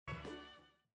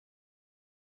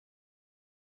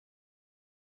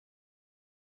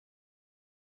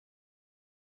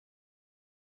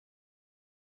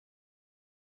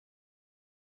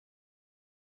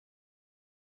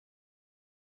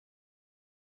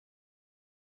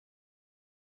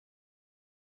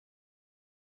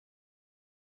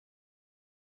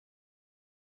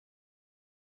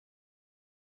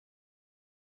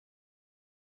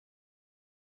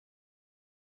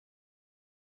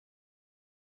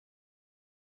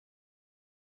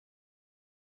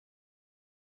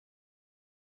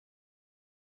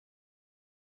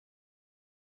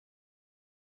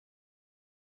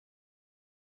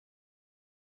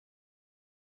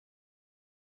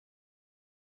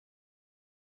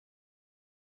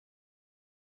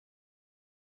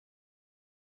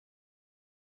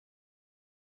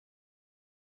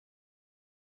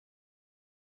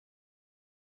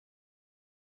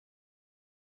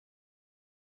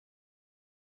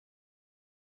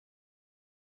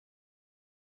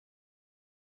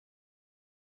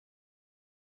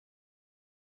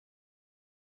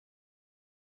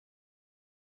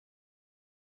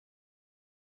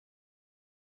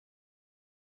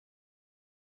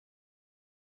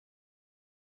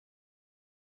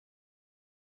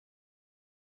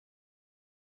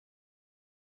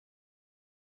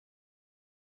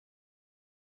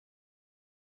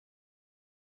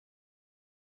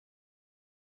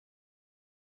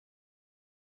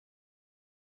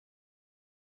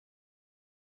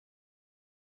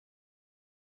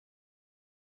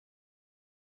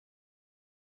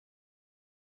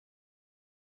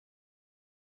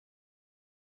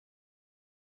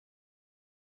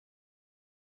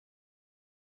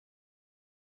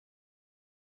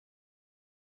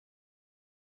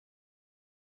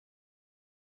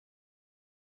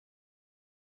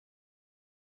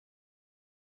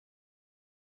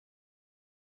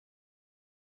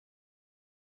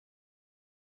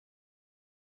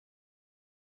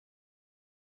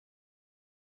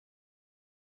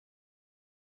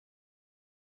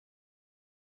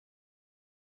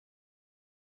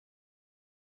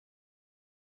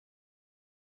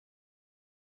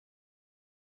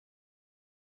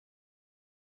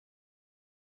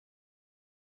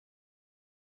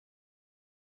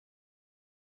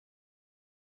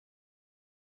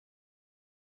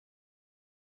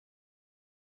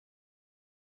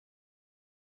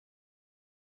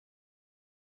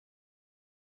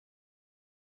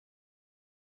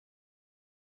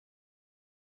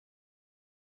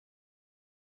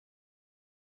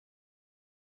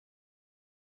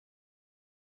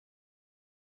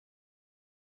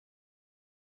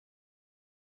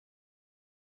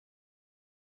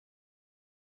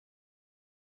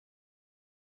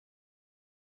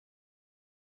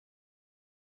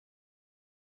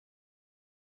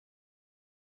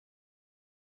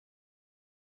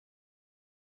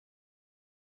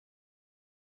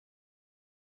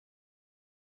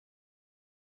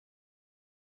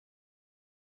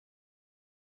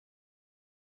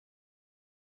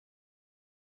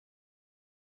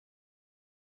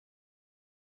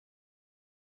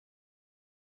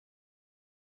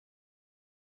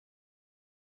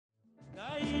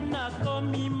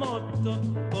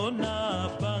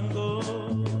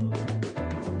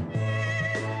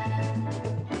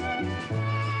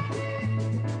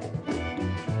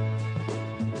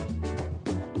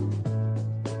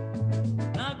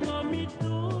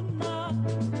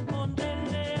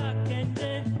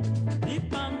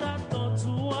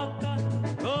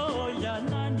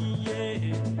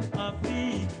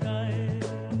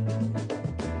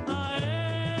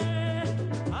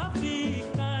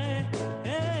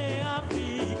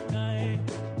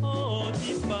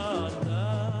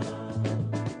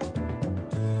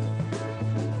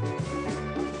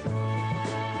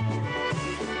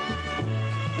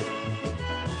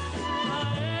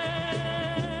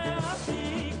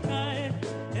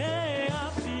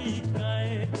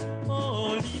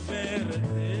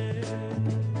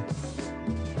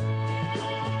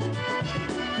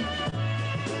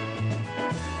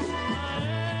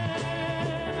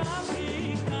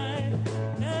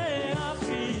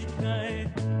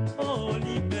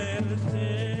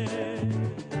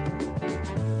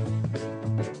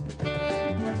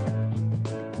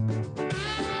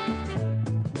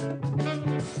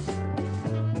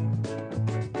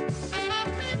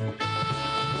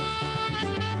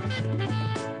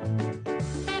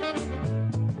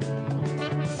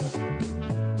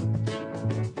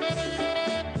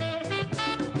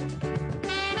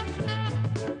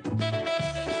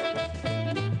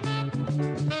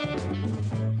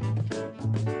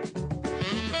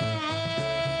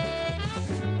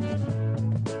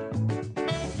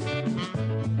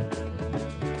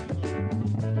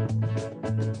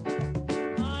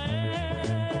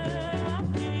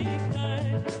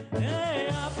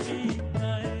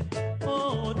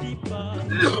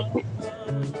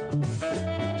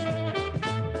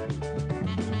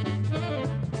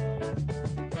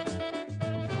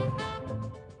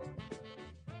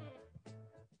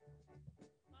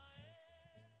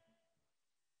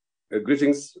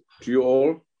Greetings to you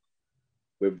all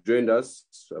who have joined us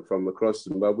from across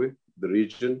Zimbabwe, the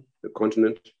region, the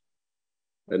continent,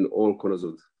 and all corners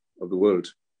of the world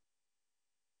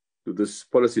to this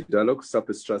policy dialogue,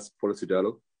 Surplus Trust Policy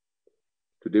Dialogue.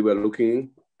 Today we are looking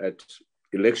at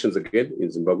elections again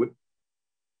in Zimbabwe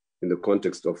in the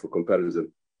context of a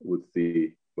comparison with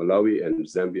the Malawi and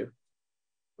Zambia,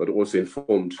 but also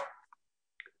informed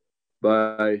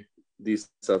by the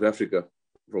South Africa,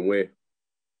 from where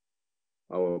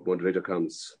our moderator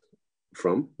comes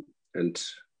from, and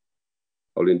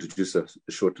I'll introduce her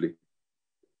shortly.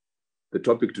 The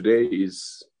topic today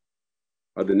is,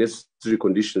 are the necessary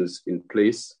conditions in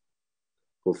place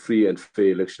for free and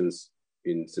fair elections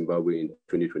in Zimbabwe in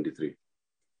 2023?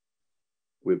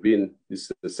 This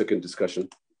is the second discussion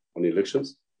on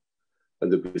elections, and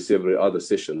there'll be several other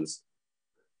sessions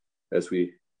as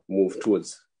we move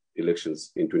towards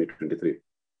elections in 2023.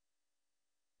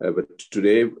 But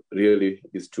today really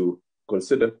is to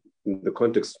consider in the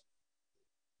context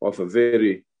of a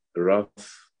very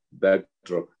rough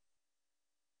backdrop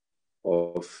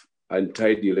of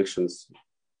untidy elections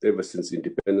ever since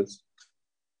independence,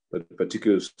 but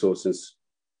particularly so since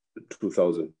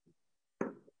 2000,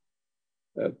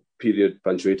 a period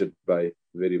punctuated by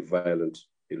very violent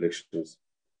elections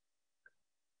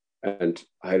and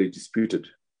highly disputed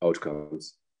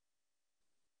outcomes.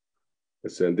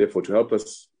 And therefore, to help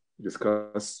us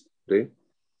discuss today,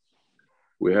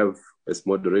 we have as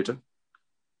moderator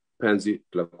Pansy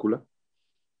Tlakula,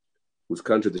 who's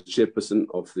currently the chairperson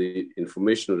of the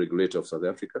Information Regulator of South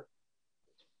Africa.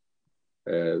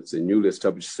 It's a newly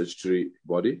established statutory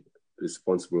body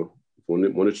responsible for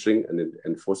monitoring and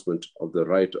enforcement of the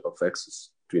right of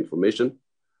access to information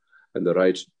and the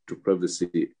right to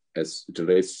privacy as it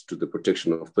relates to the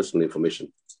protection of personal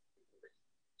information.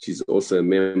 She's also a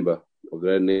member of the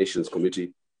United Nations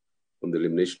Committee on the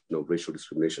Elimination of Racial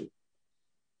Discrimination.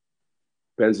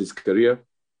 Pansy's career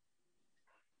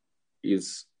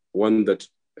is one that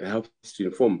helps to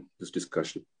inform this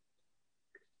discussion.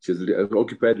 She has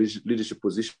occupied leadership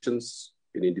positions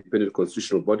in independent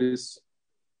constitutional bodies,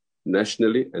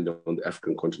 nationally and on the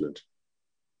African continent.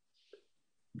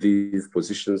 These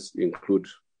positions include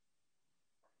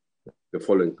the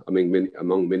following,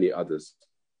 among many others: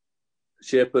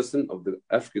 chairperson of the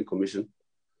African Commission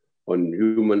on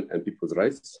Human and People's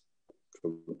Rights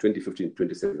from 2015 to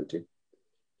 2017,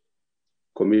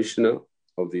 commissioner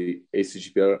of the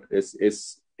ACHPR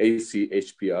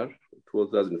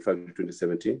 2005 to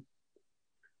 2017,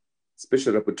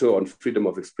 special rapporteur on freedom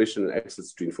of expression and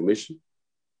access to information,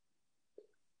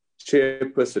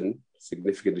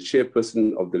 significantly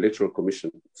chairperson of the Electoral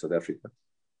Commission of South Africa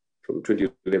from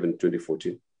 2011 to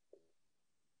 2014,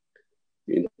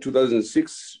 In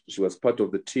 2006, she was part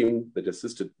of the team that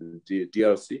assisted the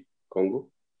DRC, Congo,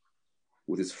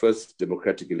 with its first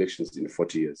democratic elections in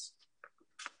 40 years.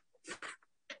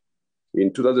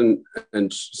 In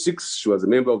 2006, she was a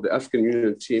member of the African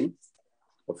Union team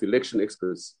of election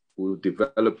experts who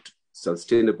developed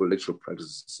sustainable electoral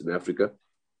practices in Africa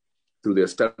through the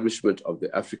establishment of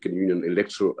the African Union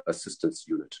Electoral Assistance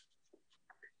Unit.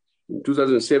 In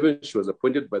 2007, she was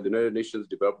appointed by the United Nations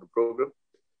Development Programme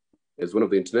as one of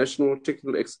the international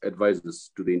technical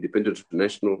advisors to the Independent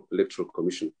National Electoral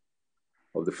Commission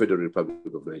of the Federal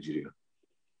Republic of Nigeria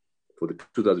for the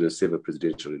 2007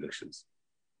 presidential elections.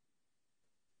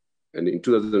 And in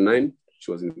 2009,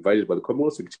 she was invited by the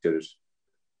Commonwealth Secretariat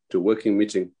to a working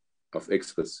meeting of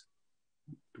experts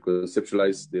to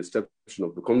conceptualize the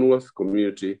establishment of the Commonwealth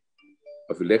Community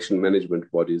of Election Management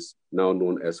Bodies, now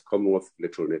known as Commonwealth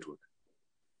Electoral Network.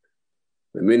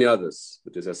 And many others,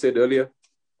 but as I said earlier,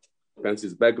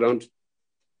 Fancy's background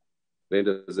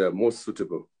renders her most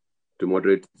suitable to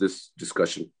moderate this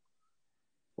discussion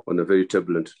on a very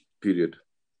turbulent period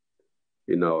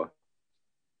in our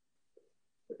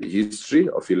history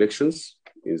of elections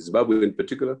in Zimbabwe in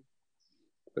particular,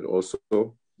 but also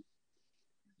on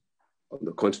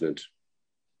the continent.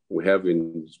 We have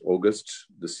in August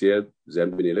this year,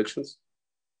 Zambian elections,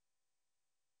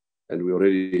 and we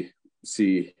already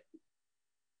see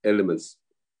elements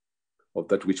of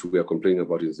that which we are complaining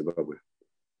about in Zimbabwe.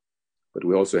 But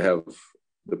we also have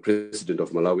the president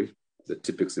of Malawi, the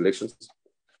TPEX elections,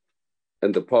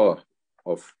 and the power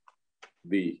of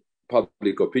the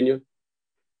public opinion,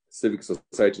 civic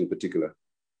society in particular,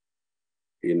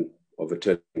 in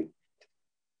overturning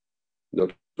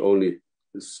not only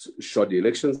shoddy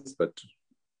elections, but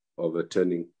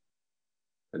overturning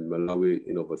and Malawi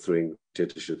in overthrowing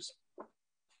dictatorships.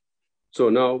 So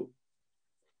now,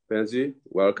 Pansy,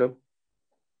 welcome.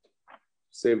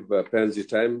 Save Pansy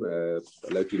time.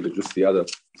 I'd like to introduce the other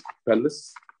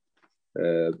panelists.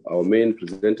 Our main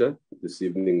presenter this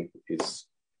evening is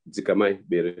Zikamai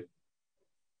Bere,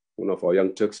 one of our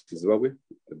young Turks in Zimbabwe,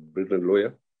 a brilliant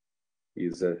lawyer.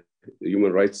 He's a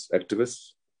human rights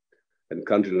activist and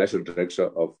country national director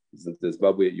of the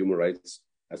Zimbabwe Human Rights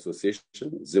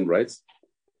Association, Zim Rights,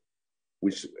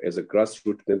 which has a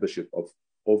grassroots membership of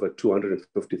over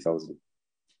 250,000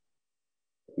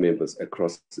 members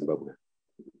across Zimbabwe.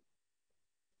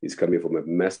 He's coming from a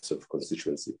massive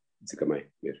constituency, Zikamai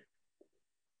Bere.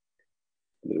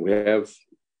 We have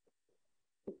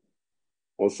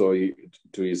also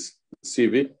to his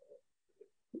CV,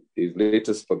 his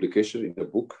latest publication in a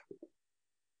book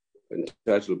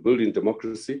entitled Building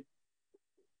Democracy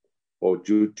or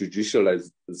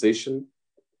Judicialization,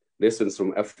 Lessons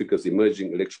from Africa's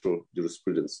Emerging Electoral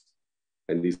Jurisprudence.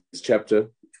 And this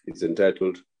chapter is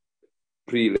entitled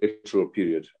Pre-Electoral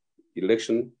Period,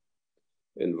 Election,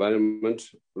 Environment,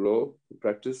 Law,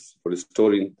 Practice for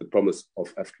Restoring the Promise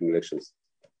of African Elections.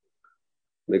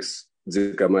 Makes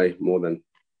Zikamai more than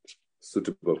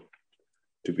suitable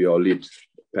to be our lead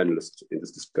panelist in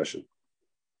this discussion.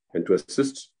 And to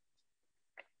assist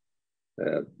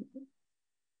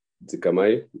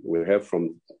Zikamai, we have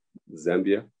from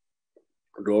Zambia,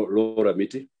 Laura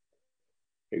Miti,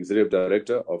 Executive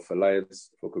Director of Alliance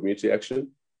for Community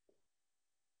Action,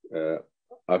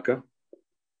 ACA,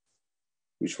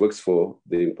 which works for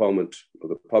the empowerment of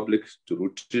the public to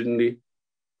routinely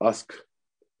ask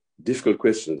difficult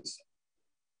questions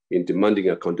in demanding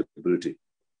accountability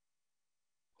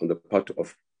on the part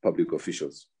of public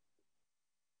officials,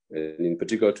 and in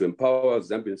particular to empower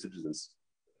Zambian citizens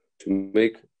to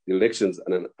make elections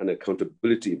an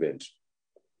accountability event.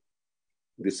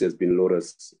 This has been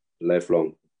Laura's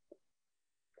lifelong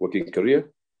working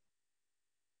career,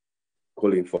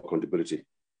 calling for accountability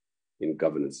in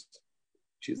governance.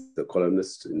 She's a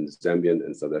columnist in Zambian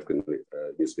and South African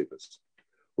newspapers.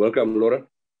 Welcome, Laura.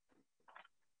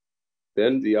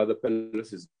 Then the other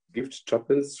panelist is Gift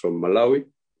Trappens from Malawi,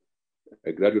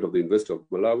 a graduate of the University of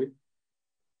Malawi,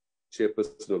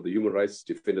 chairperson of the Human Rights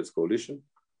Defenders Coalition,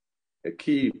 a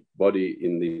key body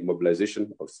in the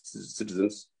mobilization of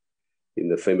citizens in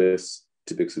the famous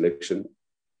TPEX election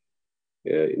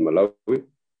in Malawi,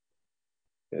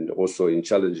 and also in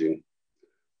challenging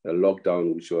a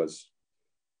lockdown which was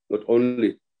not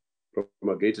only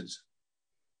promulgated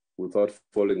without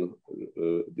following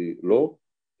the law,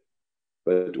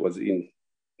 but was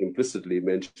implicitly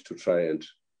meant to try and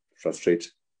frustrate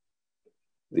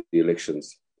the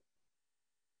elections.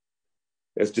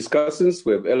 As discussants,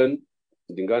 we have Ellen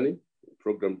Dingani,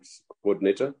 Program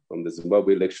Coordinator from the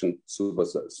Zimbabwe Election Super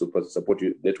Support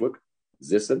Network,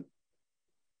 ZESN.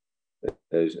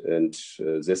 And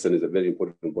ZESN is a very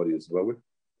important body in Zimbabwe.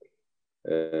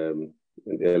 and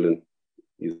Ellen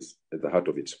is at the heart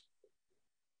of it.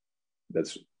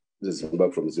 That's the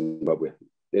Zimbabwe from Zimbabwe.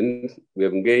 Then we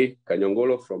have Ngei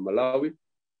Kanyongolo from Malawi,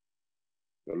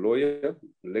 a lawyer,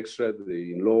 lecturer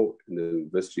in law in the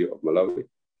University of Malawi,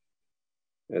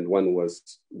 and one who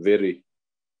was very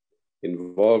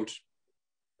involved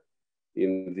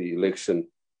in the election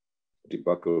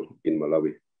debacle in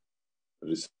Malawi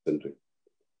recently.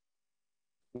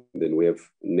 Then we have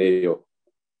Neo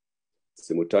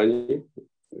Simutani,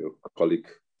 your colleague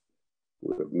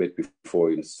we have met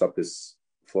before in SAPIS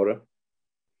Fora.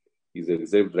 He's the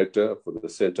executive director for the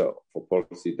Center for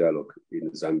Policy Dialogue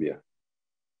in Zambia.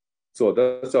 So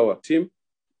that's our team.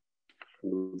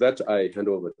 And with that, I hand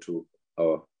over to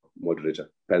our moderator,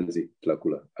 Pansy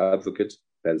Tlakula, Advocate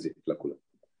Pansy Tlakula.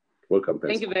 Welcome,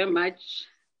 Pansy. Thank you very much.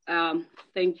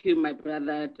 Thank you, my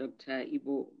brother, Dr.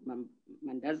 Ibo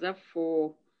Mandaza,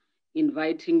 for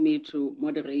inviting me to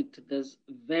moderate this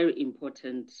very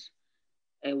important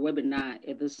webinar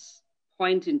at this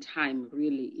point in time,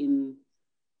 really, in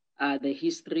the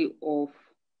history of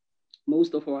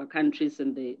most of our countries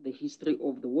and the history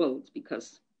of the world,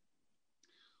 because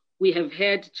we have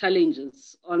had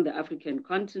challenges on the African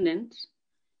continent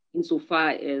insofar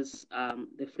as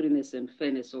the freeness and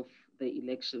fairness of the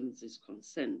elections is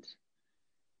concerned.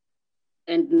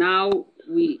 And now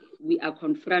we are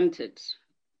confronted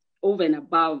over and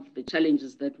above the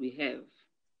challenges that we have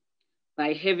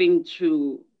by having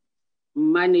to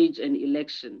manage an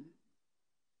election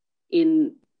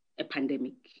in a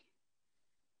pandemic.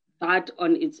 That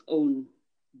on its own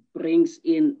brings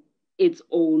in its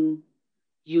own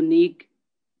unique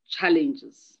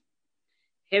challenges.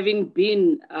 Having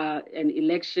been an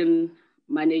election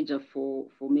manager for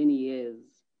many years,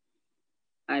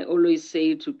 I always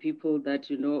say to people that,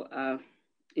 you know,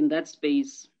 in that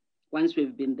space, once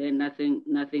we've been there,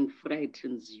 nothing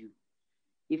frightens you.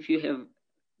 If you have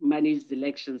managed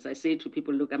elections, I say to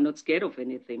people, look, I'm not scared of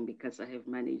anything because I have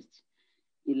managed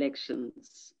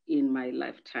elections in my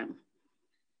lifetime.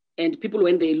 And people,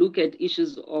 when they look at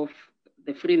issues of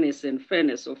the freeness and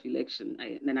fairness of election,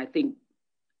 then I think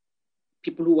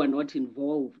people who are not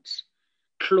involved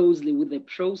closely with the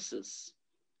process,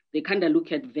 they kind of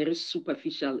look at very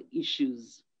superficial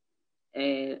issues,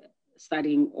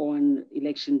 starting on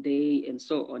election day and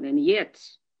so on. And yet,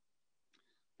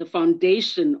 the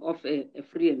foundation of a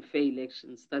free and fair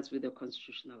election starts with a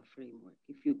constitutional framework.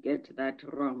 If you get that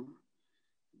wrong,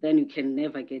 then you can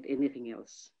never get anything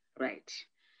else right.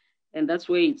 And that's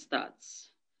where it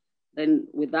starts. Then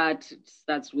with that, it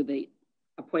starts with the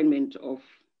appointment of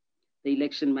the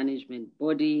election management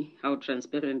body, how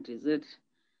transparent is it,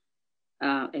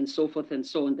 and so forth and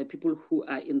so on. The people who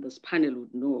are in this panel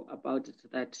would know about it,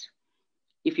 that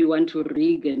if you want to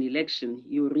rig an election,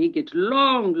 you rig it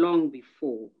long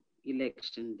before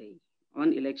election day.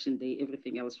 On election day,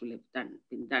 everything else will have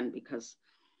been done, because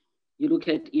you look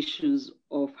at issues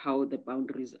of how the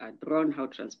boundaries are drawn, how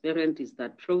transparent is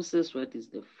that process, what is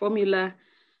the formula.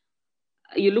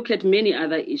 You look at many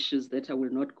other issues that I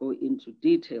will not go into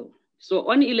detail. So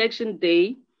on election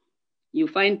day, you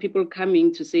find people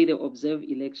coming to say they observe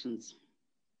elections.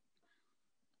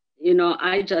 You know,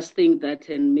 I just think that,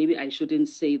 and maybe I shouldn't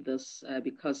say this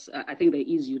because I think there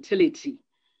is utility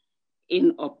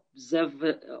in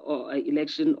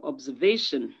election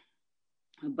observation.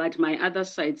 But my other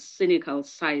side, cynical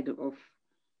side of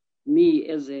me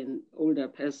as an older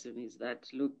person is that,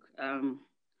 look,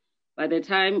 by the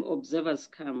time observers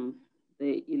come,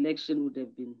 the election would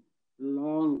have been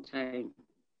long time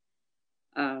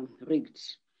rigged.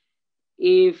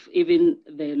 If even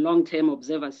the long-term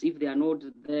observers, if they are not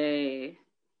there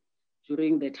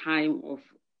during the time of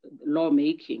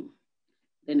lawmaking,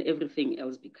 then everything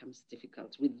else becomes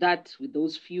difficult. With that, with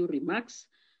those few remarks,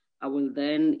 I will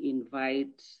then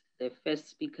invite the first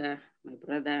speaker, my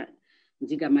brother,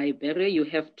 Nzigamai Bere. You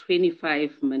have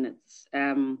 25 minutes.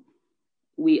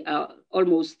 We are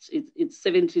almost, it's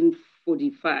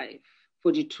 17:45,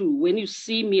 42. When you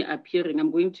see me appearing,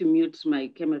 I'm going to mute my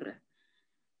camera.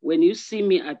 When you see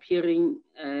me appearing,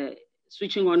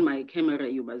 switching on my camera,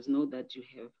 you must know that you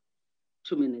have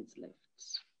 2 minutes left.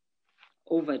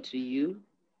 Over to you,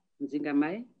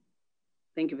 Nzigamai.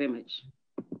 Thank you very much.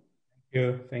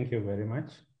 Thank you very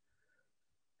much.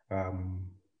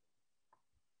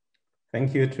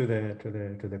 Thank you to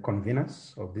the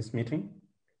conveners of this meeting.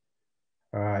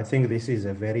 I think this is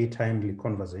a very timely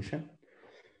conversation.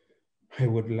 I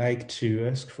would like to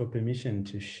ask for permission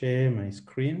to share my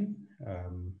screen.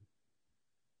 Let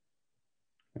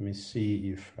me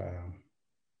see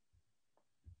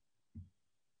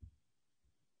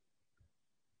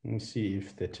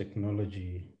if the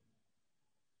technology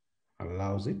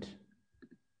allows it.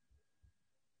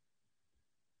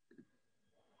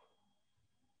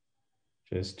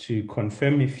 Just to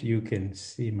confirm if you can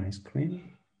see my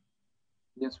screen.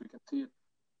 Yes, we can see it.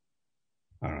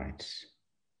 All right.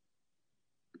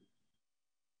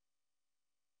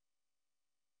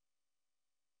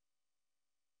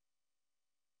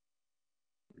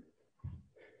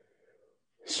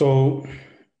 So,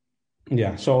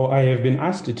 yeah, so I have been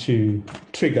asked to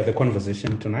trigger the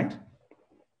conversation tonight,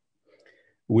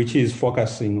 which is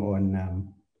focusing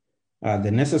on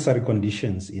the necessary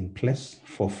conditions in place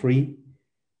for free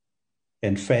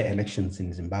and fair elections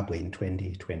in Zimbabwe in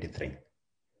 2023.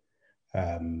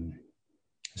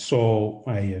 So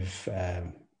I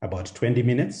have about 20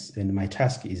 minutes, and my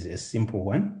task is a simple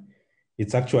one.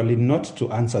 It's actually not to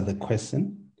answer the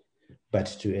question, but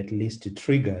to at least to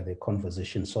trigger the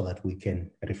conversation so that we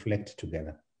can reflect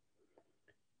together.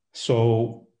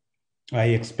 So I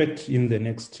expect in the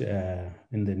next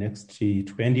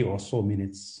 20 or so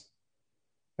minutes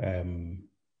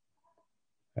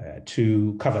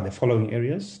to cover the following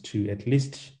areas, to at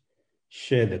least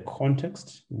share the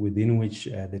context within which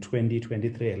the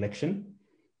 2023 election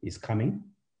is coming.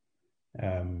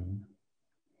 And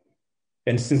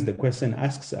since the question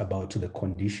asks about the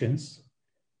conditions,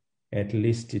 at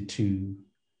least to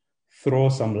throw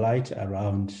some light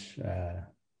around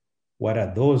what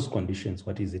are those conditions,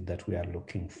 what is it that we are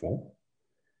looking for.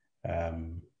 I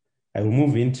will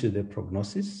move into the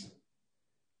prognosis.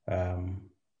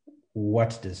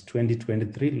 What does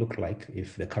 2023 look like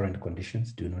if the current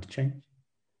conditions do not change?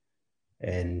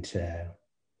 And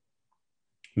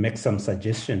make some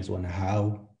suggestions on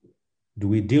how do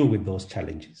we deal with those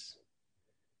challenges,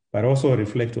 but also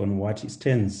reflect on what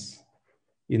stands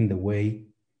in the way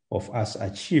of us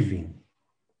achieving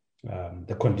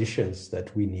the conditions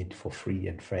that we need for free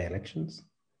and fair elections.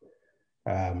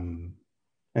 And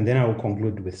then I will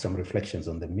conclude with some reflections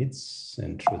on the myths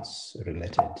and truths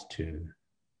related to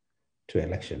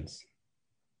elections.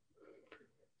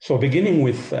 So beginning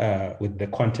with the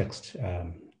context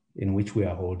in which we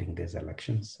are holding these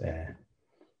elections,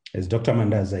 as Dr.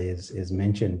 Mandaza has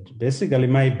mentioned, basically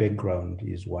my background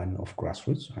is one of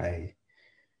grassroots. I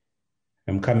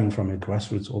am coming from a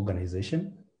grassroots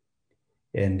organization,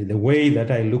 and the way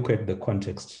that I look at the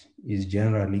context is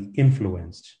generally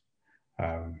influenced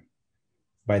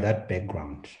by that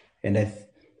background. And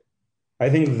I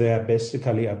think there are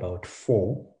basically about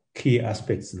 4 key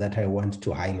aspects that I want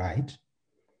to highlight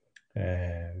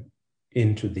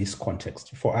into this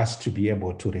context for us to be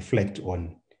able to reflect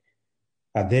on,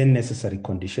 are there necessary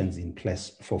conditions in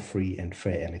place for free and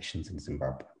fair elections in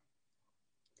Zimbabwe?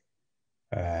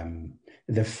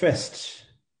 The first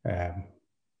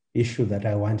issue that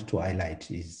I want to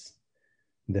highlight is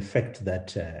the fact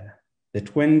that the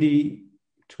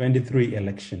 2023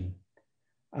 election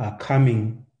are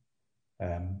coming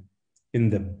in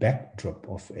the backdrop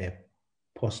of a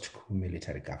post-coup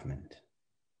military government.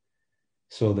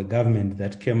 So the government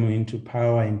that came into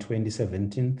power in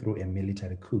 2017 through a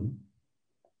military coup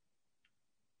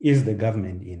is the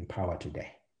government in power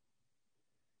today.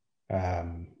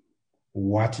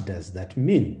 What does that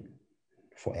mean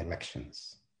for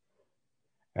elections?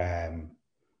 And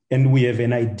we have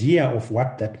an idea of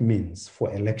what that means for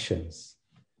elections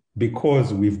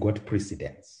because we've got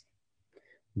precedents.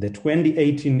 The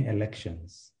 2018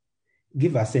 elections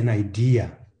give us an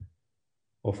idea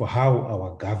of how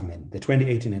our government, the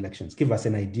 2018 elections give us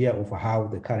an idea of how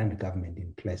the current government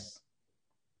in place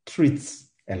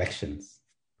treats elections.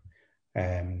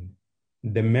 The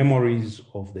memories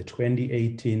of the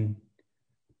 2018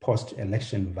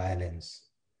 post-election violence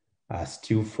are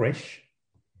still fresh.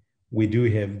 We do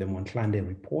have the Montlande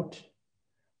report,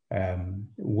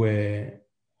 where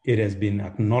it has been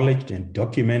acknowledged and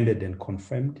documented and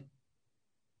confirmed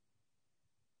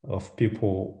of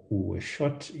people who were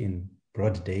shot in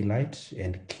broad daylight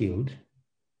and killed.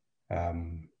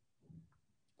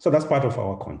 So that's part of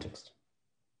our context.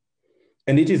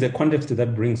 And it is a context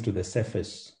that brings to the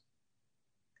surface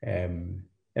a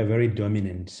very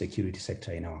dominant security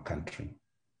sector in our country.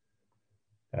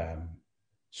 And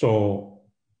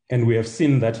we have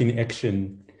seen that in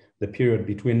action the period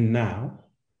between now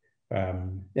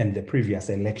and the previous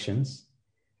elections,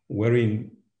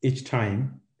 wherein each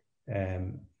time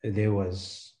there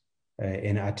was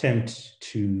an attempt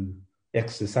to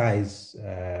exercise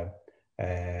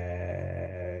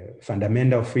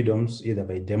fundamental freedoms, either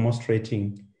by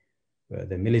demonstrating,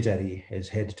 the military has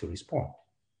had to respond.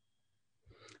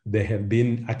 There have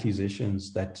been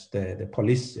accusations that the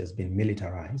police has been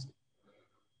militarized.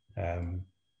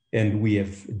 And we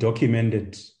have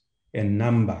documented a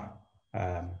number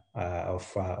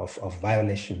of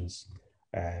violations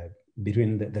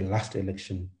between the last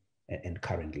election and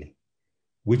currently,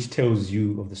 which tells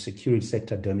you of the security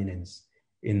sector dominance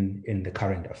in the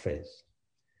current affairs.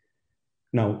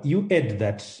 Now, you add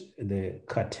that the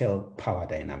cartel power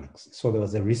dynamics. So there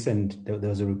was a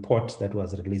report that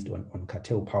was released on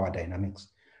cartel power dynamics,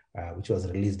 which was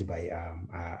released by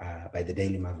the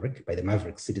Daily Maverick, by the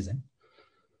Maverick Citizen.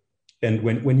 And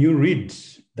when you read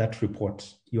that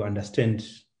report, you understand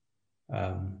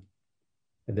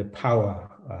the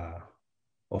power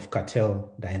of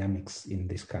cartel dynamics in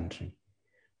this country,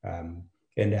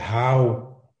 and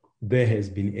how there has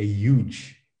been a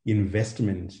huge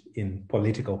investment in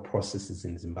political processes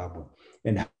in Zimbabwe,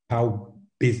 and how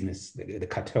the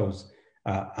cartels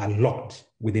are locked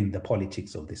within the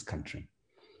politics of this country.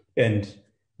 And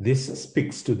this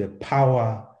speaks to the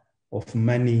power of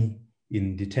money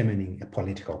in determining a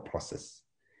political process.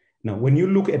 Now, when you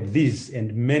look at these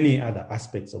and many other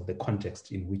aspects of the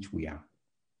context in which we are,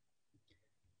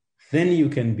 then you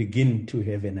can begin to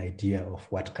have an idea of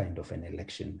what kind of an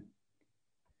election.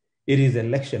 It is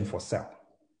election for sale.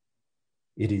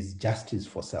 It is justice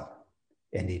for sale.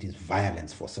 And it is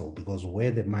violence for sale, because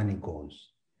where the money goes,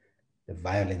 the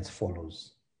violence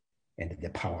follows and the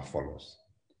power follows.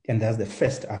 And that's the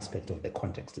first aspect of the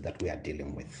context that we are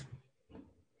dealing with.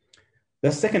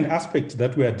 The second aspect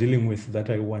that we are dealing with that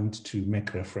I want to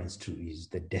make reference to is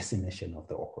the decimation of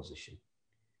the opposition.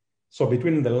 So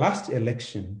between the last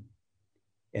election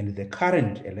and the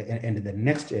current and the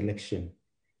next election,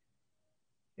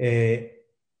 the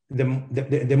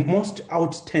most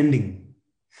outstanding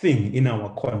thing in our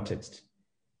context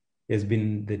has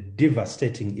been the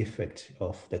devastating effect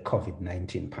of the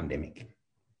COVID-19 pandemic.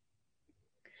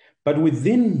 But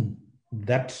within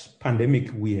that pandemic,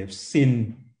 we have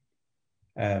seen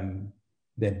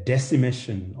the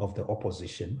decimation of the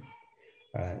opposition,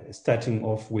 starting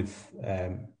off with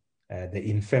the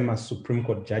infamous Supreme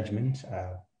Court judgment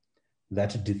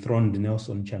that dethroned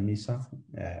Nelson Chamisa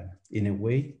in a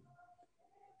way.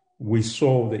 We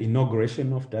saw the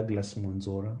inauguration of Douglas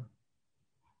Monzora,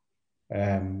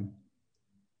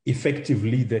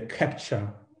 effectively the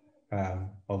capture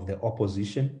of the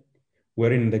opposition,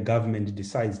 wherein the government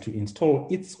decides to install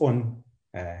its own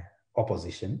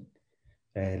opposition,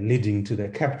 leading to the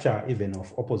capture even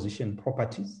of opposition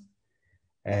properties,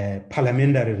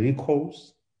 parliamentary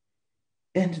recalls,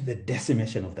 and the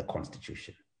decimation of the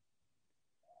constitution.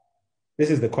 This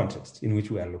is the context in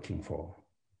which we are looking for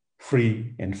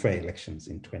free and fair elections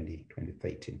in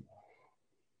 2013.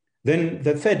 Then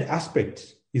the third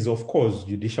aspect is, of course,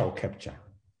 judicial capture.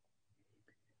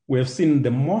 We have seen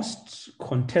the most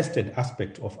contested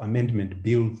aspect of Amendment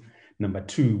Bill number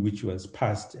 2, which was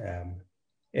passed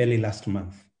early last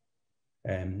month,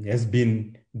 has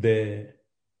been the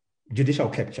judicial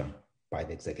capture by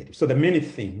the executive. So there are many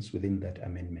things within that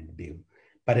amendment bill,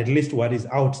 but at least what is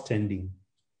outstanding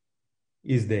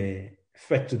is the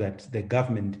fact that the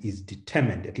government is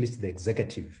determined, at least the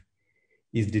executive,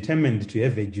 is determined to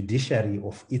have a judiciary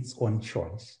of its own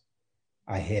choice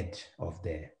ahead of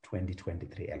the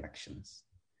 2023 elections.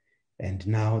 And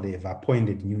now they've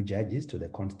appointed new judges to the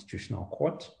Constitutional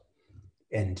Court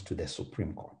and to the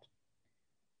Supreme Court.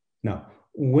 Now,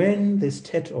 when the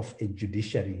state of a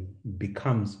judiciary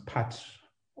becomes part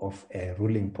of a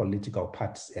ruling political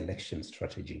party's election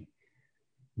strategy,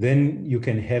 then you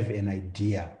can have an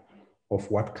idea of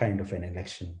what kind of an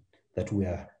election that we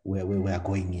are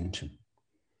going into.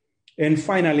 And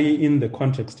finally, in the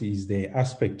context is the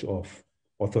aspect of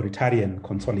authoritarian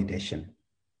consolidation.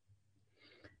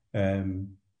 I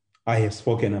have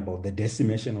spoken about the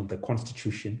decimation of the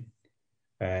constitution,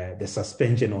 the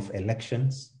suspension of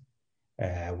elections.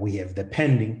 We have the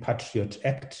pending Patriot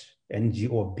Act,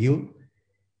 NGO bill,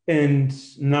 and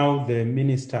now the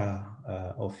Minister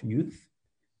of Youth,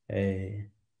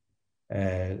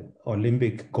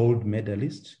 Olympic gold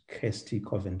medalist, Kirsty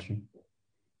Coventry,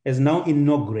 has now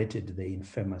inaugurated the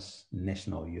infamous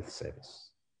National Youth Service.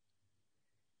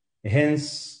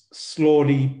 Hence,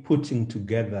 slowly putting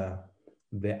together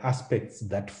the aspects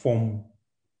that form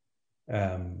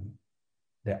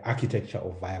the architecture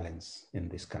of violence in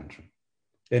this country.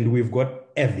 And we've got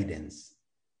evidence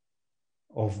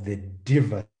of the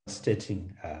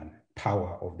devastating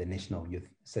power of the National Youth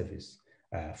Service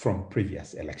from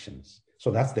previous elections. So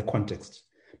that's the context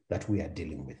that we are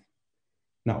dealing with.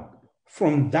 Now,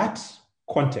 from that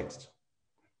context,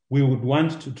 we would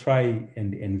want to try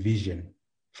and envision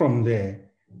from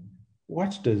there,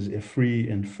 what does a free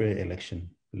and fair election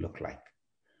look like?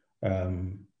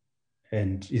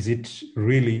 And is it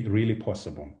really, really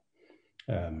possible?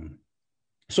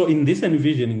 So in this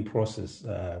envisioning process,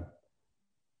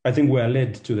 I think we are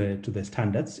led to the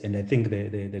standards, and I think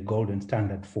the golden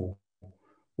standard for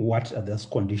what are those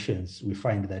conditions we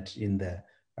find that in the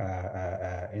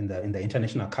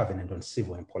International Covenant on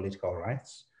Civil and Political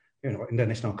Rights,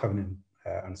 International Covenant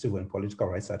on Civil and Political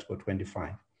Rights, Article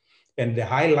 25, and the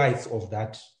highlights of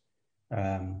that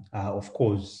are, of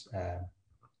course,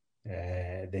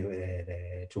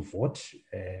 to vote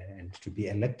and to be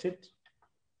elected,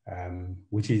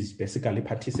 which is basically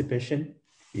participation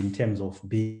in terms of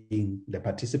being the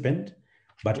participant,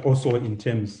 but also in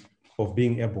terms of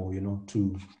being able,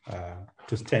 to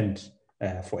stand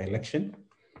for election.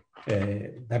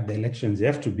 That the elections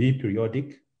have to be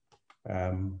periodic,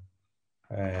 they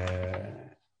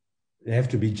have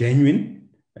to be genuine.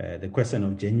 The question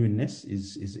of genuineness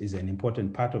is an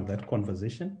important part of that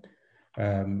conversation,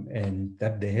 and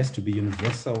that there has to be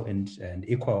universal and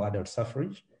equal adult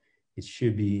suffrage. It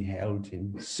should be held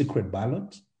in secret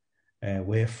ballot,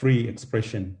 where free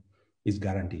expression is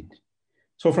guaranteed.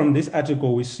 So from this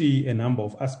article, we see a number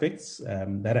of aspects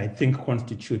that I think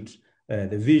constitute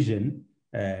the vision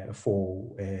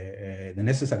for the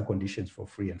necessary conditions for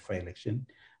free and fair election: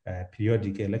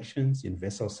 periodic elections,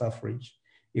 universal suffrage,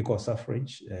 equal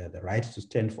suffrage, the right to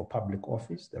stand for public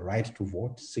office, the right to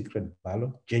vote, secret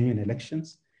ballot, genuine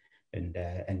elections,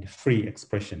 and free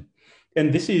expression.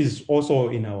 And this is also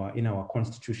in our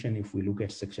constitution. If we look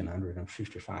at section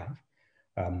 155,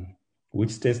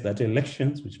 which states that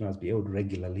elections, which must be held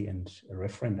regularly, and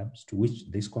referendums to which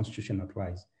this constitution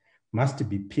applies, must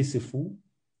be peaceful,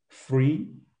 free,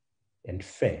 and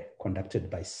fair, conducted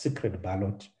by secret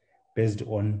ballot based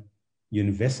on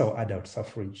universal adult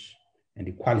suffrage and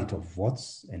equality of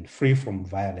votes, and free from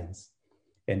violence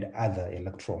and other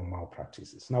electoral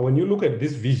malpractices. Now, when you look at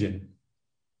this vision,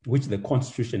 which the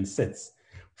Constitution sets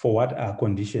for what are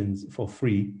conditions for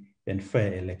free and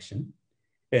fair election,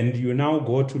 and you now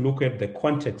go to look at the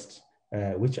context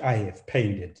which I have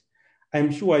painted,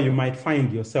 I'm sure you might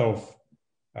find yourself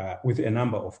with a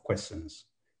number of questions.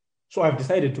 So I've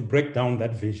decided to break down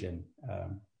that vision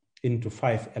into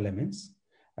 5 elements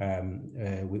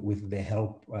with the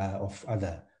help of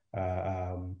other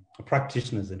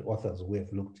practitioners and authors who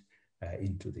have looked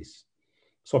into this.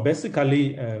 So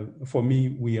basically, for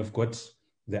me, we have got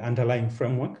the underlying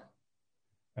framework,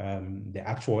 the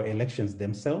actual elections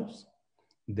themselves,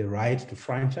 the right to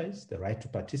franchise, the right to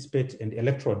participate, and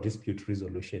electoral dispute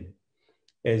resolution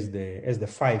as the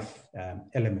 5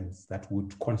 elements that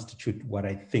would constitute what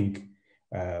I think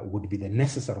would be the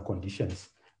necessary conditions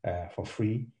for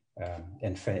free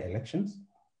and fair elections.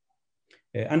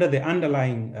 Under the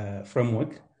underlying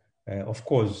framework, of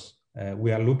course,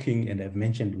 we are looking, and I've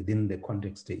mentioned within the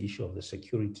context, the issue of the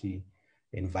security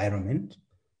environment,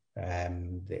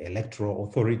 the electoral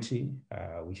authority,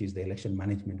 which is the election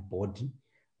management body,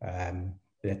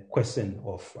 the question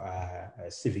of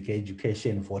civic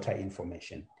education, voter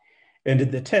information. And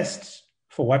the test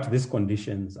for what these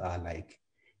conditions are like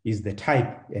is the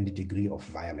type and degree of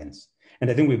violence. And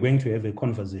I think we're going to have a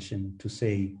conversation to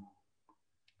say,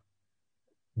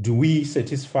 do we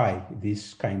satisfy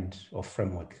this kind of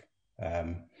framework?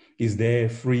 Is there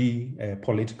free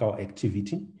political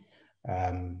activity?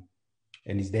 And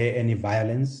is there any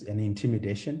violence, any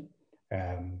intimidation?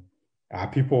 Are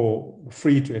people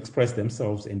free to express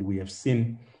themselves? And we have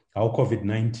seen how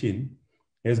COVID-19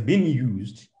 has been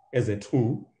used as a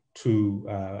tool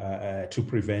to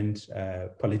prevent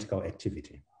political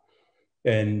activity.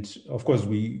 And of course,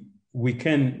 we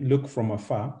can look from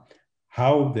afar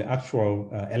how the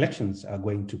actual elections are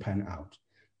going to pan out,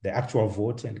 the actual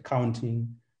vote and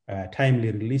counting,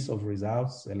 timely release of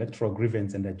results, electoral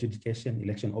grievance and adjudication,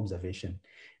 election observation.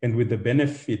 And with the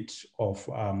benefit of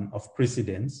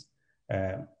precedence,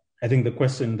 I think the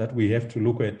question that we have to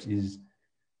look at is,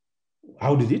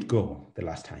 how did it go the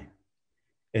last time?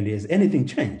 And has anything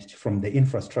changed from the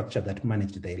infrastructure that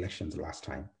managed the elections last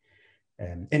time?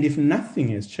 And if nothing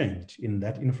has changed in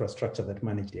that infrastructure that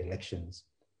managed the elections,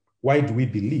 why do we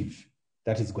believe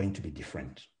that is going to be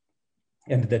different?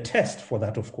 And the test for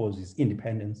that, of course, is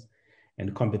independence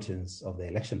and competence of the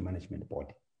election management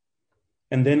body.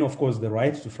 And then, of course, the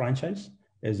right to franchise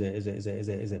is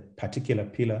a particular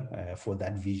pillar for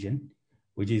that vision,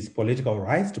 which is political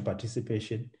rights to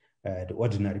participation. The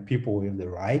ordinary people have the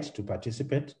right to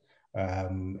participate,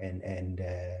 and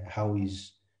how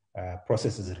is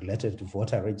processes related to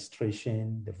voter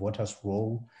registration, the voters'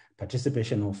 role,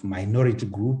 participation of minority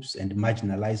groups and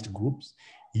marginalized groups.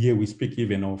 Here we speak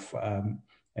even of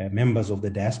members of the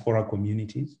diaspora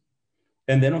communities.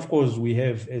 And then, of course, we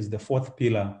have as the 4th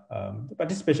pillar, the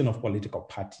participation of political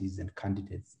parties and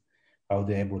candidates, how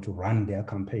they're able to run their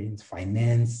campaigns,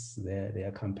 finance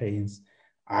their campaigns,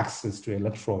 access to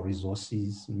electoral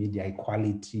resources, media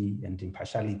equality and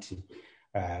impartiality,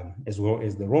 as well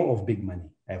as the role of big money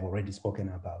I've already spoken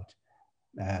about,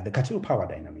 the cartel power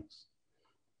dynamics.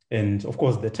 And of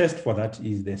course, the test for that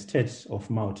is the state of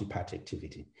multi-party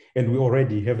activity. And we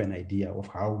already have an idea of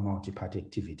how multi-party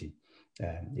activity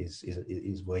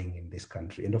is going in this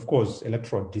country. And of course,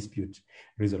 electoral dispute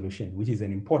resolution, which is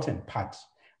an important part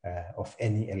of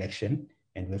any election.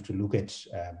 And we have to look at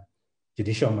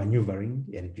judicial maneuvering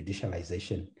and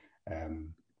judicialization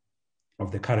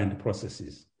of the current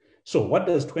processes. So what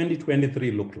does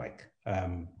 2023 look like?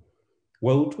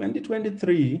 Well,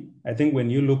 2023, I think when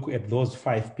you look at those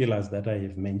 5 pillars that I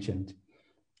have mentioned,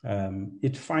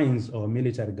 it finds our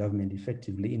military government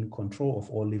effectively in control of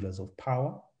all levers of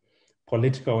power.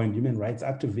 Political and human rights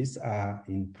activists are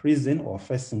in prison or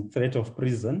facing threat of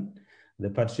prison. The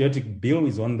patriotic bill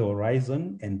is on the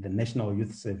horizon, and the National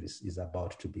Youth Service is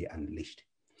about to be unleashed.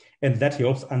 And that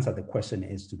helps answer the question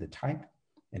as to the type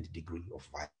and degree of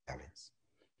violence.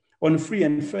 On free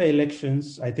and fair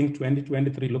elections, I think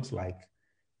 2023 looks like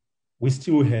we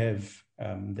still have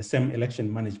the same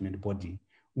election management body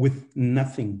with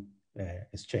nothing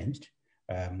has changed.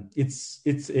 Its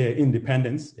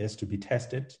independence has to be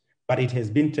tested, but it has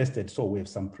been tested, so we have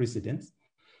some precedents.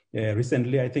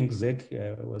 Recently, I think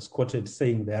ZEC was quoted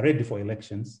saying they are ready for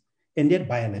elections, and yet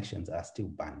by-elections are still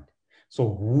banned.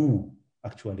 So who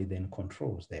actually then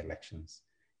controls the elections?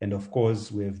 And of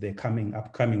course, we have the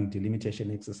upcoming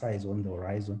delimitation exercise on the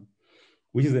horizon,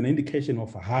 which is an indication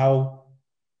of how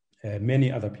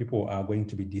many other people are going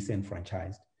to be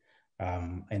disenfranchised.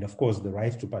 And of course, the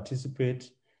right to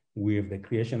participate with the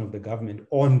creation of the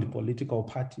government-owned political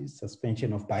parties,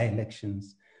 suspension of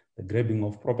by-elections, the grabbing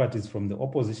of properties from the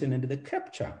opposition, and the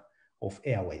capture of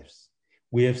airwaves.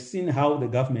 We have seen how the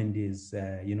government is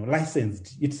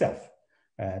licensed itself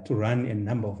to run a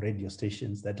number of radio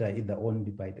stations that are either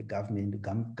owned by the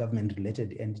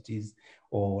government-related entities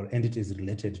or entities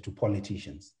related to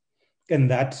politicians. And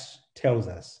that tells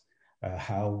us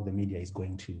how the media is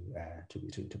going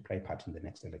to play part in the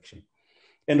next election.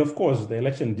 And of course, the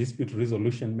election dispute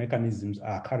resolution mechanisms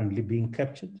are currently being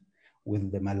captured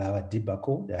with the Malawa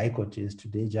debacle. The High Court has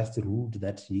today just ruled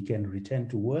that he can return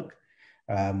to work.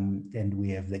 And we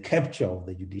have the capture of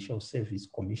the Judicial Service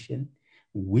Commission,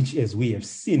 which, as we have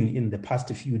seen in the past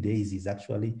few days, is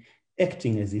actually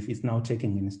acting as if it's now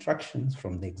taking instructions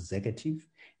from the executive.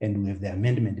 And we have the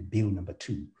Amendment Bill number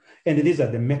 2. And these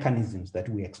are the mechanisms that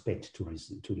we expect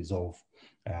to resolve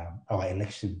our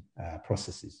election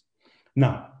processes.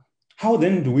 Now, how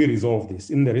then do we resolve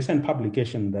this? In the recent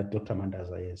publication that Dr.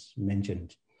 Mandaza has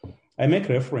mentioned, I make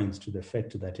reference to the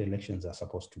fact that elections are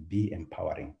supposed to be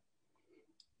empowering.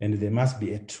 And there must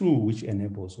be a tool which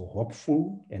enables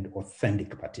hopeful and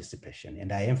authentic participation.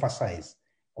 And I emphasize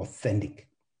authentic.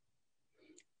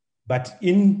 But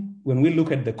when we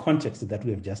look at the context that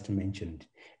we have just mentioned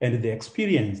and the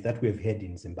experience that we have had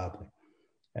in Zimbabwe,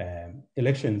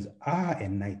 elections are a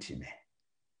nightmare,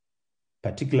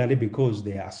 particularly because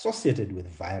they are associated with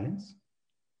violence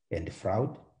and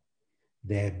fraud.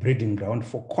 They're a breeding ground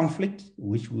for conflict,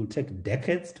 which will take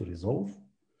decades to resolve.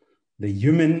 The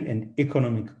human and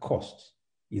economic cost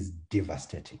is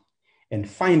devastating. And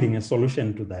finding a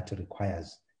solution to that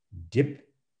requires deep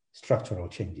structural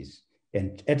changes.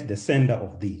 And at the center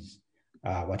of these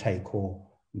are what I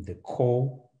call the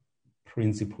core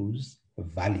principles,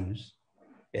 values,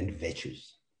 and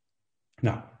virtues.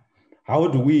 Now, how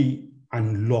do we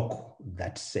unlock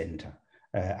that center?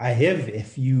 I have a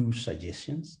few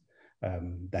suggestions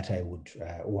that I would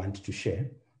want to share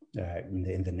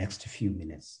in the next few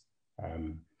minutes.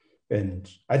 And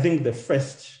I think the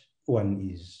first one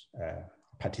is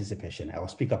participation. I will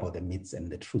speak about the myths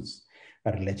and the truths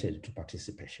related to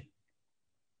participation.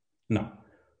 Now,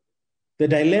 the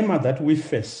dilemma that we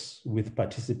face with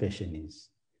participation is,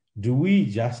 do we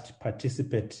just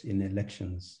participate in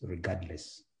elections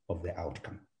regardless of the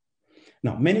outcome?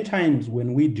 Now, many times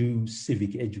when we do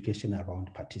civic education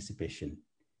around participation,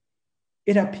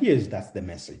 it appears that's the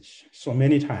message. So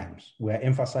many times we're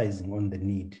emphasizing on the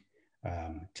need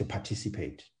to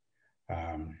participate,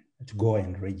 to go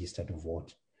and register to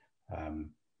vote.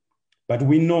 But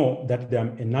we know that there are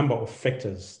a number of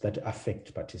factors that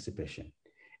affect participation.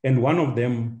 And one of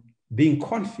them being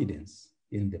confidence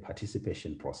in the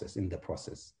participation process, in the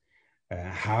process.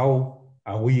 How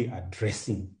are we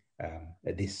addressing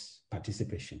this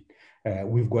participation?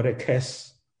 We've got a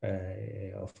case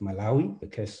of Malawi, the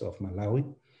case of Malawi,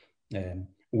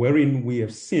 wherein we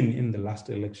have seen in the last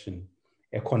election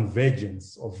a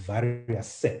convergence of various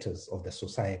sectors of the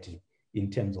society in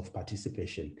terms of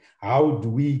participation? How do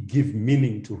we give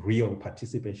meaning to real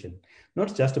participation,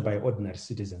 not just by ordinary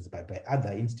citizens, but by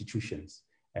other institutions?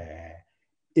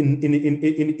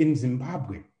 In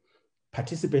Zimbabwe,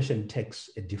 participation takes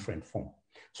a different form.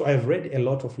 So I've read a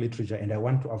lot of literature, and I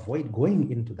want to avoid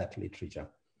going into that literature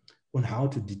on how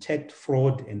to detect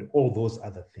fraud and all those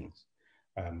other things.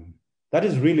 That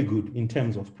is really good in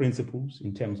terms of principles,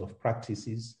 in terms of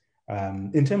practices,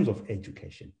 in terms of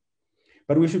education.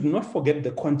 But we should not forget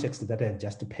the context that I've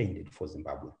just painted for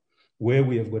Zimbabwe, where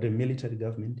we have got a military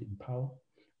government in power,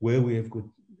 where we have got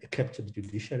a captured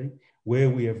judiciary, where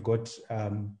we have got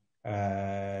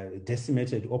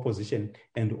decimated opposition,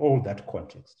 and all that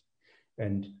context.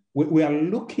 And we are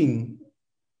looking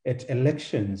at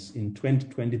elections in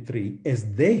 2023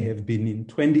 as they have been in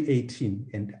 2018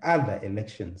 and other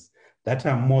elections that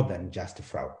are more than just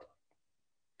fraud.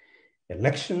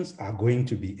 Elections are going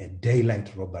to be a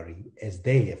daylight robbery as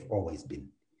they have always been,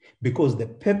 because the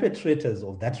perpetrators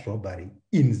of that robbery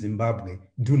in Zimbabwe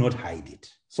do not hide it.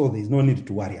 So there's no need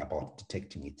to worry about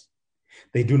detecting it.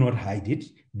 They do not hide it.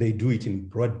 They do it in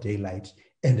broad daylight,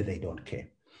 and they don't care.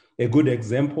 A good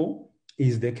example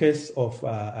is the case of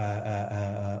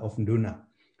Nduna,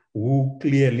 who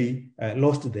clearly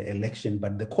lost the election,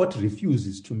 but the court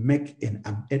refuses to make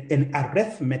an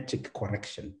arithmetic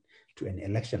correction to an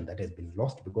election that has been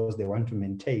lost, because they want to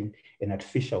maintain an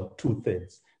artificial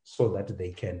 2/3 so that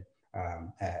they can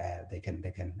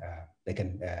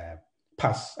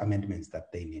pass amendments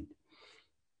that they need.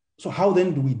 So how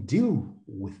then do we deal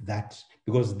with that?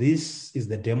 Because this is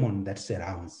the demon that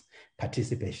surrounds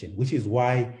participation, which is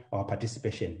why our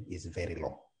participation is very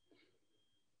low.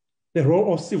 The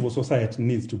role of civil society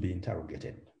needs to be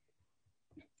interrogated.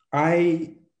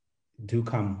 I do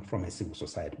come from a civil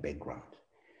society background,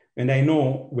 and I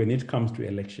know when it comes to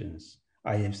elections,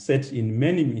 I have sat in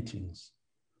many meetings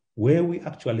where we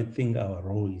actually think our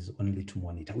role is only to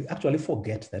monitor. We actually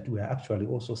forget that we are actually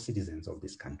also citizens of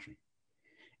this country.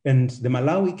 And the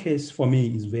Malawi case for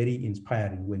me is very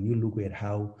inspiring when you look at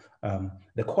how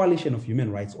the coalition of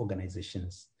human rights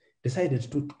organizations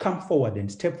decided to come forward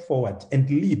and step forward and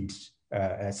lead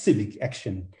civic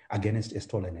action against a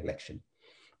stolen election.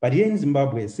 But here in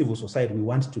Zimbabwe, civil society, we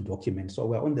want to document. So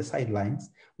we're on the sidelines.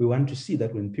 We want to see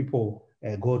that when people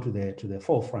go to the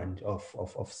forefront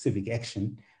of civic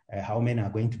action, how many are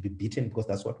going to be beaten, because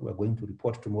that's what we're going to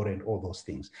report tomorrow and all those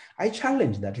things. I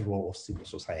challenge that role of civil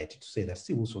society to say that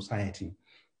civil society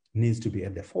needs to be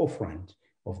at the forefront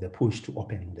of the push to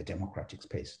opening the democratic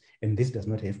space. And this does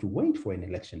not have to wait for an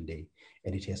election day,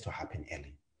 and it has to happen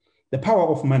early. The power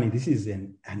of money, this is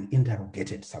an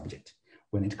interrogated subject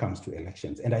when it comes to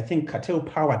elections. And I think cartel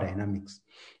power dynamics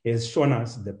has shown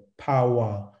us the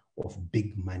power of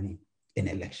big money in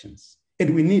elections.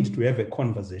 And we need to have a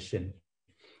conversation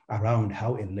around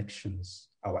how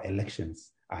our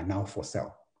elections are now for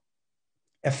sale.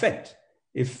 In fact,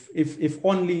 if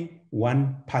only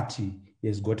one party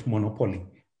has got monopoly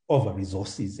over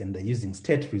resources and they're using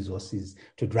state resources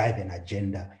to drive an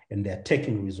agenda and they're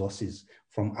taking resources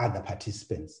from other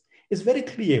participants, it's very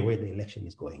clear where the election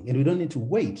is going. And we don't need to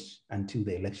wait until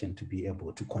the election to be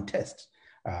able to contest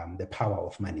the power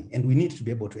of money. And we need to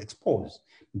be able to expose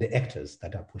the actors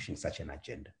that are pushing such an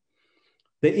agenda.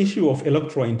 The issue of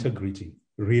electoral integrity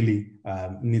really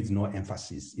needs no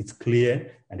emphasis. It's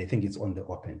clear, and I think it's on the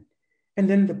open. And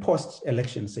then the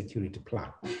post-election security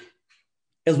plan.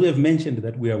 As we have mentioned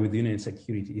that we are within a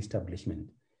security establishment,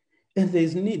 and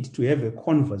there's need to have a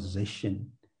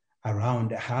conversation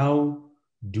around how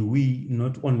do we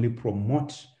not only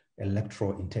promote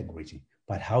electoral integrity,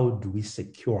 but how do we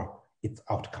secure its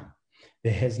outcome?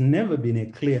 There has never been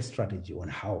a clear strategy on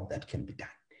how that can be done.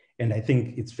 And I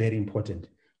think it's very important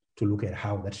to look at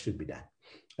how that should be done.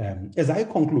 As I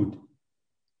conclude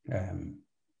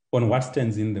on what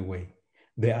stands in the way,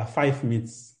 there are 5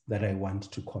 myths that I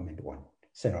want to comment on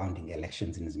surrounding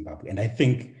elections in Zimbabwe. And I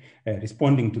think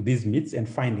responding to these myths and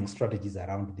finding strategies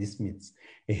around these myths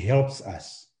helps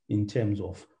us in terms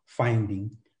of finding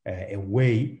a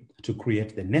way to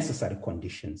create the necessary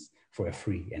conditions for a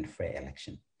free and fair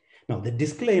election. Now, the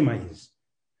disclaimer is,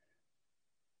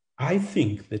 I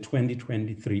think the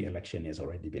 2023 election has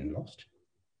already been lost.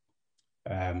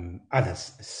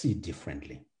 Others see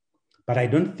differently, but I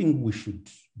don't think we should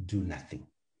do nothing.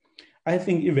 I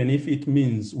think even if it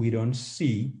means we don't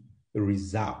see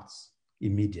results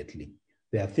immediately,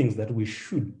 there are things that we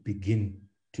should begin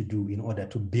to do in order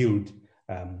to build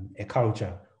a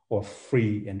culture of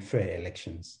free and fair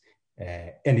elections.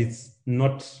 And it's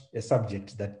not a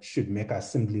subject that should make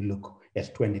us simply look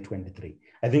at 2023.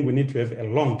 I think we need to have a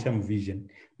long-term vision,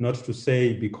 not to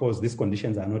say because these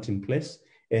conditions are not in place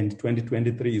and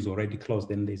 2023 is already closed,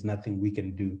 then there's nothing we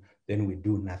can do, then we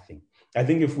do nothing. I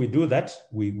think if we do that,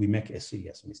 we make a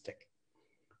serious mistake.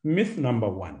 Myth number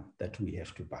one that we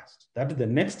have to bust, that the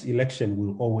next election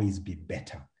will always be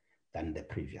better than the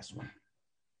previous one.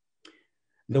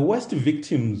 The worst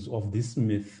victims of this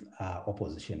myth are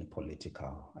opposition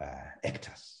political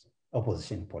actors,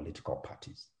 opposition political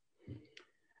parties.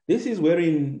 This is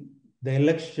wherein the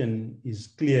election is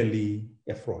clearly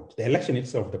a fraud. The election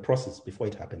itself, the process before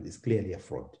it happens, is clearly a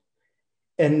fraud.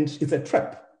 And it's a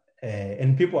trap.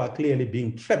 And people are clearly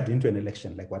being trapped into an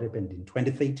election, like what happened in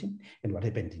 2013 and what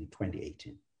happened in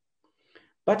 2018.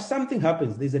 But something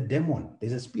happens. There's a demon,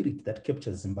 there's a spirit that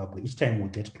captures Zimbabwe each time we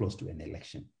get close to an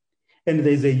election. And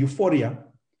there's a euphoria,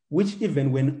 which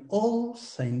even when all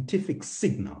scientific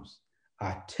signals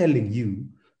are telling you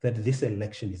that this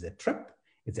election is a trap,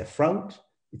 it's a fraud,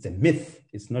 it's a myth,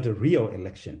 it's not a real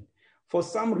election. For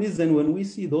some reason, when we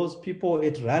see those people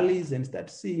at rallies and start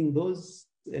seeing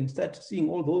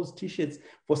all those t-shirts,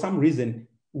 for some reason,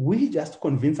 we just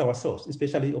convince ourselves,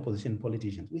 especially opposition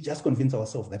politicians, we just convince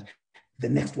ourselves that the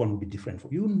next one will be different.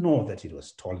 You know that it was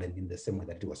stolen in the same way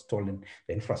that it was stolen.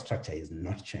 The infrastructure is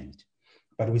not changed.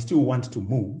 But we still want to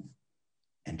move,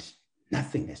 and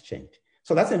nothing has changed.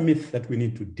 So that's a myth that we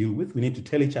need to deal with. We need to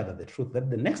tell each other the truth that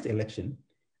the next election,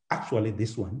 actually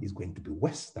this one is going to be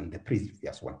worse than the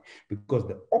previous one, because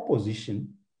the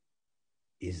opposition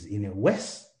is in a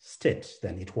worse state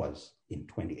than it was in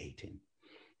 2018.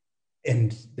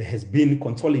 And there has been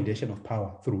consolidation of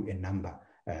power through a number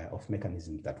of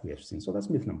mechanisms that we have seen. So that's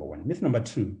myth number one. Myth number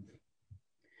two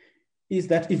is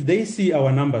that if they see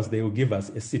our numbers, they will give us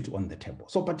a seat on the table.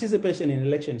 So participation in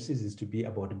elections ceases to be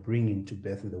about bringing to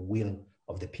bear the will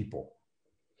of the people.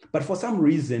 But for some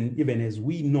reason, even as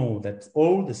we know that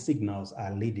all the signals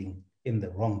are leading in the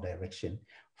wrong direction,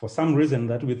 for some reason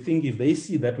that we think if they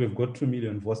see that we've got 2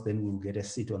 million votes, then we'll get a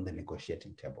seat on the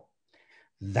negotiating table.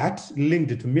 That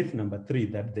linked to myth number three,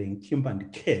 that the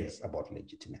incumbent cares about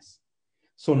legitimacy.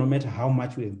 So no matter how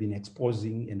much we have been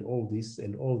exposing and all this,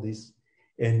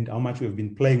 and how much we have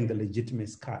been playing the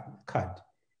legitimacy card,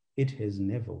 it has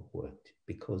never worked,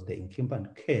 because the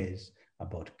incumbent cares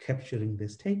about capturing the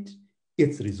state,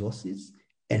 its resources,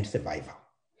 and survival.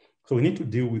 So we need to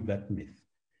deal with that myth.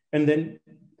 And then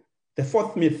the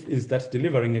fourth myth is that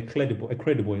delivering a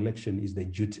credible election is the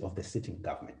duty of the sitting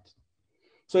government.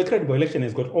 So a credible election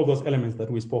has got all those elements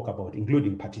that we spoke about,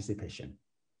 including participation.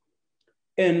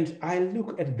 And I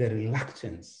look at the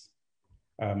reluctance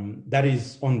that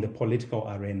is on the political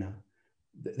arena,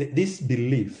 this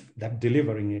belief that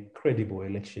delivering a credible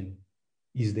election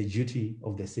is the duty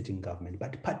of the sitting government,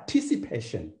 but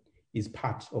participation is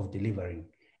part of delivering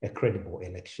a credible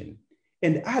election.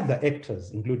 And other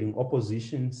actors, including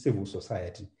opposition, civil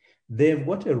society, they've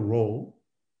got a role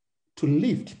to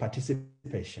lift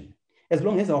participation. As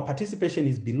long as our participation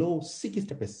is below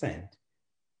 60%,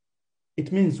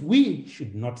 it means we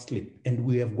should not slip, and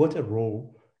we have got a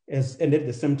role and at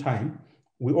the same time,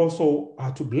 we also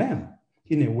are to blame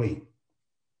in a way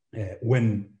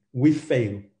when we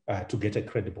fail to get a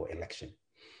credible election.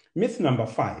 Myth number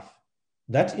five,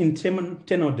 that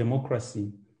internal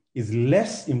democracy is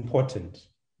less important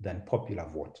than popular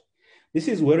vote. This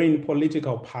is wherein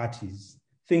political parties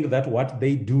think that what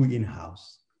they do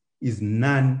in-house is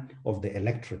none of the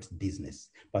electorate's business.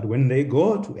 But when they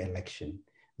go to election,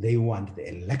 they want the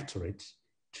electorate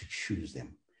to choose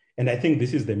them. And I think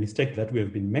this is the mistake that we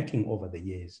have been making over the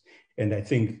years. And I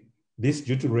think this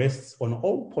duty rests on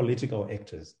all political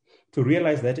actors to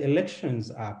realize that elections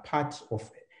are part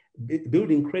of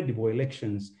building credible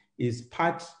elections, is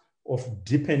part of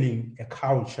deepening a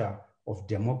culture of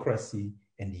democracy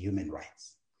and human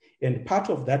rights. And part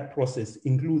of that process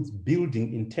includes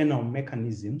building internal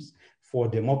mechanisms for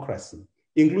democracy,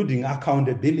 including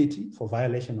accountability for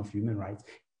violation of human rights,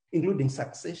 including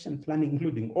succession planning,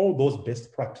 including all those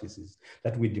best practices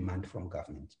that we demand from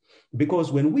government.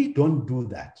 Because when we don't do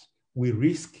that, we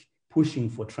risk pushing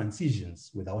for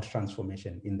transitions without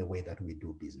transformation in the way that we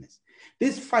do business.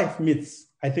 These five myths,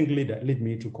 I think, lead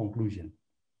me to conclusion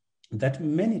that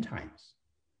many times,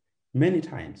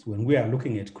 when we are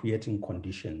looking at creating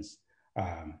conditions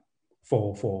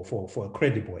for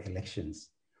credible elections,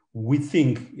 we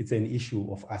think it's an issue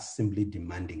of us simply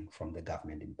demanding from the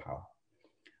government in power.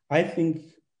 I think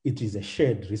it is a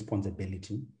shared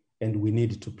responsibility, and we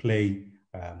need to play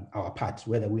our part,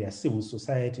 whether we are civil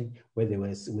society, whether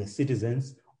we're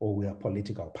citizens, or we are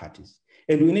political parties.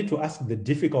 And we need to ask the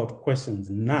difficult questions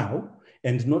now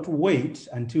and not wait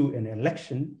until an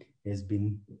election has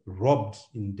been robbed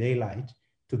in daylight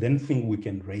to then think we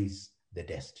can raise the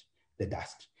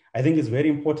dust. I think it's very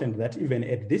important that even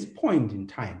at this point in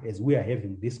time, as we are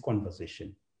having this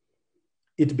conversation,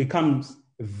 it becomes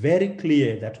very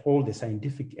clear that all the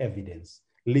scientific evidence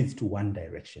leads to one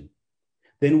direction.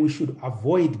 Then we should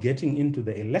avoid getting into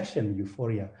the election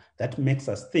euphoria that makes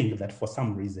us think that for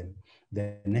some reason,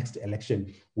 the next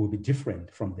election will be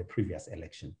different from the previous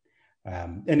election.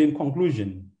 And in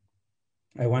conclusion,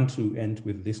 I want to end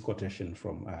with this quotation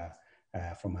from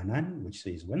Annan, which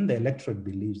says, when the electorate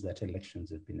believes that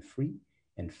elections have been free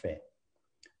and fair,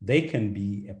 they can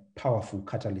be a powerful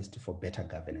catalyst for better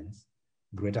governance,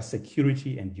 greater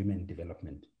security, and human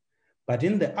development. But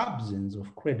in the absence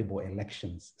of credible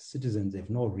elections, citizens have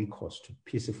no recourse to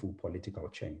peaceful political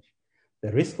change.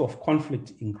 The risk of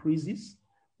conflict increases,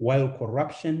 while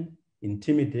corruption,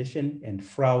 intimidation, and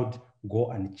fraud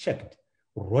go unchecked,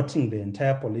 rotting the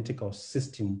entire political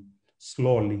system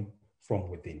slowly from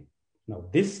within. Now,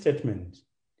 this statement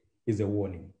is a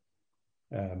warning.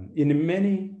 In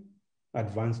many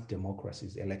advanced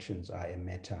democracies, elections are a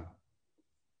matter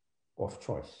of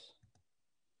choice.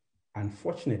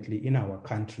 Unfortunately, in our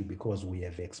country, because we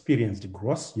have experienced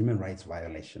gross human rights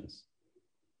violations,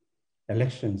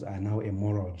 elections are now a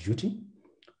moral duty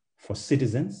for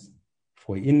citizens,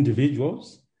 for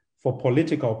individuals, for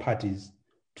political parties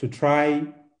to try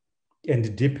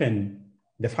and deepen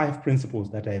the 5 principles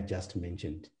that I have just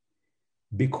mentioned,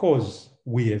 because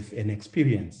we have an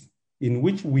experience in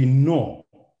which we know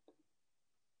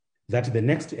that the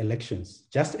next elections,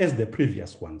 just as the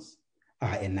previous ones,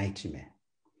 are a nightmare,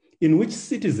 in which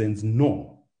citizens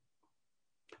know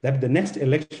that the next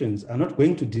elections are not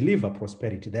going to deliver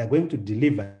prosperity, they are going to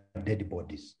deliver dead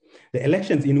bodies. The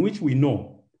elections in which we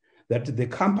know that the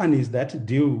companies that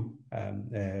deal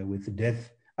with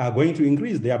death are going to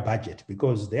increase their budget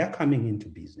because they are coming into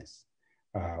business.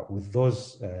 With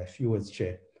those few words,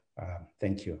 Chair,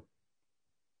 thank you.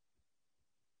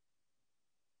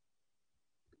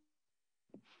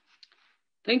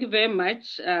 Thank you very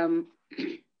much.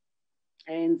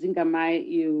 And Zingamai,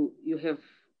 you have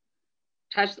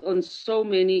touched on so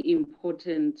many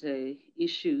important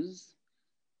issues,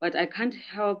 but I can't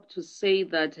help to say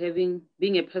that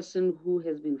being a person who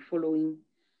has been following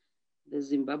the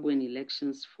Zimbabwean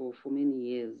elections for many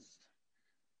years,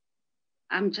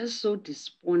 I'm just so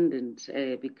despondent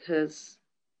because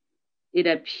it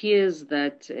appears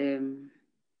that,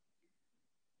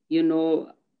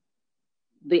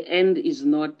 the end is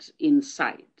not in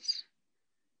sight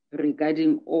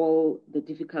regarding all the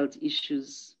difficult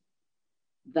issues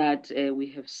that we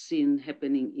have seen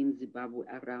happening in Zimbabwe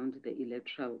around the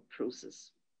electoral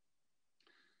process.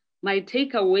 My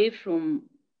takeaway from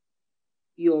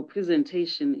your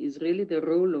presentation is really the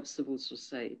role of civil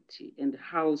society and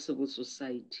how civil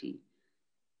society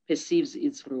perceives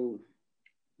its role.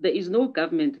 There is no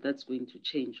government that's going to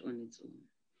change on its own.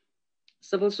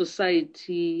 Civil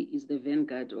society is the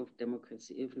vanguard of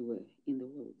democracy everywhere in the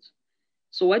world.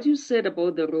 So what you said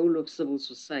about the role of civil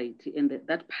society and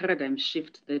that paradigm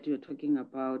shift that you're talking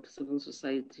about, civil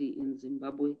society in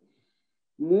Zimbabwe,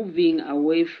 moving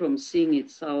away from seeing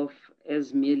itself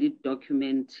as merely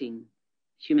documenting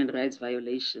human rights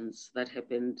violations that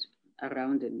happened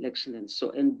around an election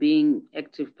and being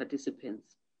active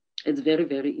participants, it's very,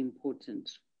 very important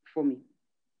for me.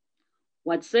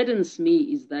 What saddens me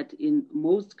is that in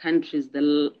most countries,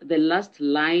 the last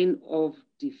line of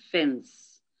defense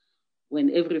when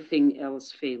everything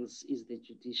else fails is the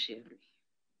judiciary.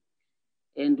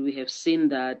 And we have seen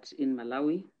that in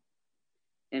Malawi,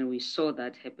 and we saw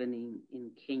that happening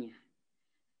in Kenya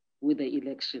with the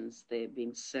elections there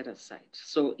being set aside.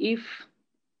 So if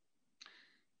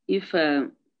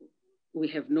we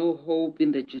have no hope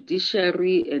in the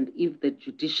judiciary, and if the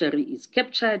judiciary is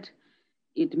captured,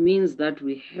 it means that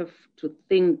we have to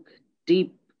think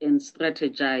deep and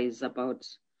strategize about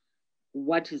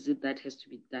what is it that has to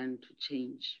be done to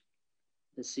change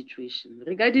the situation.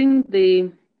 Regarding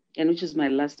and which is my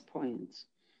last point,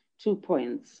 2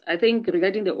 points. I think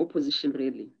regarding the opposition,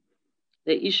 really,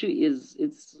 the issue is,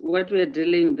 it's what we're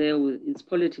dealing there with is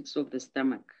politics of the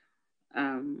stomach,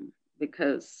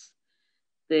 because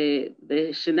the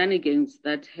shenanigans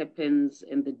that happens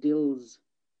and the deals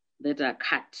that are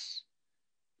cut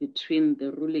between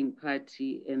the ruling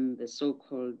party and the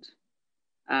so-called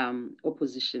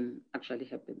opposition actually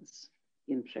happens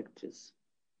in practice.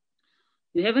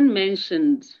 You haven't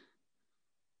mentioned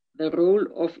the role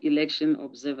of election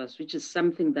observers, which is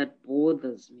something that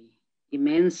bothers me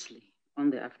immensely on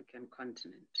the African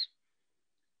continent,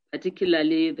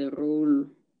 particularly the role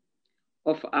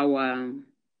of our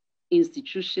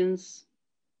institutions,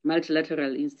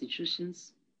 multilateral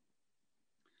institutions,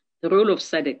 the role of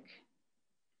SADC,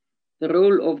 the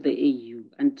role of the AU.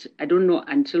 And I don't know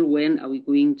until when are we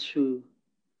going to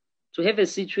have a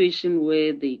situation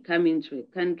where they come into a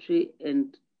country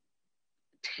and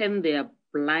turn a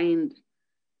blind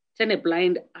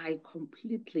eye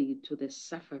completely to the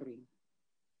suffering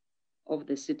of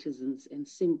the citizens and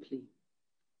simply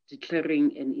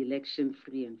declaring an election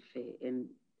free and fair, and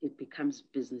it becomes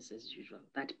business as usual.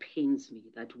 That pains me,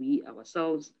 that we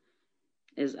ourselves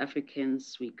as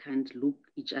Africans, we can't look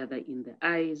each other in the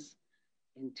eyes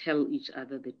and tell each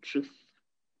other the truth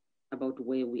about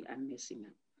where we are messing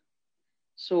up.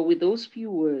 So with those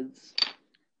few words,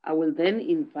 I will then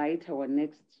invite our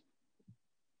next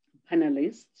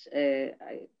panelist. I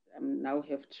now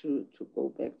have to go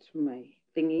back to my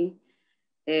thingy.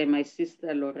 My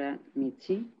sister, Laura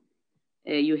Miti.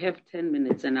 You have 10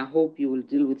 minutes, and I hope you will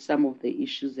deal with some of the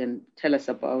issues and tell us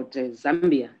about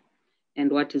Zambia and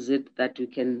what is it that we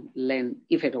can learn,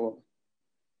 if at all,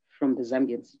 from the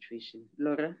Zambian situation.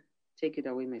 Laura, take it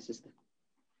away, my sister.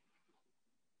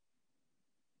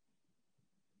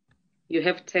 You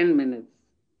have 10 minutes.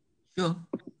 Sure.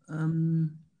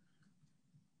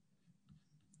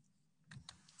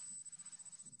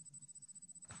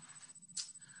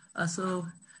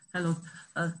 Hello.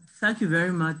 Thank you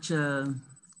very much,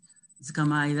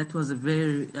 Zikamai. That was a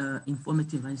very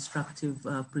informative and instructive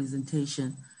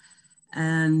presentation.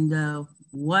 And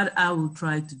what I will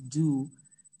try to do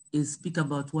is speak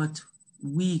about what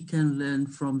we can learn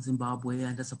from Zimbabwe,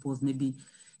 and I suppose maybe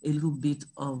a little bit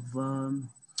of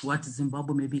what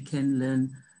Zimbabwe maybe can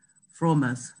learn from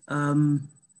us.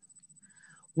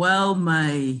 While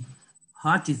my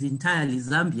heart is entirely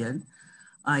Zambian,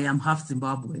 I am half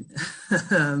Zimbabwean.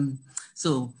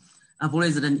 So I've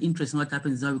always had an interest in what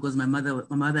happens in Zimbabwe because my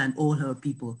mother and all her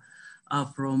people are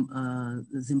from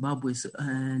Zimbabwe. So,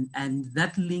 and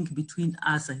that link between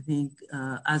us, I think,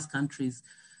 as countries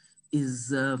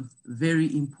is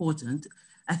very important.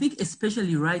 I think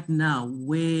especially right now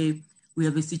where we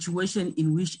have a situation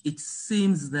in which it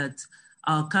seems that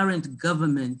our current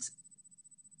government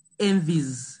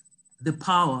envies the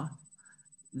power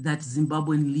that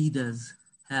Zimbabwean leaders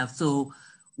have. So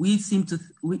we seem to,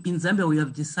 in Zambia, we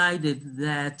have decided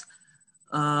that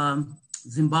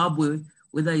Zimbabwe,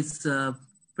 whether it's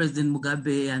President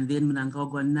Mugabe and then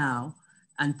Mnangagwa now,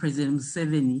 and President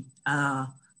Museveni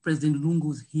are President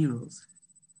Lungu's heroes.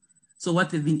 So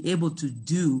what they've been able to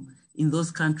do in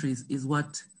those countries is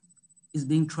what is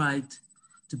being tried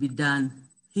to be done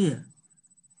here.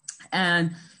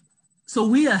 And so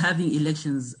we are having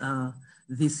elections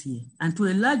this year. And to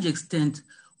a large extent,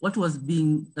 what was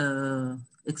being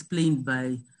explained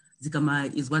by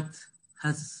Zikamai is what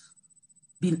has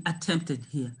been attempted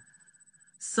here.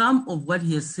 Some of what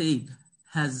he has said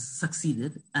has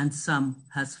succeeded and some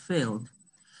has failed.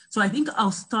 So I think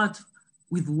I'll start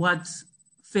with what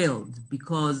failed,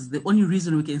 because the only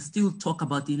reason we can still talk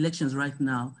about the elections right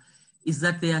now is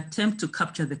that they attempt to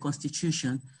capture the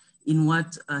constitution in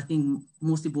what I think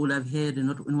most people have heard and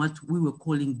in what we were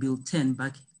calling Bill 10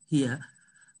 back here,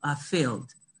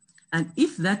 failed. And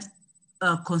if that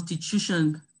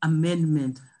constitution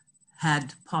amendment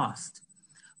had passed,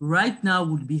 right now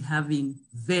we'd be having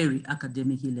very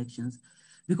academic elections,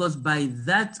 because by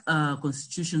that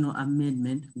constitutional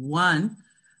amendment, one,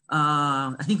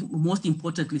 I think most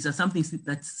importantly, so something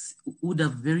that would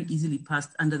have very easily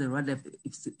passed under the radar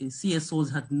if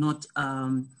CSOs had not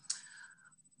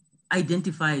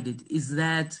identified it, is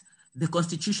that the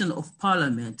constitution of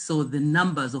parliament, so the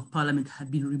numbers of parliament had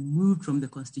been removed from the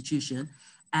constitution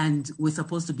and were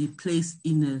supposed to be placed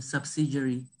in a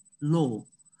subsidiary law,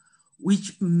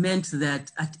 which meant that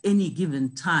at any given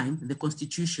time, the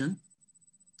constitution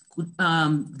could,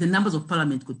 the numbers of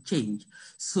parliament could change.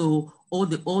 So all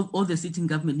the sitting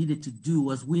government needed to do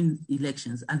was win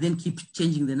elections and then keep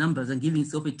changing the numbers and giving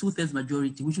itself a 2/3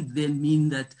 majority, which would then mean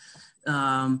that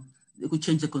they could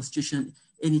change the constitution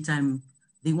anytime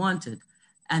they wanted.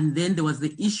 And then there was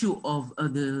the issue of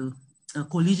the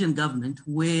coalition government,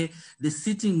 where the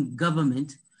sitting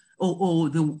government or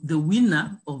the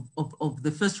winner of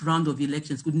the first round of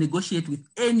elections could negotiate with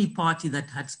any party that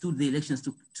had stood the elections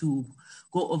to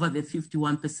go over the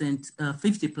 51%,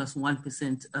 50 plus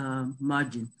 1%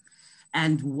 margin.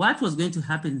 And what was going to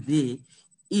happen there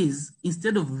is,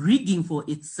 instead of rigging for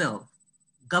itself,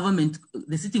 government,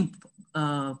 the sitting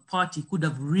party could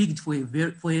have rigged for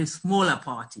a smaller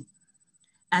party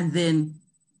and then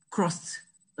crossed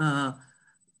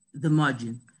the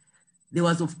margin. There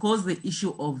was, of course, the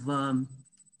issue of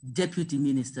deputy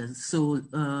ministers. So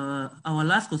our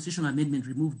last constitutional amendment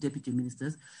removed deputy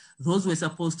ministers. Those were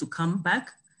supposed to come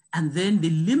back, and then the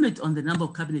limit on the number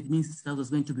of cabinet ministers was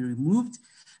going to be removed.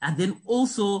 And then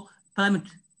also Parliament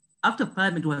after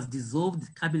Parliament was dissolved,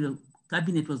 the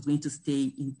cabinet was going to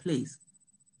stay in place.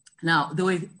 Now, there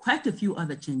were quite a few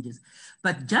other changes,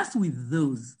 but just with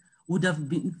those would have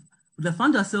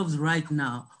found ourselves right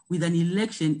now with an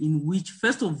election in which,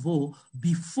 first of all,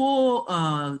 before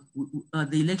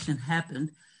the election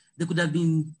happened, there could have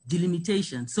been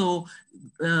delimitation. So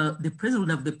the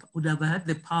president would have had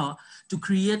the power to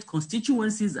create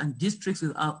constituencies and districts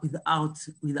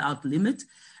without limit,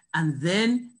 and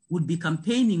then would be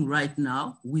campaigning right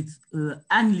now with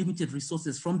unlimited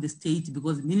resources from the state,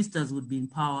 because ministers would be in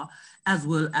power as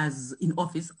well as in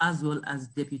office, as well as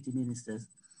deputy ministers.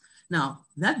 Now,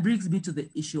 that brings me to the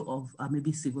issue of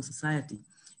maybe civil society,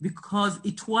 because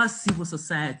it was civil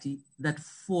society that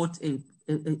fought a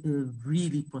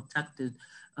really protracted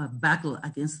battle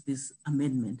against this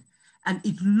amendment. And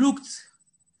it looked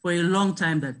for a long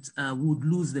time that we would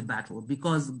lose the battle,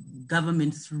 because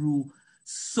government threw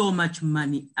so much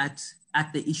money at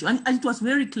the issue. And it was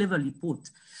very cleverly put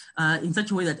in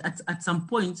such a way that at some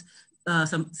point,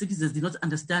 some citizens did not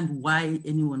understand why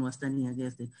anyone was standing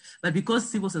against it. But because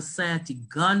civil society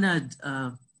garnered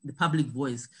the public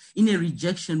voice in a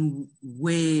rejection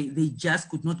where they just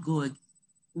could not go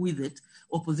with it,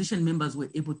 opposition members were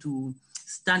able to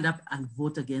stand up and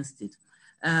vote against it.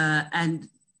 And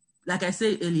like I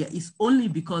said earlier, it's only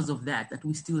because of that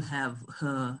we still have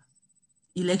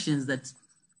elections that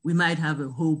we might have a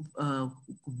hope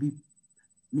could be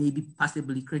maybe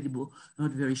possibly credible,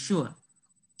 not very sure.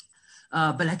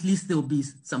 But at least there will be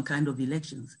some kind of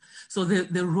elections. So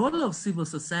the role of civil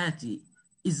society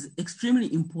is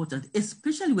extremely important,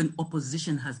 especially when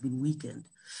opposition has been weakened.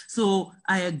 So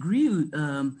I agree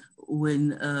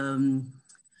when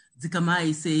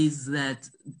Zikamai says that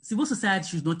civil society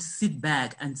should not sit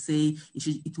back and say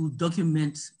it will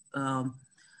document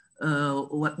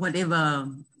whatever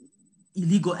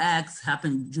illegal acts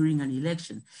happen during an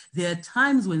election. There are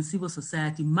times when civil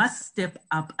society must step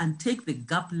up and take the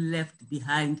gap left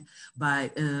behind by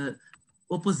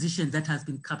opposition that has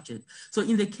been captured. So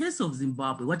in the case of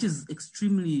Zimbabwe, what is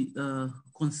extremely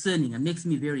concerning and makes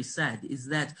me very sad is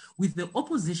that with the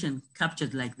opposition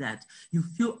captured like that, you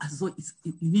feel as though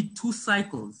you need 2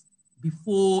 cycles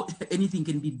before anything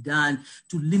can be done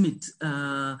to limit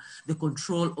the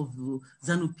control of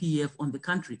ZANU-PF on the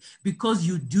country. Because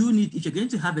you do need, if you're going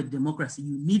to have a democracy,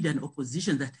 you need an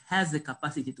opposition that has the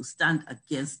capacity to stand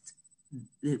against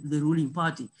the ruling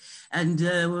party. And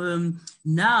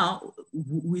now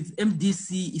with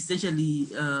MDC essentially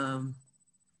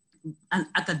an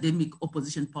academic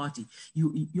opposition party,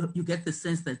 you get the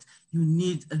sense that you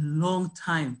need a long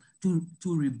time to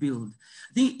rebuild.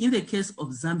 I think in the case of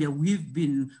Zambia, we've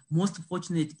been most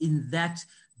fortunate in that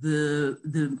the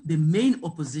main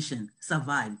opposition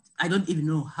survived. I don't even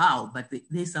know how, but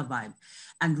they survived.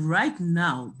 And right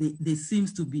now, there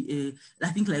seems to be I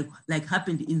think like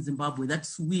happened in Zimbabwe, that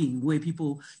swing where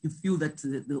you feel that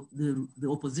the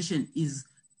opposition is,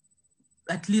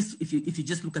 at least if you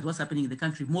just look at what's happening in the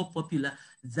country, more popular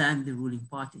than the ruling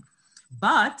party.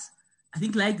 But I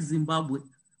think like Zimbabwe,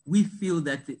 we feel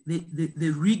that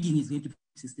the rigging is going to be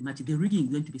systematic. The rigging is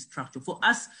going to be structured. For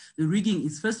us, the rigging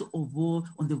is first of all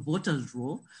on the voters'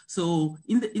 roll. So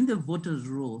in the voters'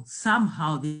 roll,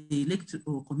 somehow the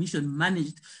Electoral Commission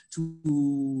managed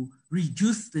to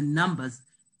reduce the numbers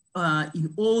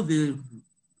in all the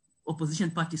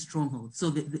opposition party strongholds. So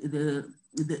the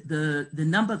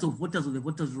numbers of voters on the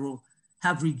voters' roll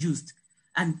have reduced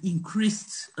and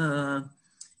increased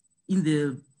in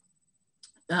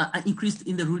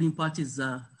the ruling party's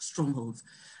strongholds.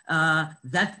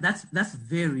 That's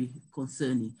very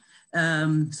concerning.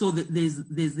 So there's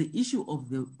the issue of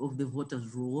the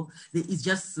voters' roll. There is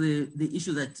just the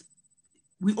issue that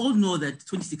we all know that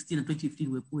 2016 and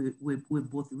 2015 were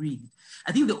both rigged.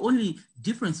 I think the only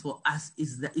difference for us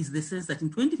is the sense that in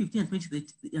 2015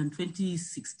 and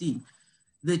 2016,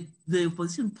 the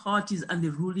opposition parties and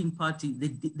the ruling party,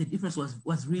 the difference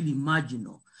was really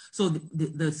marginal. So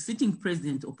the sitting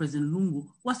president, or President Lungu,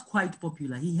 was quite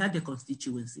popular. He had a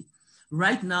constituency.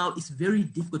 Right now, it's very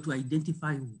difficult to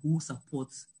identify who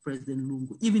supports President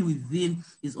Lungu, even within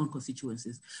his own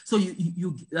constituencies. So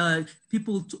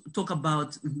people talk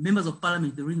about members of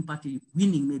parliament, the ruling party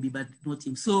winning maybe, but not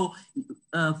him. So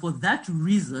for that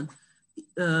reason,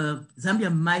 Zambia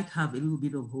might have a little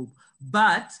bit of hope.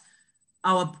 But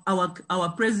our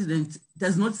president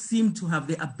does not seem to have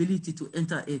the ability to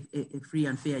enter a free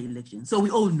and fair election. So we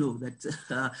all know that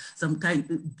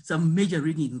some major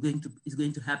rigging is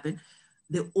going to happen.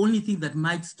 The only thing that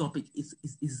might stop it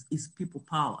is people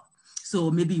power.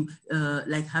 So maybe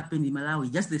like happened in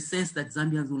Malawi, just the sense that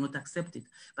Zambians will not accept it.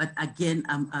 But again,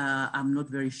 I'm not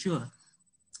very sure.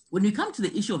 When we come to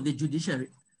the issue of the judiciary,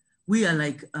 we are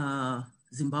like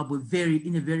Zimbabwe,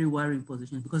 in a very worrying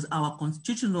position, because our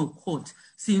constitutional court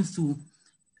seems to,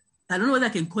 I don't know whether I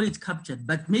can call it captured,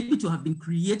 but maybe to have been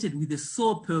created with the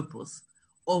sole purpose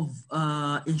of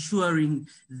ensuring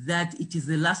that it is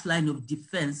the last line of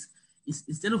defense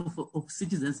instead of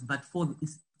citizens, but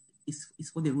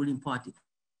it's for the ruling party.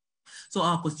 So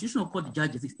our constitutional court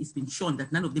judges, it's been shown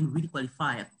that none of them really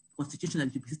qualify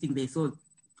constitutionally to be sitting there. So,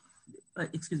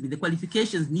 the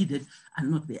qualifications needed are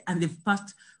not there. And they've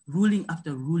passed ruling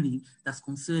after ruling that's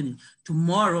concerning.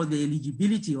 Tomorrow, the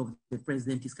eligibility of the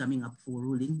president is coming up for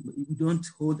ruling. We don't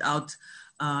hold out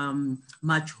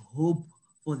much hope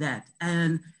for that.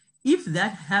 And if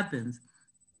that happens,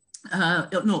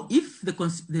 if the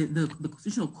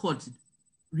Constitutional Court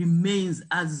remains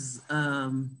as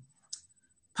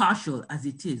partial as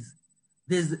it is,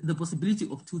 there's the possibility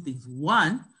of two things.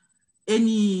 One,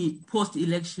 any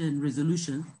post-election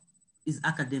resolution is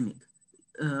academic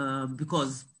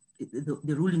because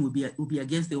the ruling will be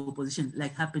against the opposition,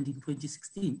 like happened in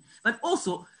 2016. But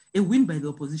also, a win by the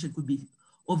opposition could be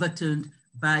overturned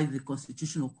by the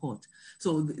Constitutional Court.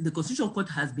 So the Constitutional Court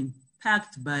has been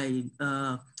packed by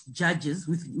judges,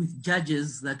 with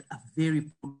judges that are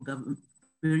very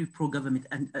pro-government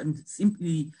and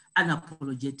simply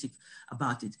unapologetic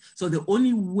about it. So the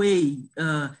only way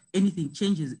anything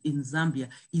changes in Zambia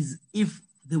is if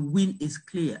the win is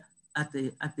clear at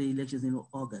the elections in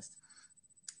August.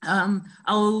 I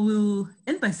will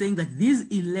end by saying that these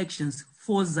elections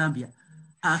for Zambia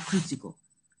are critical.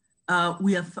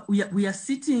 We are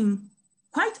sitting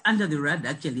quite under the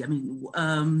radar, actually. I mean,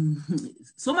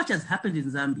 so much has happened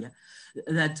in Zambia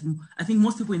that I think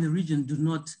most people in the region do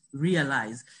not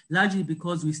realize, largely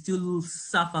because we still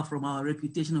suffer from our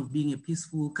reputation of being a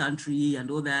peaceful country and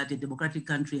all that, a democratic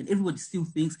country, and everybody still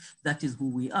thinks that is who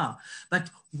we are. But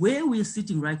where we're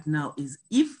sitting right now is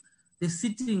if the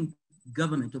sitting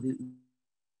government or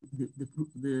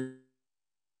the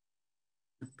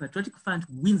Patriotic Front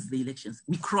wins the elections,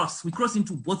 we cross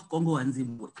into both Congo and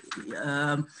Zimbabwe.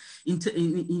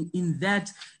 In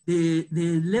that, the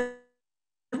level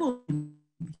of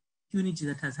impunity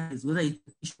that has happened, whether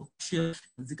it's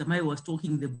Zikamai was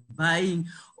talking, the buying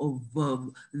of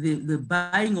the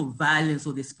buying of violence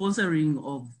or the sponsoring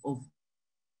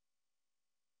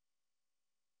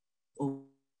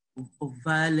of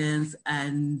violence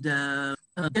and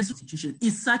institution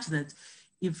is such that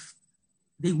if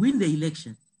they win the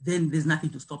election, then there's nothing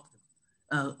to stop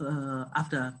them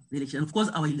after the election. And of course,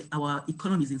 our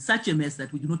economy is in such a mess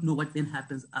that we do not know what then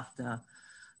happens after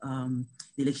the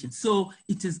election. So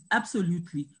it is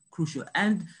absolutely crucial.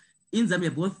 And in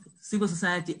Zambia, both civil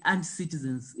society and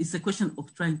citizens, it's a question of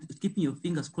keeping your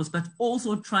fingers crossed, but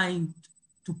also trying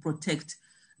to protect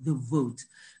the vote.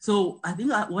 So I think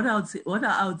what I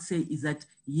would say is that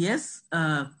yes,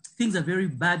 things are very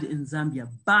bad in Zambia,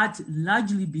 but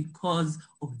largely because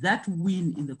of that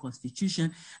win in the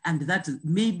constitution, and that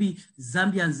maybe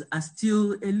Zambians are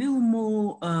still a little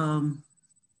more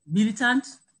militant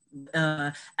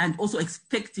and also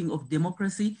expecting of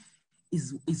democracy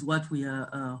is what we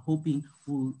are hoping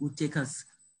will take us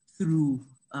through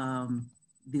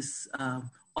this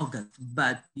August.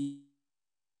 But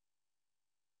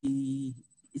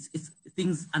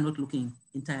things are not looking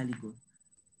entirely good.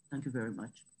 Thank you very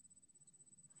much.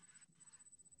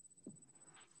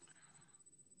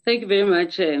 Thank you very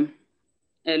much,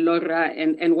 Laura.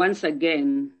 And once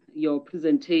again, your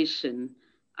presentation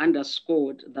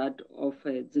underscored that of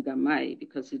Zigamai,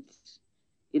 because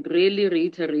it really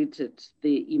reiterated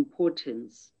the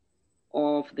importance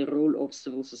of the role of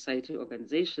civil society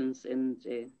organizations and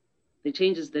the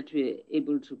changes that we're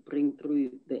able to bring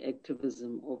through the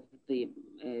activism of the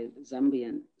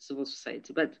Zambian civil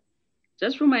society. But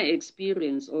just from my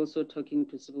experience also talking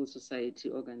to civil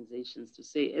society organizations, to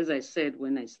say, as I said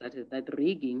when I started, that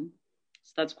rigging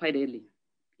starts quite early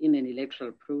in an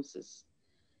electoral process.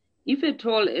 If at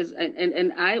all,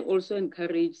 and I also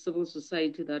encourage civil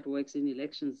society that works in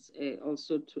elections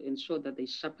also to ensure that they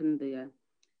sharpen their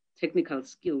technical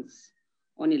skills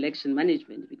on election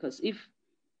management, because if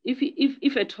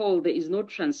at all there is no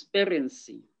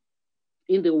transparency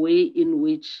in the way in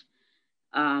which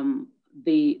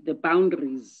the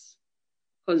boundaries,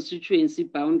 constituency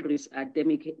boundaries are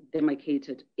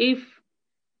demarcated, if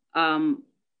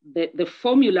the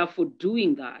formula for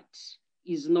doing that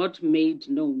is not made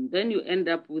known, then you end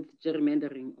up with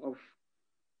gerrymandering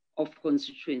of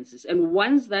constituencies. And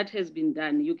once that has been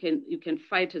done, you can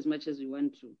fight as much as you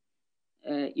want to.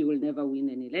 You will never win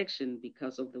an election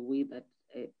because of the way that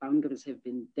boundaries have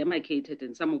been demarcated,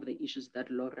 and some of the issues that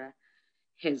Laura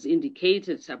has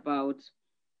indicated about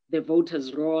the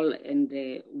voters' role and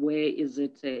where is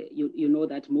it, you know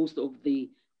that most of the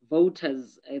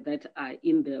voters that are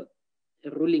in the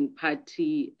ruling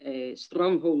party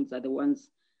strongholds are the ones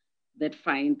that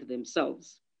find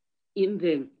themselves in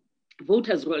the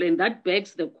voters' role. And that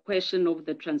begs the question of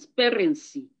the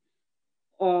transparency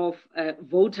of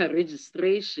voter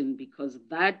registration, because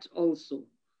that also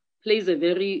plays a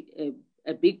very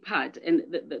a big part. And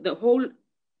the whole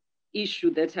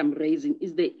issue that I'm raising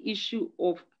is the issue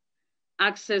of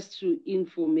access to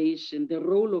information, the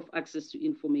role of access to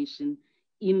information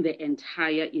in the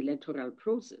entire electoral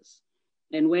process.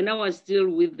 And when I was still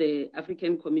with the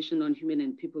African Commission on Human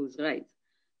and People's Rights,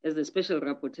 as the special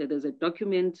rapporteur, there's a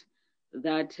document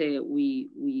that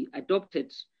we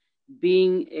adopted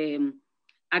being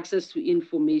access to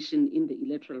information in the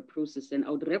electoral process. And I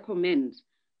would recommend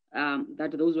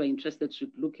that those who are interested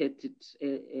should look at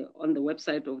it on the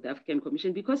website of the African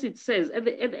Commission, because it says at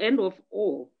the end of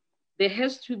all, there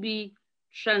has to be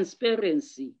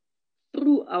transparency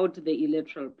throughout the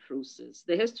electoral process.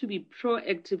 There has to be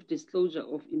proactive disclosure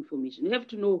of information. You have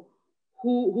to know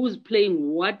who's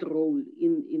playing what role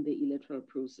in the electoral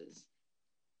process.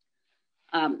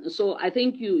 So I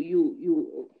think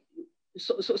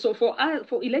so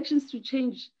for elections to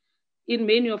change in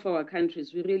many of our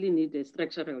countries, we really need a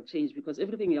structural change, because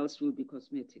everything else will be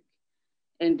cosmetic.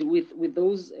 And with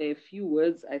those few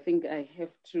words, I think I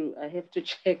have to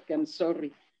check. I'm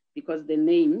sorry, because the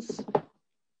names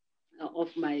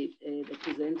of my the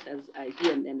presenters are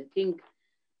here, and I think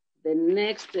the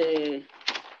next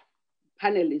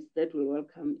panelist that we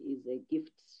welcome is a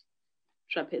Gift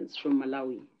Trapens from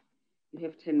Malawi. You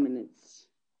have 10 minutes.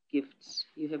 Gift,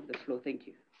 you have the floor. Thank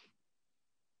you.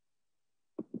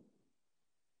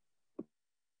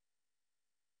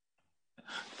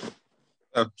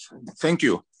 Thank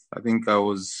you. I think I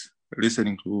was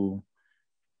listening to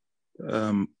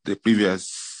the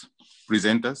previous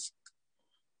presenters.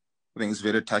 I think it's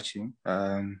very touching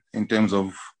in terms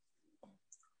of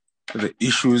the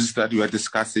issues that we are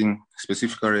discussing,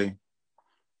 specifically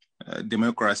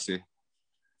democracy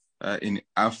in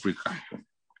Africa.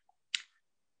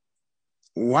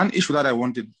 One issue that I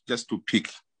wanted just to pick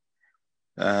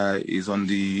is on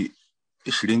the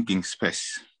shrinking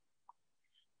space.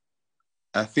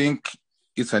 I think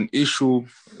it's an issue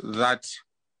that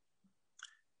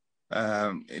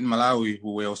in Malawi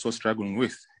we were also struggling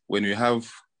with, when we have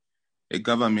a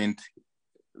government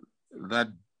that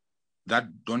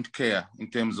don't care in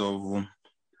terms of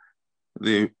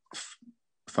the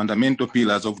fundamental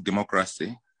pillars of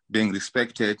democracy being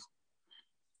respected.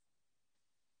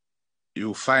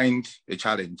 You find a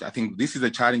challenge. I think this is a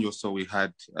challenge also we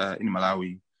had in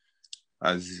Malawi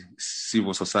as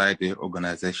civil society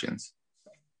organizations.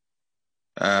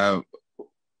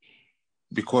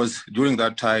 Because during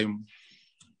that time,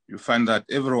 you find that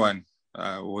everyone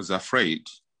was afraid.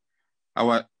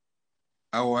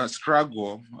 Our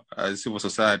struggle as civil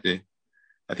society,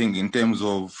 I think in terms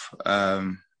of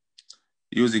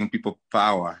using people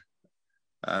power,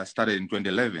 started in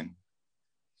 2011,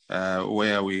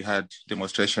 where we had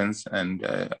demonstrations and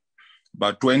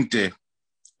about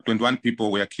 21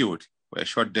 people were killed, were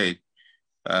shot dead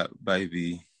by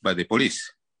the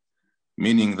police,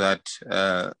 meaning that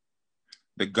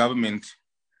the government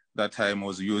that time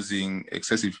was using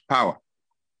excessive power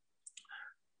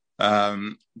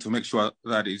to make sure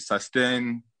that it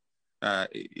sustained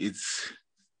its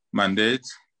mandate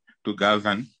to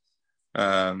govern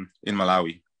in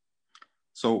Malawi.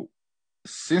 So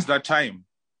since that time,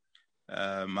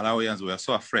 Malawians were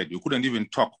so afraid. You couldn't even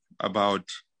talk about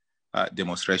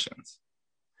demonstrations.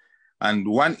 And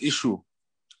one issue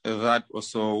that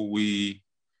also we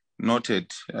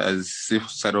noted as civil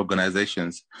society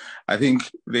organizations, I think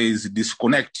there is a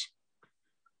disconnect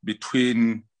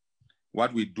between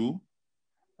what we do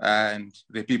and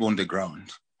the people on the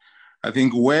ground. I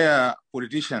think where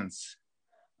politicians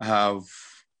have,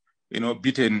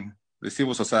 beaten the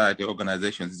civil society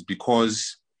organizations is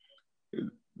because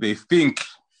they think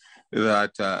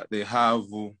that they have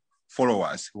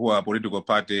followers who are political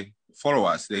party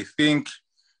followers. They think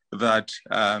that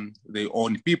they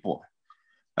own people.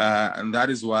 And that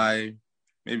is why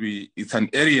maybe it's an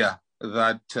area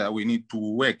that we need to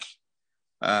work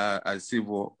as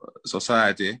civil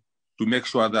society to make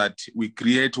sure that we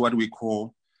create what we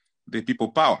call the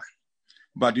people power.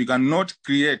 But you cannot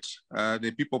create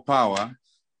the people power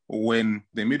when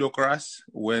the middle class,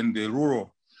 when the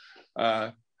rural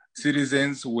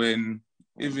citizens, when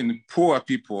even poor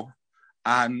people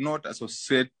are not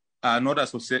associated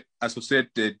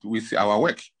with our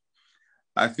work.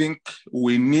 I think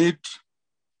we need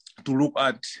to look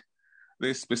at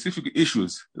the specific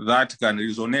issues that can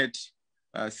resonate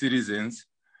citizens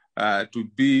to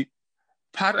be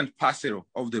part and parcel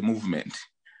of the movement.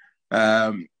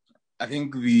 I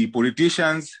think the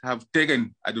politicians have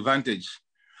taken advantage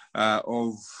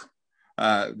of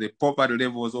the poverty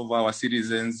levels of our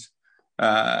citizens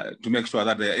to make sure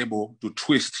that they are able to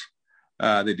twist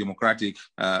the democratic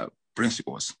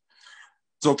principles.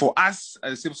 So for us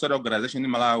as a civil society organization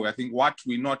in Malawi, I think what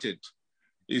we noted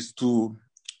is to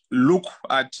look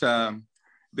at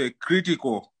the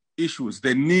critical issues,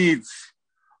 the needs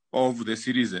of the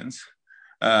citizens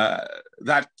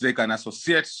that they can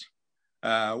associate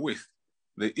with,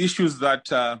 the issues that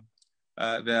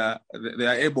they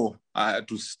are able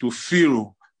to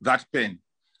feel that pain.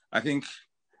 I think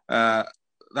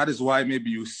that is why maybe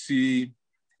you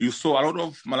saw a lot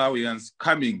of Malawians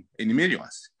coming in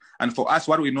millions. And for us,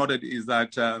 what we noted is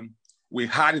that we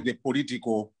had the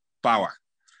political power.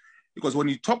 Because when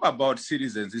you talk about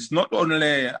citizens, it's not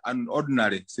only an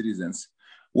ordinary citizens,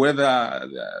 whether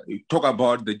you talk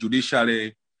about the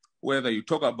judiciary, whether you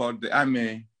talk about the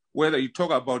army, whether you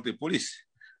talk about the police,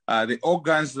 the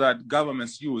organs that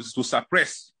governments use to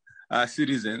suppress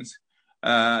citizens,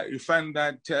 you find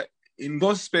that in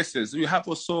those spaces, we have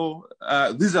also,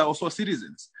 these are also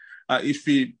citizens. If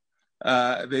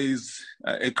there is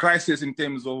a crisis in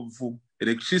terms of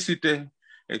electricity,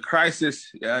 a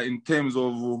crisis in terms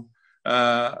of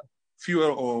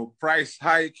fuel or price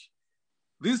hike,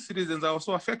 these citizens are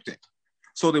also affected.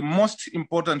 So the most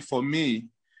important for me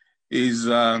is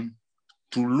to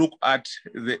look at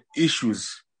the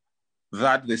issues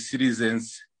that the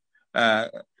citizens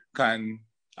can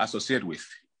associate with.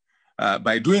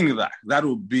 By doing that, that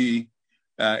would be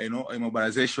a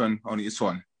mobilization on its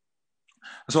own.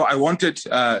 So I wanted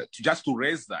just to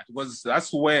raise that, because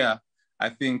that's where I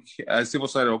think civil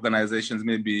society organizations,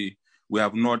 maybe we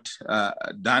have not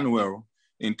done well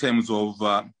in terms of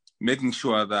making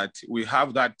sure that we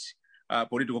have that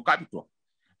political capital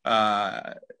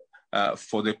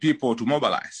for the people to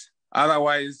mobilize.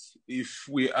 Otherwise, if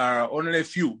we are only a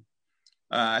few,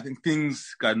 I think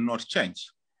things cannot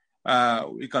change.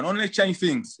 We can only change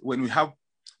things when we have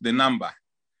the number.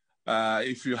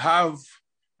 If you have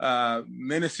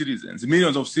many citizens,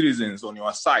 millions of citizens on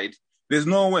your side, there's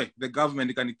no way the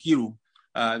government can kill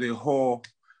the whole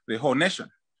nation.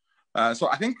 So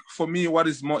I think for me, what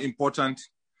is more important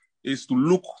is to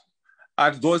look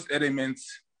at those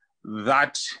elements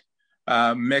that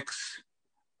makes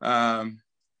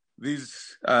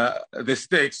the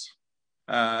states,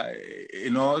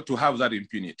 to have that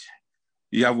impunity.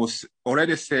 You have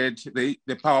already said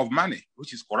the power of money,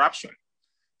 which is corruption.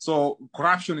 So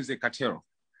corruption is a cartel.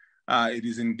 It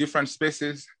is in different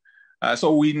spaces.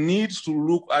 So we need to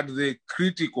look at the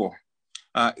critical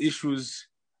issues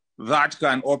that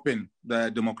can open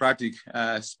the democratic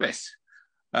space.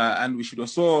 And we should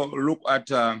also look at,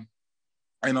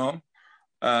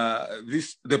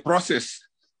 the process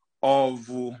of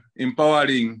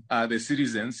empowering the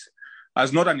citizens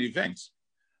as not an event.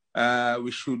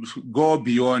 We should go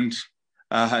beyond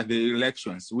the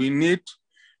elections. We need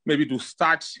maybe to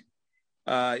start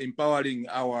empowering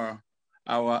our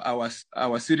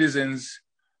citizens,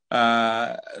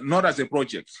 not as a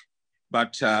project,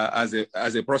 but as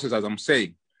a process, as I'm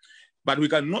saying. But we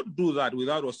cannot do that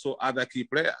without also other key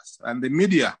players, and the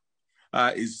media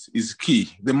is key.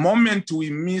 The moment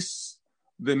we miss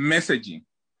the messaging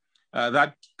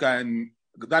that can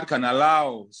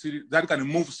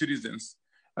move citizens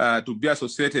to be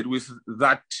associated with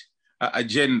that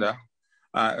agenda,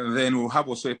 then we'll have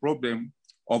also a problem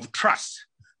of trust.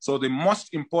 So the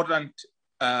most important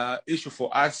issue for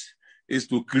us is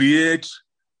to create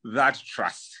that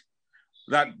trust,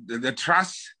 that the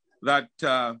trust that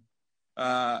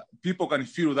people can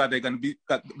feel that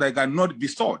they cannot be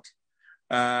sold.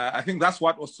 I think that's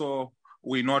what also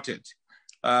we noted.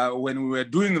 When we were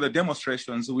doing the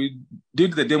demonstrations, we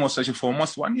did the demonstration for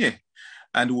almost 1 year,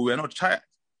 and we were not tired.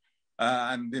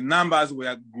 And the numbers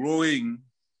were growing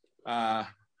by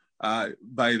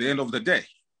the end of the day.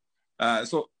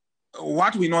 So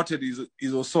what we noted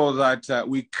is also that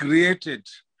we created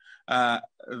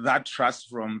that trust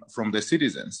from the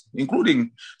citizens,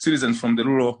 including citizens from the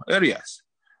rural areas.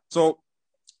 So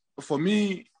for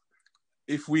me,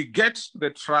 if we get the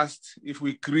trust, if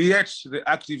we create the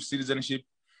active citizenship,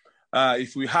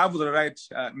 if we have the right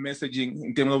messaging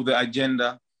in terms of the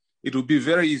agenda, it will be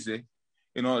very easy,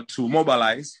 to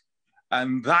mobilize,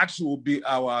 and that will be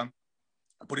our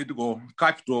political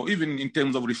capital, even in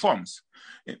terms of reforms,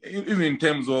 even in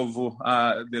terms of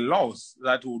the laws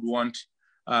that we would want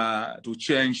to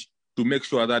change to make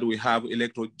sure that we have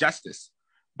electoral justice.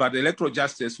 But electoral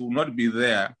justice will not be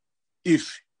there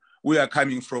if we are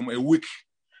coming from a weak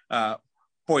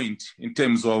point in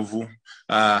terms of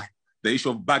the issue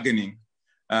of bargaining.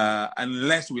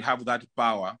 Unless we have that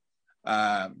power,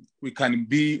 we can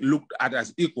be looked at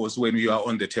as equals when we are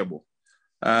on the table.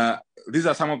 These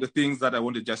are some of the things that I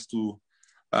wanted just to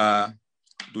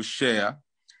share.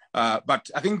 But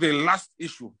I think the last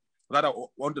issue that I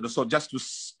wanted also just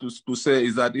to say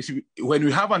is that when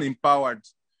we have an empowered,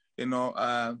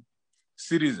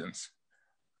 citizens,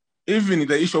 even in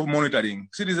the issue of monitoring,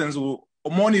 citizens will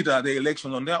monitor the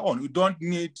elections on their own. We don't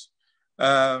need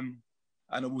an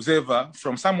observer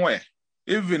from somewhere.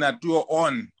 Even at your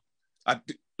own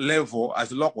level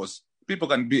as locals, people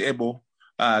can be able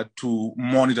to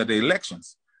monitor the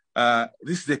elections.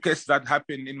 This is the case that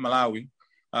happened in Malawi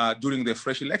during the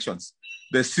fresh elections.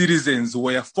 The citizens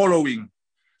were following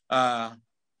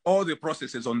all the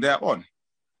processes on their own.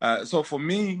 So for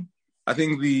me, I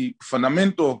think the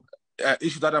fundamental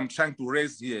issue that I'm trying to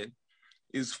raise here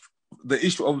is the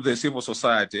issue of the civil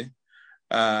society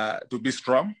to be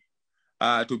strong,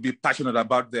 to be passionate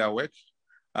about their work,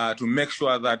 to make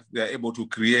sure that they're able to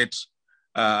create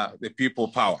the people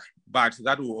power. But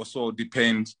that will also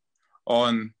depend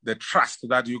on the trust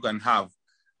that you can have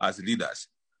as leaders.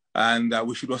 And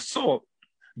we should also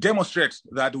demonstrate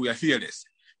that we are fearless,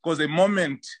 because the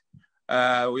moment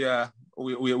we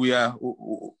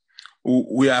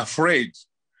are afraid,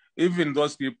 even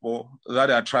those people that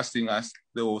are trusting us,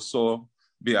 they will also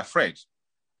be afraid.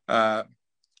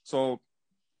 So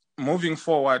moving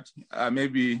forward,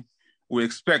 maybe we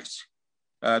expect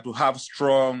to have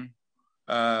strong,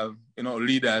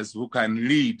 leaders who can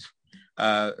lead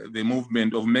the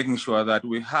movement of making sure that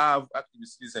we have active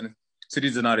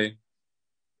citizenry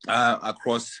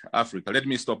across Africa. Let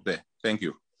me stop there. Thank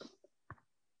you.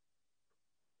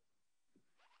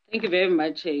 Thank you very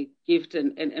much, Gift.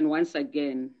 And once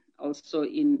again, also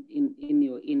in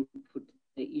your input,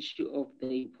 the issue of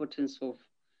the importance of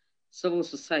civil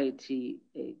society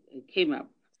came up.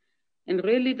 And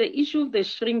really the issue of the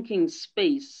shrinking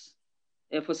space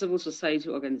for civil society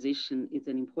organization is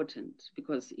an important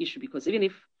issue, because even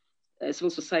if civil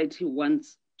society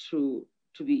wants to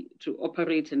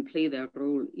operate and play their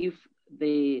role, if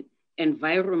the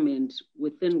environment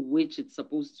within which it's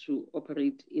supposed to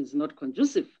operate is not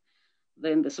conducive,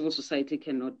 then the civil society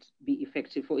cannot be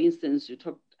effective. For instance, you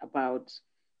talked about,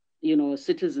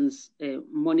 citizens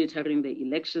monitoring the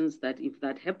elections, that if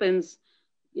that happens,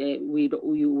 we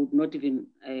would not even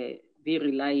be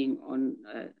relying on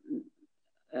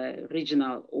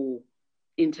regional or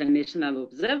international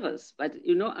observers. But,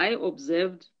 I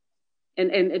observed,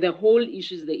 and the whole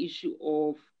issue is the issue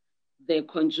of the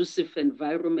conducive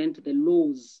environment, the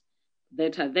laws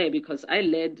that are there, because I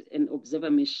led an observer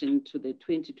mission to the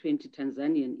 2020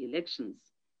 Tanzanian elections.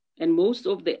 And most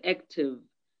of the active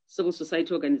civil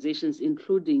society organizations,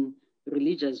 including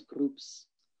religious groups,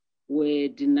 were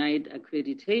denied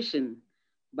accreditation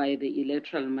by the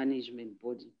electoral management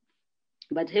body.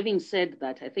 But having said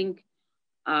that, I think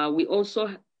we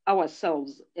also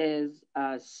ourselves as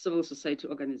civil society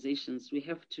organizations, we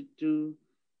have to do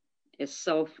a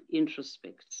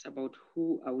self-introspect about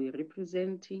who are we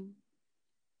representing.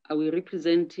 Are we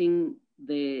representing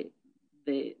the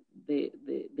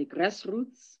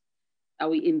grassroots? Are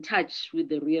we in touch with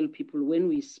the real people? When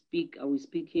we speak, are we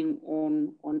speaking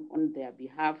on their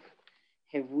behalf?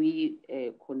 Have we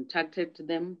contacted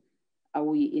them? Are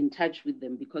we in touch with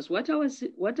them? Because what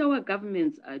our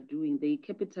governments are doing, they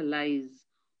capitalize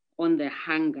on the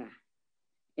hunger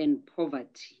and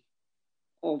poverty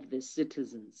of the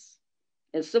citizens.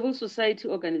 As civil society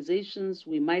organizations,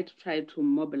 we might try to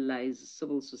mobilize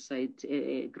civil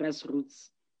society, grassroots.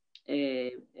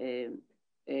 We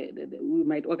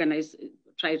might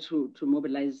try to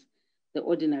mobilize the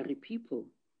ordinary people.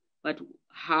 But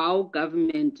how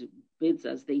government bids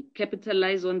us, they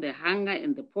capitalize on the hunger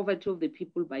and the poverty of the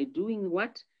people by doing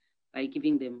what? By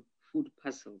giving them food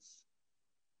parcels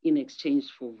in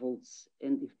exchange for votes.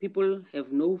 And if people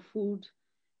have no food,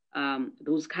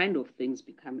 those kind of things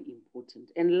become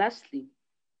important. And lastly,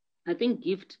 I think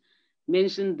Gift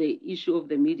mentioned the issue of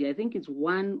the media. I think it's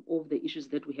one of the issues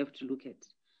that we have to look at,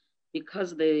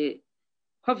 because the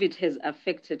COVID has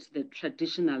affected the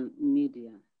traditional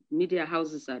media. Media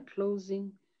houses are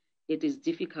closing. It is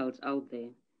difficult out there.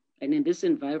 And in this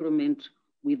environment,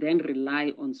 we then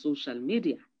rely on social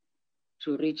media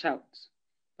to reach out.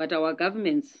 But our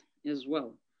governments as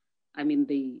well, I mean,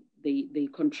 they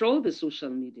control the social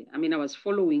media. I mean, I was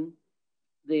following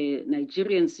the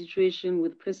Nigerian situation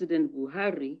with President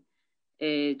Buhari.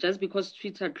 Just because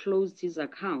Twitter closed his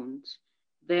account,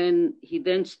 then he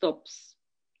stops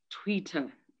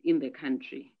Twitter in the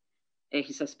country.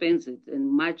 he suspends it,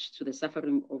 and much to the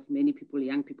suffering of many people,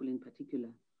 young people in particular,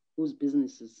 whose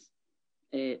businesses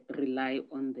rely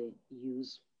on the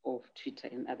use of Twitter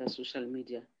and other social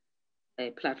media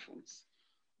platforms.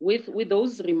 With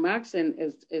those remarks, and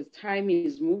as time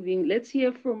is moving, let's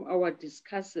hear from our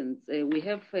discussants. We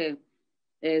have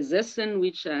Zessen,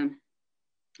 which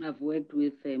I've worked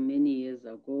with many years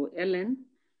ago. Ellen,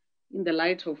 in the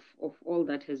light of all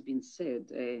that has been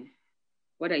said,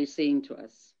 what are you saying to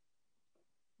us?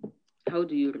 How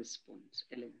do you respond,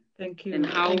 Ellen? Thank you. And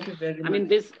how, thank you very much. I mean,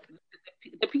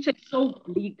 the picture is so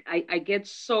bleak. I get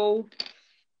so,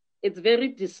 it's very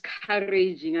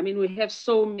discouraging. I mean, we have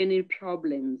so many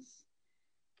problems,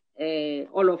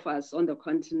 all of us on the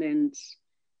continent,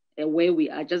 where we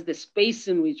are, just the space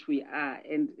in which we are.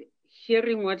 And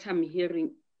hearing what I'm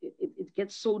hearing, it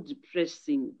gets so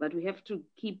depressing, but we have to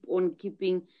keep on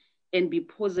keeping and be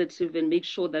positive and make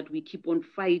sure that we keep on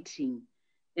fighting.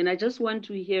 And I just want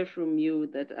to hear from you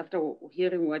that after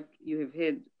hearing what you have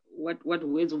heard, what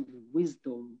words of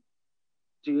wisdom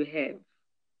do you have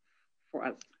for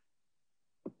us?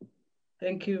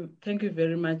 Thank you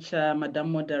very much,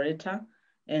 Madam Moderator.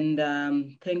 And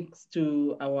thanks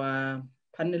to our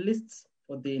panelists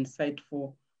for the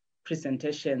insightful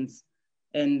presentations.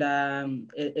 And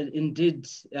indeed,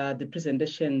 the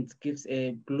presentations gives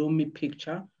a gloomy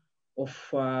picture of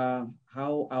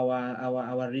how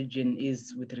our region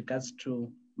is with regards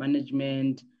to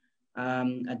management,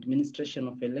 administration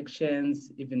of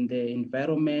elections, even the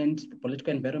environment, the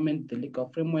political environment, the legal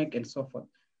framework, and so forth.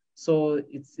 So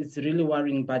it's really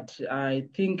worrying, but I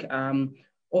think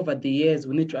over the years,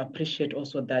 we need to appreciate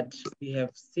also that we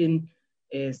have seen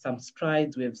some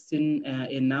strides. We have seen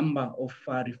a number of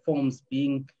reforms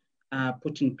being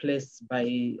put in place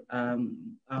by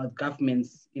our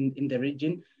governments in the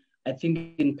region. I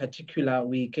think in particular,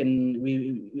 we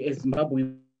as Zimbabwe,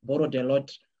 we borrowed a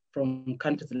lot from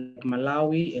countries like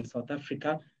Malawi and South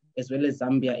Africa, as well as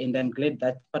Zambia. And I'm glad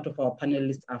that part of our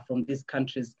panelists are from these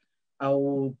countries. I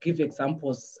will give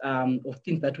examples of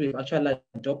things that we've actually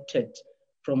adopted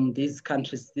from these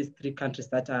countries, these three countries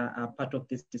that are part of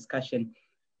this discussion.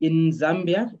 In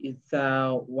Zambia, it's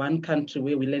one country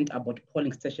where we learned about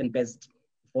polling station-based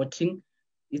voting,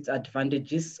 its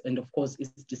advantages, and of course,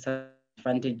 its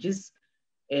disadvantages.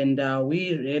 And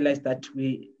we realized that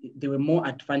there were more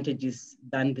advantages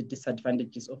than the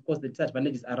disadvantages. Of course, the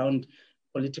disadvantages around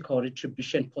political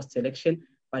retribution post-election,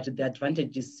 but the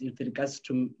advantages with regards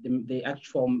to the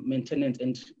actual maintenance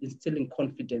and instilling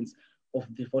confidence of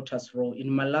the voters' role. In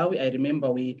Malawi, I remember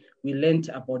we learned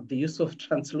about the use of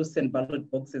translucent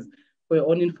ballot boxes. For your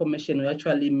own information, we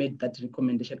actually made that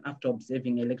recommendation after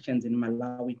observing elections in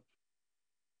Malawi.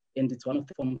 And it's one of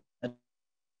the forms that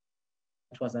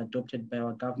was adopted by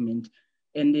our government.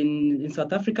 And in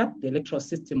South Africa, the electoral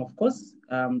system, of course,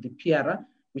 the PR,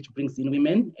 which brings in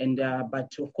women, and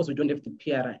but of course we don't have the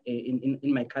PR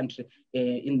in my country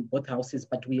in both houses,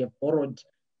 but we have borrowed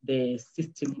the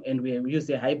system and we use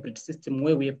a hybrid system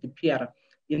where we have the PR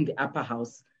in the upper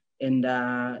house, and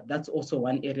that's also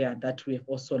one area that we have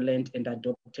also learned and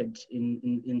adopted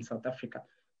in South Africa.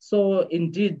 So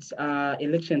indeed,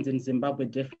 elections in Zimbabwe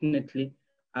definitely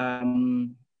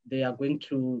they are going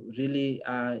to really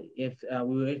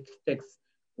stakes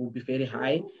will be very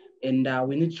high. And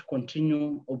we need to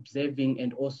continue observing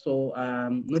and also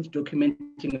not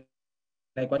documenting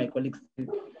like what my colleagues did,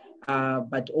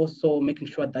 but also making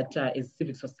sure that as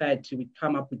civic society, we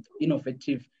come up with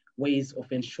innovative ways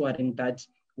of ensuring that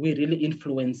we really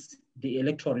influence the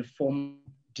electoral reform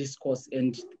discourse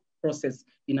and process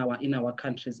in our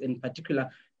countries, in particular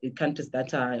the countries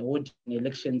that are holding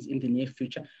elections in the near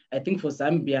future. I think for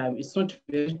Zambia, it's not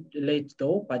very late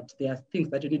though, but there are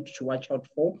things that you need to watch out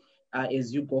for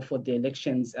as you go for the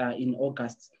elections in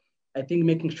August. I think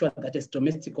making sure that as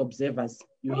domestic observers,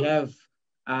 you have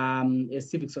a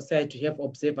civic society, you have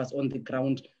observers on the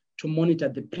ground to monitor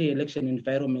the pre-election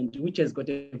environment, which has got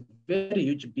a very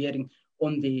huge bearing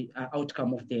on the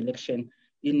outcome of the election.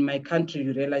 In my country,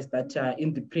 you realize that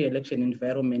in the pre-election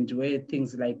environment, where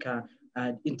things like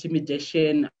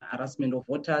intimidation, harassment of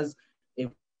voters,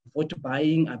 vote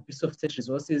buying, abuse of state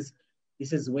resources,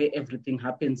 this is where everything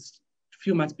happens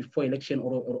few months before election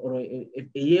or a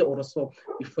year or so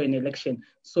before an election.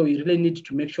 So you really need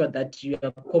to make sure that you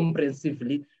are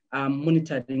comprehensively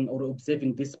monitoring or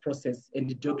observing this process and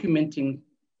documenting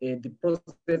the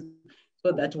process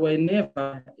so that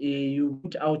whenever you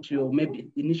put out your maybe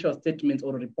initial statements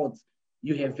or reports,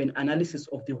 you have an analysis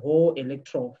of the whole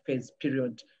electoral phase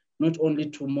period, not only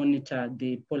to monitor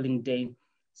the polling day.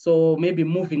 So maybe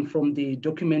moving from the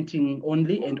documenting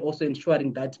only and also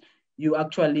ensuring that you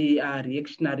actually are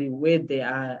reactionary, where there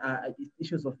are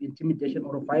issues of intimidation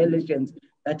or violations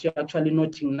that you're actually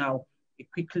noting now, you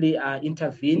quickly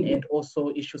intervene and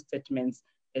also issue statements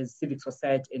as civic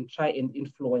society and try and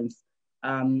influence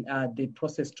the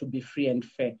process to be free and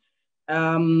fair.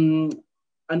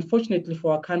 Unfortunately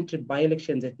for our country,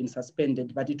 by-elections have been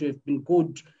suspended, but it would have been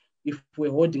good if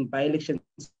we're holding by-elections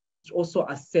to also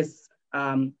assess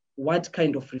what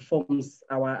kind of reforms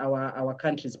our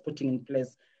country is putting in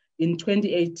place. In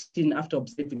 2018, after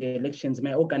observing the elections,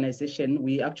 my organization,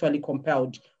 we actually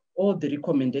compiled all the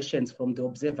recommendations from the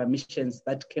observer missions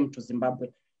that came to Zimbabwe.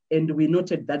 And we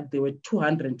noted that there were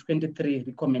 223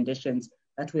 recommendations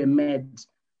that were made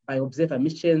by observer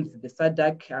missions, the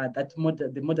SADC that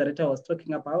the moderator was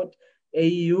talking about,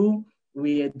 AU,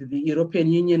 we had the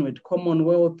European Union with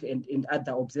Commonwealth and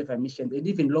other observer missions, and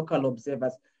even local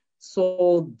observers.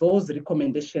 So those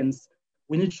recommendations,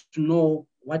 we need to know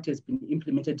what has been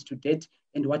implemented to date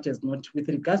and what has not. With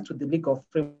regards to the legal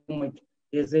framework,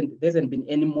 there hasn't been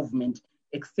any movement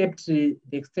except the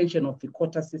extension of the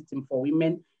quota system for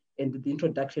women and the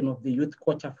introduction of the youth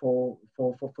quota for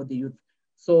the youth.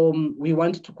 So we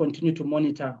want to continue to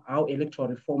monitor how electoral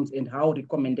reforms and how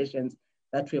recommendations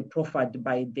that were proffered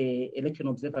by the election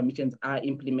observer missions are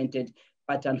implemented.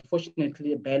 But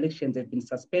unfortunately, by-elections have been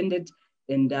suspended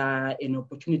and an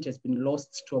opportunity has been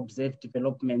lost to observe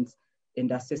developments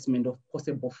and assessment of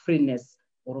possible freeness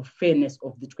or fairness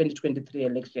of the 2023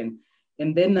 election.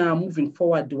 And then moving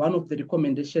forward, one of the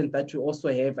recommendations that we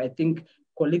also have, I think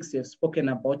colleagues have spoken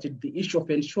about it, the issue of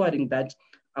ensuring that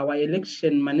our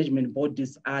election management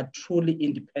bodies are truly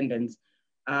independent.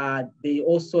 They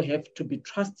also have to be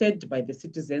trusted by the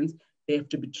citizens. They have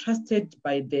to be trusted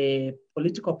by the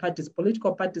political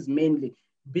parties mainly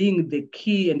being the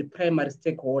key and primary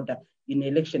stakeholder in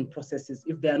election processes.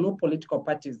 If there are no political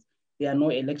parties, there are no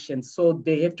elections. So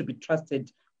they have to be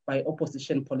trusted by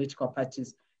opposition political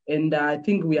parties. And I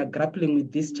think we are grappling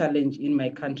with this challenge in my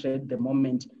country at the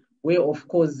moment, where of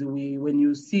course, when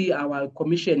you see our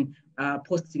commission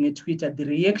posting a Twitter, the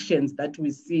reactions that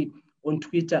we see on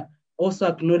Twitter, also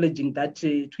acknowledging that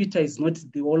Twitter is not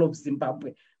the whole of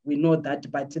Zimbabwe. We know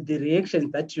that, but the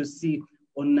reactions that you see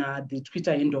on the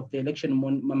Twitter end of the election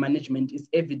management is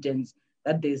evidence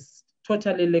that there's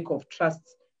totally lack of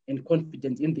trust and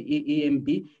confidence in the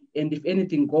EMB. And if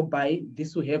anything go by,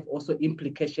 this will have also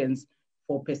implications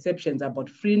for perceptions about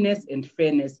freeness and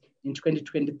fairness in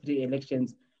 2023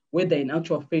 elections. Whether in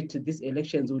actual fact these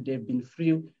elections would have been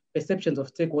free, perceptions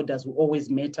of stakeholders will always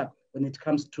matter when it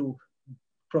comes to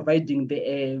providing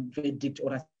the verdict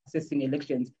or assessing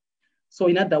elections. So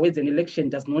in other words, an election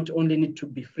does not only need to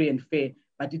be free and fair,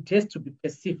 but it has to be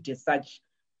perceived as such.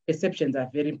 Perceptions are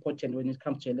very important when it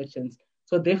comes to elections.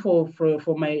 So therefore,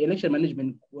 for my election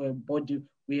management body,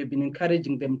 we have been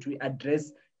encouraging them to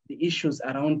address the issues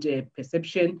around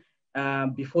perception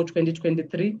before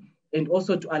 2023, and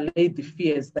also to allay the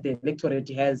fears that the electorate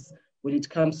has when it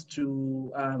comes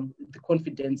to the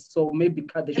confidence. So maybe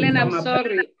they should I'm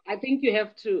sorry. I think you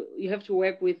have to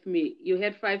work with me. You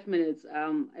had 5 minutes,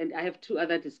 and I have two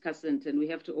other discussants, and we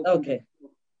have to open. Okay.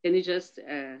 Can you just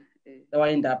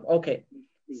wind up? Okay.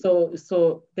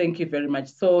 So thank you very much.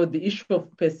 So the issue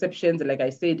of perceptions, like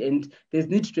I said, and there's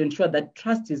need to ensure that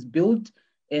trust is built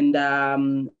and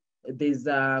there's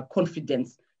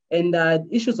confidence. And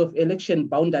issues of election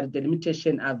boundary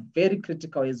delimitation are very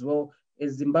critical as well.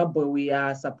 As Zimbabwe, we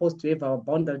are supposed to have our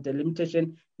boundary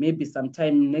delimitation maybe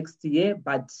sometime next year,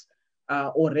 but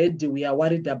already we are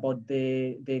worried about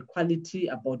the quality,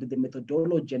 about the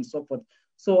methodology and so forth.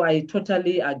 So I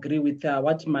totally agree with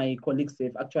what my colleagues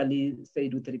have actually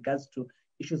said with regards to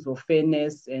issues of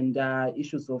fairness and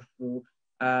issues of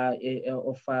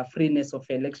freeness of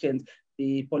elections.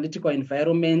 The political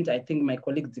environment, I think my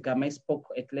colleague Zikamai spoke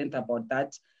at length about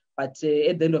that. But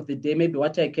at the end of the day, maybe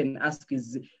what I can ask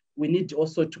is we need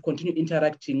also to continue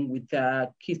interacting with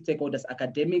key stakeholders,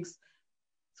 academics,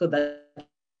 so that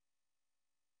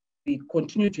we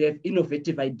continue to have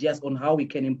innovative ideas on how we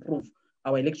can improve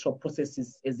our electoral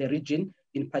processes as a region,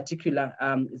 in particular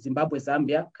Zimbabwe,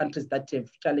 Zambia, countries that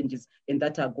have challenges and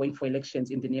that are going for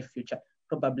elections in the near future.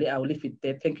 Probably I'll leave it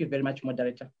there. Thank you very much,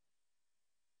 moderator.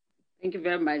 Thank you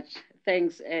very much.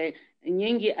 Thanks.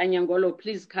 Nyengi Anyangolo,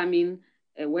 please come in,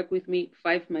 work with me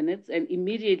 5 minutes, and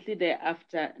immediately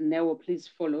thereafter, Newo, please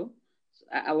follow. So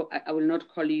I will not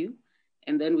call you,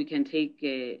 and then we can take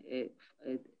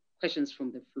questions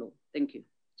from the floor. Thank you.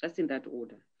 Just in that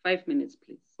order. 5 minutes,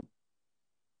 please.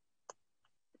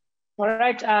 All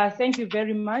right, thank you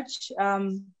very much.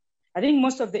 I think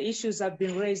most of the issues have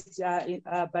been raised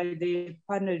by the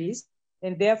panelists.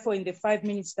 And therefore, in the 5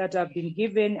 minutes that have been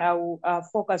given, I will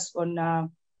focus on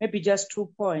maybe just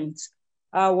 2 points.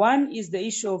 One is the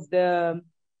issue of the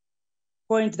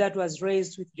point that was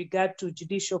raised with regard to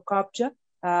judicial capture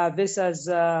versus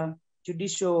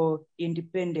judicial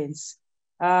independence.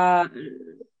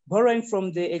 Borrowing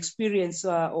from the experience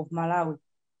of Malawi,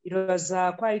 it was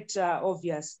quite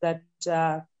obvious that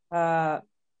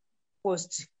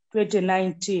post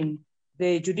 2019,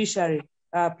 the judiciary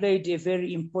played a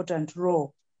very important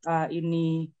role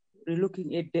in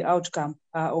looking at the outcome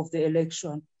of the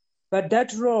election. But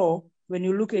that role, when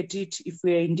you look at it, if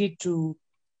we are indeed to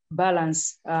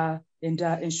balance and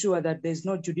ensure that there's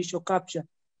no judicial capture,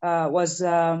 was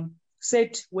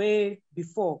set way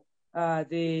before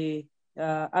the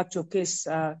actual case,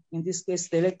 in this case,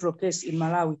 the electoral case in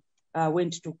Malawi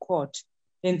went to court.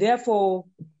 And therefore,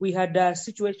 we had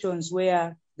situations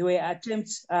where there were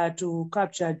attempts to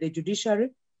capture the judiciary.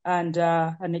 And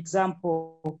an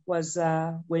example was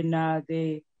when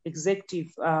the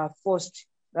executive forced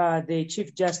the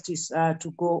Chief Justice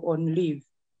to go on leave.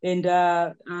 And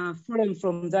following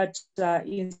from that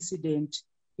incident,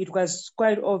 it was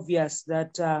quite obvious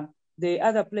that the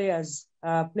other players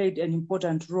played an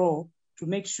important role to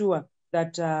make sure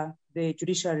that the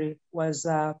judiciary was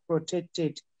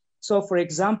protected. So, for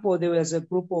example, there was a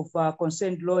group of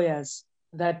concerned lawyers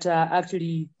that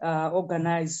actually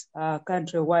organized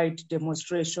countrywide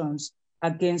demonstrations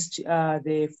against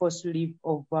the forced leave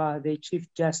of the Chief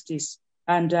Justice.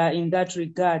 And in that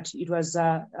regard, it was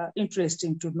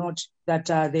interesting to note that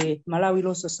the Malawi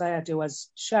Law Society was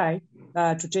shy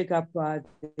to take up the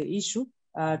issue,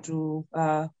 to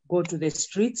go to the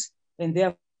streets, and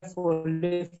therefore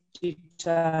left it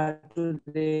to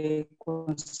the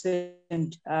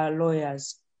concerned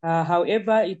lawyers.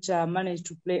 However, it managed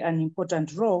to play an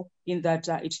important role in that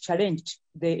it challenged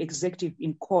the executive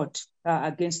in court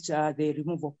against the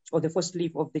removal or the forced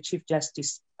leave of the Chief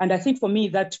Justice. And I think for me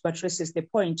that buttresses the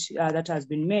point that has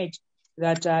been made,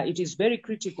 that it is very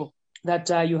critical that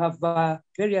you have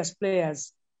various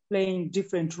players playing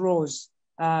different roles.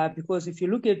 Because if you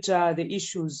look at the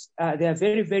issues, they are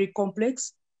very, very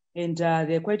complex, and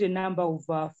there are quite a number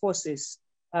of forces.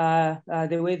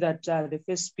 The way that the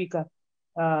first speaker,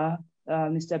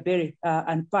 Mr. Berry,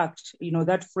 unpacked,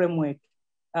 that framework,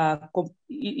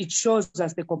 it shows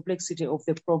us the complexity of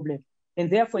the problem. And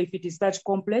therefore, if it is that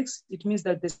complex, it means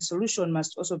that the solution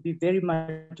must also be very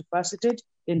multifaceted,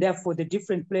 and therefore the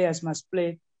different players must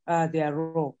play their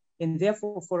role. And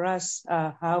therefore, for us,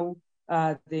 how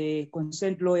the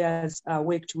concerned lawyers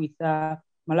worked with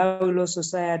Malawi Law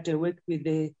Society, worked with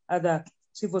the other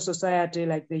civil society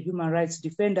like the human rights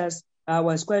defenders,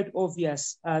 was quite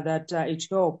obvious that it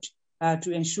helped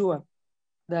to ensure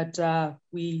that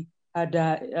we had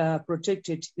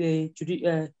protected the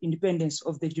independence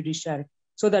of the judiciary,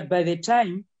 so that by the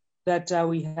time that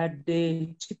we had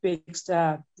the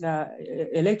TPX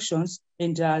elections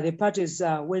and the parties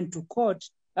went to court,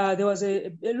 there was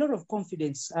a lot of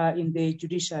confidence in the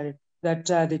judiciary that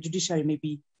the judiciary may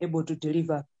be able to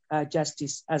deliver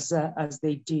justice as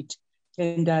they did.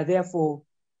 And therefore,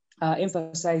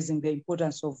 emphasizing the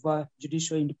importance of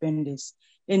judicial independence.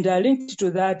 And linked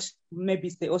to that,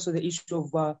 maybe also the issue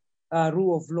of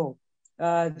rule of law,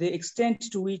 the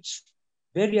extent to which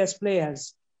various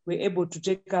players were able to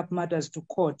take up matters to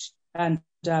court and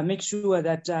make sure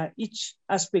that each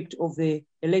aspect of the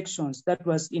elections that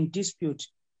was in dispute,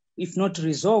 if not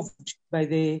resolved by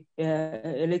the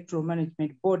electoral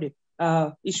management body,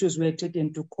 issues were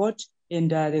taken to court, and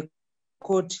the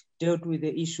court dealt with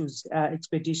the issues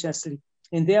expeditiously.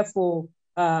 And therefore,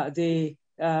 the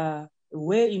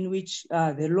way in which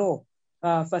the law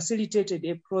facilitated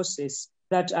a process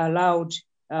that allowed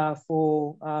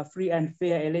for free and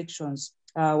fair elections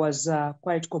was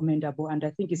quite commendable. And I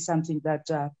think it's something that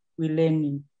we're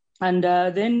learning. And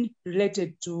then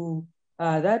related to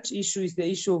that issue is the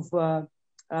issue of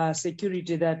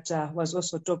security that was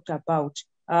also talked about.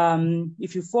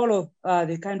 If you follow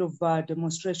the kind of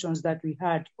demonstrations that we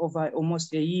had over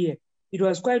almost a year, it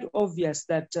was quite obvious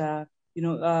that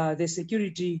the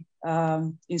security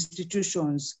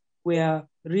institutions were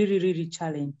really, really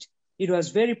challenged. It was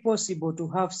very possible to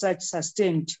have such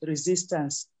sustained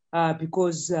resistance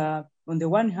because on the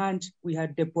one hand, we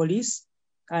had the police,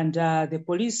 and the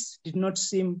police did not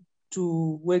seem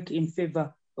to work in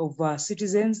favor of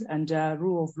citizens and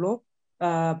rule of law.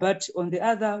 But on the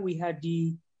other, we had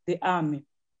the army,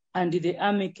 and the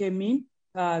army came in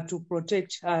to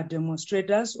protect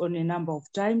demonstrators on a number of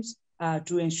times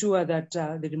to ensure that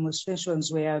the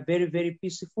demonstrations were very, very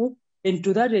peaceful. And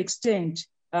to that extent,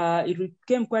 it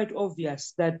became quite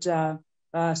obvious that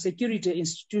security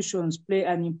institutions play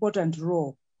an important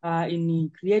role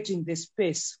in creating the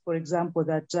space, for example,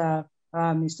 that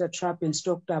Mr. Trappens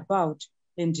talked about,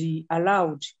 and he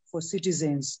allowed for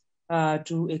citizens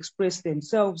to express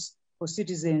themselves, for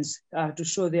citizens to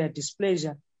show their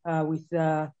displeasure with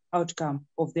the outcome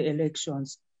of the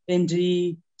elections. And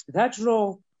that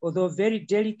role, although very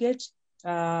delicate,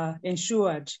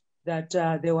 ensured that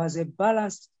there was a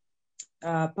balanced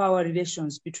power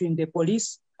relations between the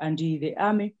police and the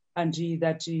army, and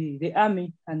that the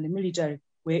army and the military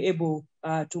were able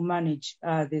to manage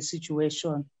the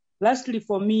situation. Lastly,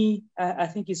 for me, I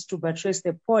think it's to buttress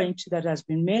the point that has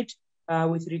been made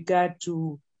with regard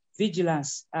to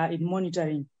vigilance in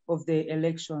monitoring of the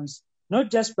elections,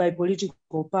 not just by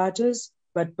political parties,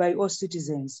 but by all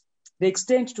citizens. The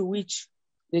extent to which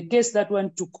the case that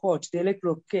went to court, the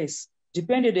electoral case,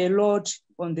 depended a lot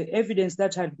on the evidence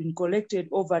that had been collected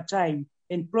over time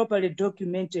and properly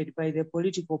documented by the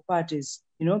political parties,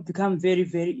 become very,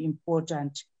 very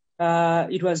important.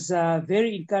 It was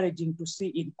very encouraging to see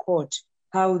in court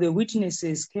how the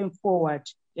witnesses came forward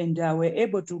and were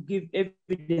able to give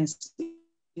evidence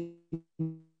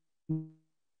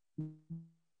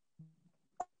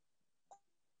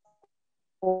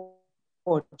on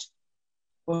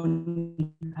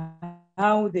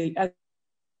how they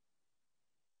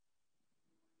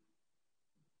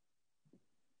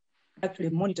actually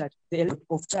monitored the element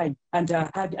of time and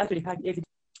had evidence.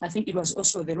 I think it was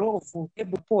also the role of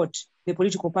able to support the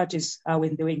political parties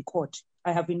when they were in court.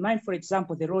 I have in mind, for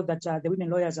example, the role that the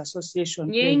Women Lawyers Association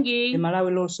played, the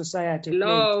Malawi Law Society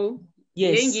Hello. played.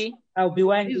 Yes, Yengi, I'll be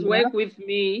winding please work up. with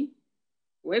me.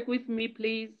 Work with me,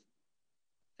 please.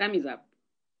 Time is up.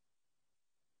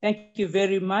 Thank you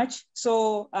very much.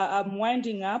 So I'm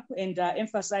winding up and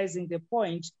emphasizing the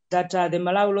point that the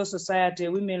Malawi Law Society,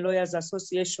 Women Lawyers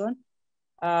Association,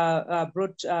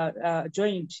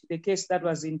 joined the case that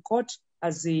was in court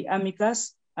as the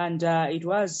amicus, and it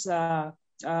was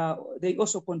they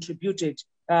also contributed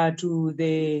to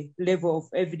the level of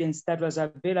evidence that was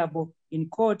available in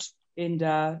court and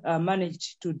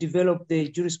managed to develop the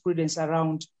jurisprudence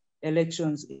around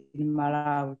elections in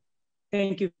Malawi.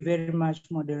 Thank you very much,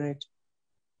 moderator.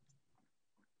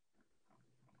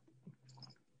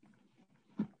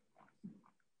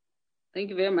 Thank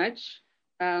you very much.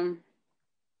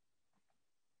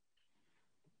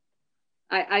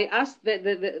 I asked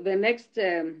the next,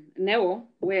 Neo,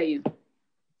 where are you?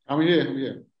 I'm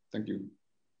here. Thank you.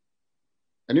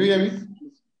 Can you hear me?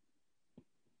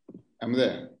 I'm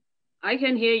there. I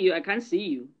can hear you. I can't see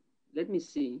you. Let me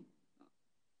see.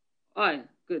 Oh,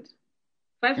 good.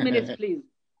 5 minutes, please.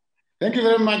 Thank you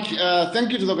very much.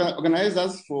 Thank you to the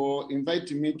organizers for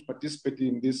inviting me to participate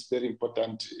in this very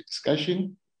important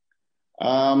discussion.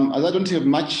 As I don't have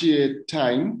much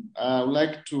time, I would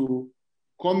like to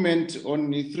comment on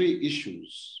the 3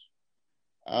 issues.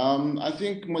 I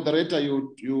think, moderator,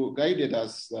 you guided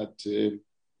us that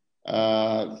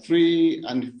free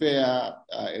and fair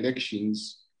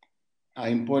elections are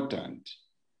important,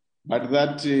 but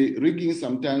that rigging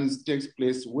sometimes takes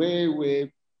place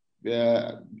way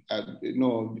either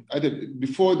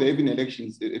before the even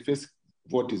elections, the first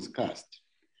vote is cast.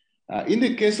 In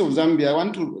the case of Zambia, I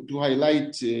want to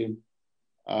highlight 3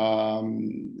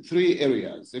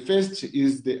 areas. The first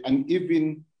is the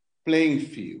uneven playing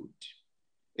field.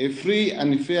 A free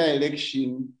and fair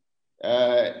election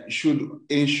should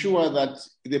ensure that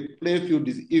the playing field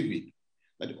is even,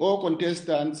 that all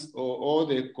contestants or all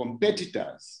the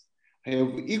competitors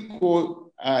have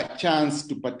equal chance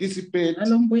to participate.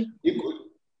 Hello?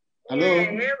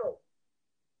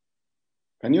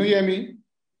 Can you hear me?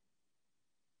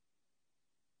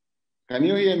 Can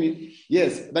you hear me?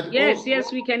 Yes.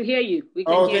 Yes, we can hear you.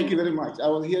 Thank you very much. I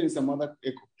was hearing some other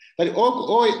echo. That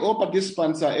all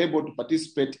participants are able to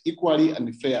participate equally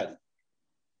and fairly.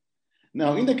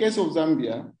 Now, in the case of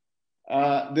Zambia,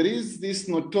 there is this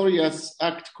notorious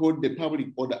act called the Public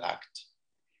Order Act.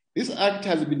 This act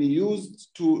has been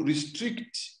used to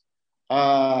restrict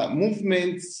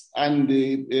movements and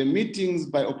meetings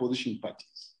by opposition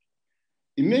parties.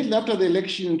 Immediately after the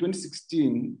election in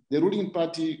 2016, the ruling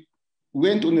party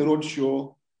went on a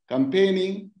roadshow,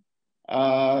 campaigning,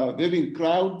 having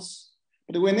crowds.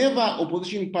 But whenever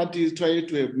opposition parties tried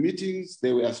to have meetings,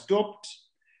 they were stopped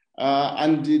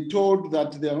and told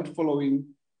that they are not following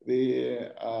the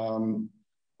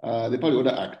Public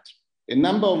Order Act. A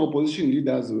number of opposition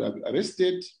leaders were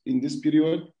arrested in this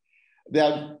period.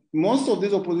 Most of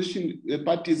these opposition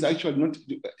parties actually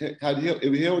had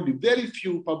held very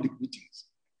few public meetings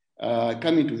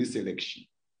coming to this election.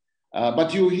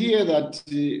 But you hear that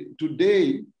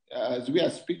today, as we are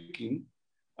speaking,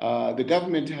 the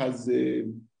government has,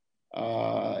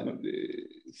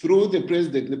 through the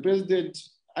president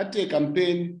at a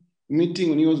campaign meeting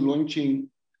when he was launching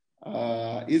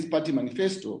his party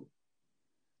manifesto,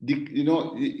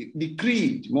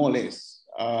 decreed more or less,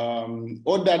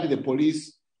 ordered the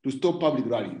police to stop public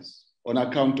rallies on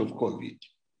account of COVID.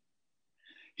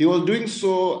 He was doing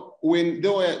so when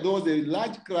there was a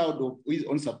large crowd of his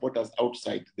own supporters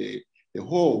outside the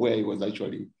hall where he was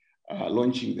actually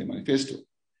launching the manifesto.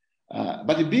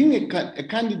 But being a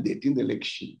candidate in the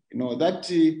election, that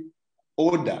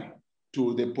order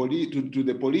to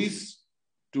the police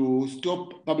to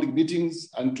stop public meetings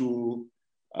and to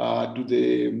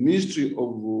the Ministry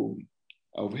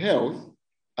of Health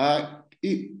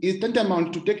is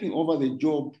tantamount to taking over the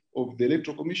job of the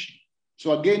Electoral Commission.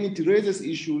 So again, it raises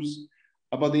issues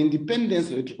about the independence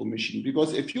of the Electoral Commission,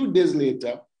 because a few days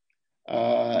later,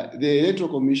 the Electoral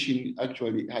Commission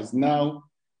actually has now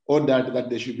ordered that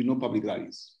there should be no public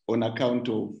rallies on account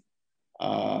of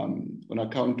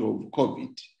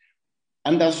COVID.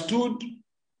 Understood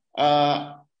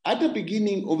at the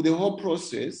beginning of the whole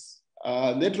process,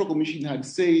 the Electoral Commission had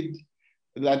said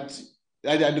that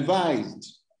had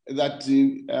advised that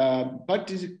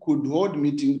parties could hold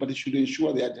meetings, but it should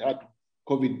ensure they had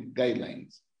COVID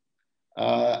guidelines,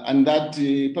 and that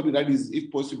public rallies, if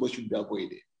possible, should be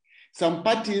avoided. Some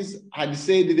parties had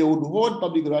said they would hold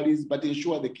public rallies, but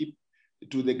ensure they keep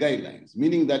to the guidelines,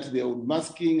 meaning that they would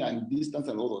masking and distance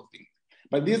and all those things.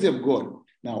 But these have gone.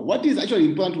 Now, what is actually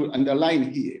important to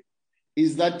underline here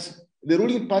is that the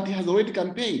ruling party has already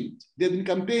campaigned. They've been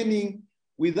campaigning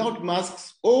without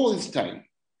masks all this time.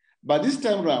 But this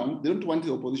time around, they don't want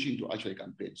the opposition to actually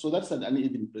campaign. So that's an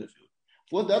uneven playing field.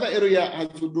 For the other area has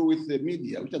to do with the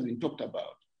media, which has been talked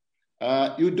about.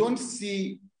 You don't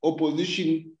see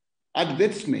opposition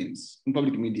advertisements in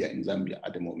public media in Zambia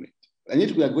at the moment. And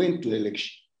yet we are going to the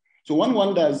election. So one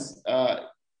wonders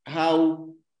how,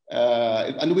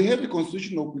 and we have the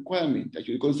constitutional requirement,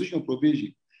 actually, the constitutional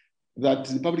provision that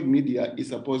the public media is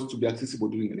supposed to be accessible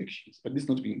during elections, but this is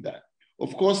not being done.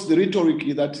 Of course, the rhetoric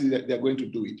is that they are going to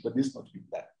do it, but this is not being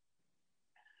done.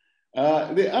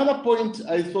 The other point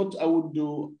I thought I would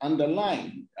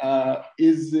underline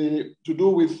is to do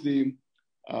with the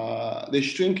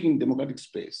shrinking democratic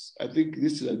space. I think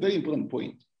this is a very important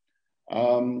point.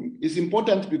 It's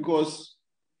important because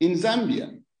in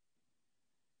Zambia,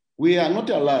 we are not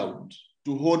allowed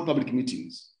to hold public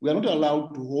meetings. We are not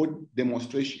allowed to hold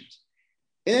demonstrations.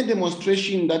 Any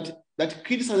demonstration that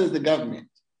criticizes the government,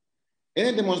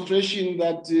 any demonstration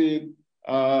that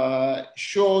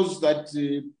shows that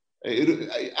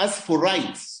asks for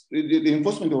rights, the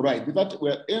enforcement of rights. In fact,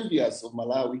 we're envious of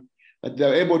Malawi that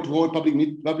they're able to hold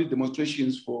public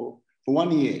demonstrations for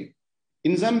 1 year.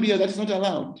 In Zambia, that is not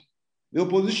allowed. The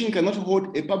opposition cannot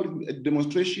hold a public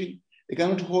demonstration. They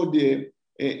cannot hold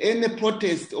any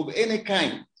protest of any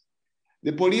kind.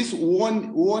 The police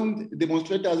warn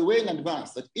demonstrators way in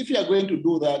advance that if you are going to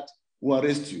do that, we'll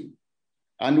arrest you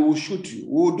and we'll shoot you.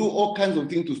 We'll do all kinds of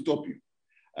things to stop you.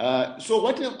 So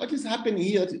what is happening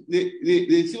here,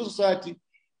 the civil society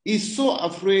is so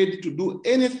afraid to do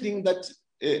anything that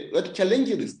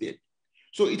challenges the state.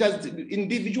 So it has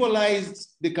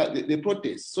individualized the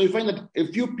protests. So you find that a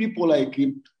few people like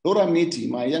Laura Miti,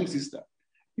 my young sister,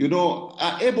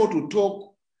 are able to talk,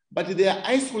 but they are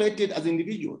isolated as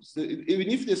individuals. Even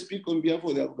if they speak on behalf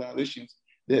of their organizations,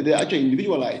 they're actually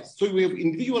individualized. So we have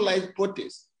individualized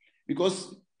protests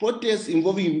because protests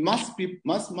involving mass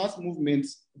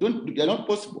movements are not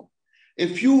possible. A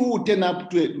few who turn up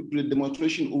to a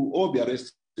demonstration will all be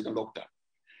arrested and locked up.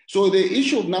 So the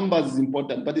issue of numbers is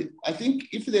important, but I think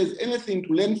if there's anything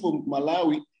to learn from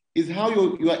Malawi is how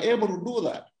you are able to do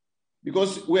that.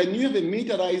 Because when you have a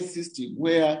militarized system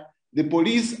where the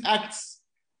police acts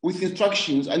with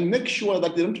instructions and make sure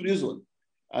that they don't reason,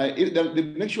 they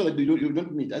make sure that you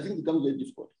don't meet, I think it becomes very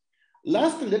difficult.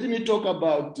 Lastly, let me talk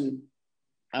about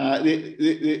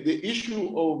the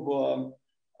issue of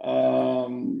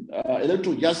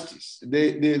electoral justice,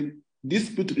 the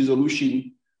dispute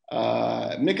resolution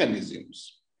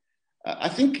mechanisms. I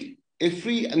think a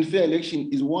free and fair election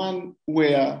is one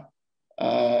where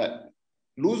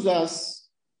losers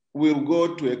will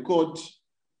go to a court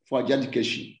for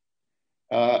adjudication,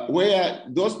 where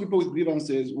those people with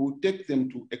grievances will take them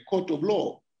to a court of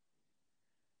law.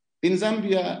 In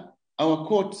Zambia, our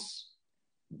courts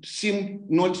seem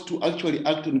not to actually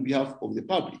act on behalf of the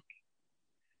public.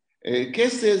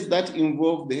 Cases that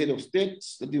involve the head of state,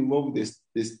 that involve the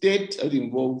state, that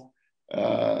involve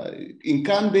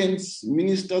incumbents,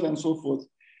 ministers, and so forth,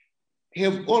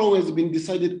 have always been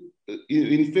decided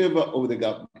in favor of the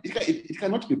government. It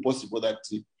cannot be possible that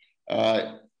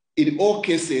in all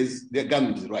cases, the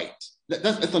government is right.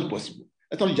 That's not possible.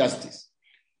 That's not justice,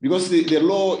 because the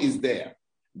law is there.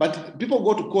 But people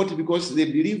go to court because they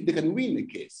believe they can win the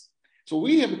case. So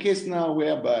we have a case now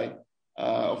whereby,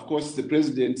 of course, the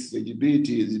president's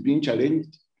eligibility is being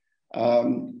challenged.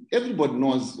 Everybody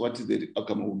knows what the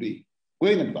outcome will be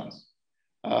way in advance.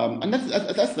 And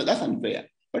that's unfair.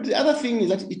 But the other thing is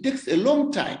that it takes a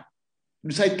long time to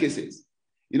decide cases.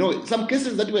 You know, some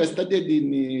cases that were started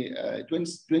in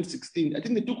 2016, I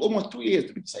think they took almost 2 years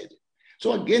to be decided.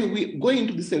 So again, we going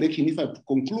into this election, if I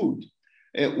conclude,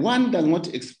 one does not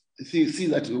see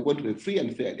that we're going to be a free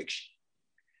and fair election.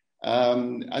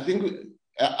 I think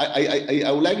I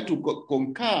would like to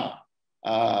concur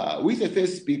with the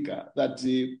first speaker that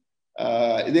the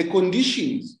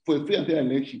conditions for a free and fair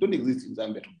election don't exist in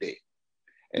Zambia today.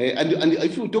 And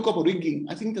if you talk about rigging,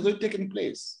 I think it has already taken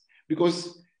place,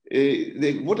 because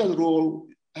the voters' roll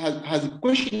has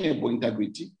questionable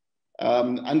integrity,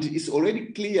 and it's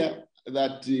already clear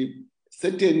that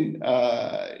certain,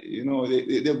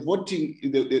 the voting,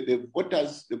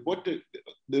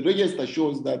 the register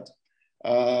shows that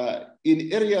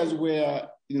in areas where,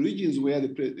 in regions where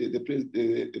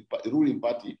the ruling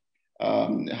party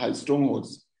has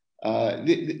strongholds,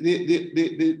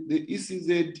 the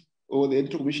ECZ or the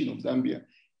Electoral Commission of Zambia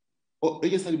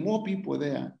registered more people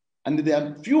there, and there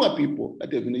are fewer people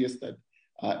that have been registered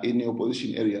in the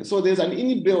opposition area. So there's an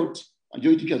inbuilt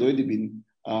majority which has already been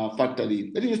factored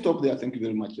in. Let me stop there. Thank you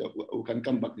very much. We can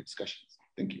come back to discussions.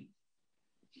 Thank you.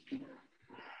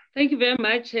 Thank you very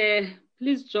much.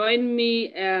 Please join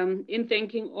me in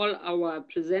thanking all our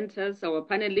presenters, our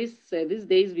panelists these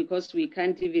days, because we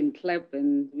can't even clap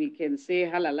and we can say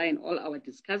halala in all our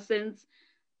discussions.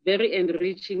 Very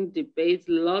enriching debates,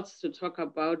 lots to talk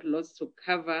about, lots to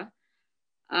cover.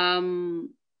 Our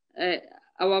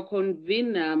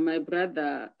convener, my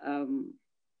brother,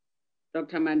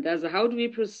 Dr. Mandaza, how do we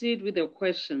proceed with the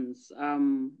questions?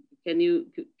 Can you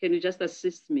just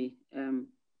assist me?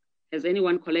 Has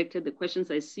anyone collected the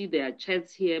questions? I see there are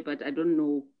chats here, but I don't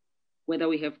know whether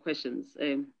we have questions.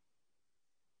 Dr.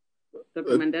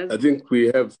 Mandaza? I think we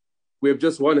have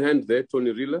just one hand there,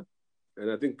 Tony Rila. And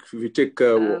I think if we take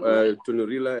Tony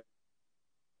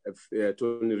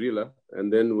Rila,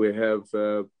 and then we have,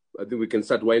 I think we can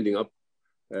start winding up.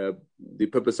 The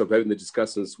purpose of having the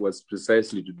discussions was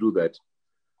precisely to do that,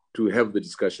 to have the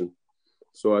discussion.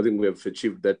 So I think we have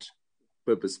achieved that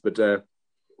purpose. But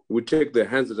we take the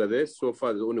hands that are there. So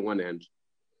far, there's only one hand.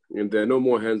 And there are no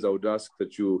more hands. I would ask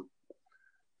that you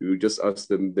just ask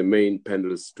the main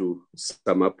panelists to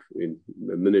sum up in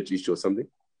a minute each or something.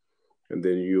 And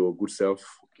then your good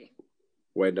self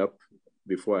wind up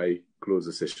before I close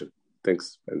the session.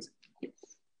 Thanks, Pansy.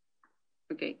 Yes.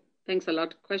 Okay, thanks a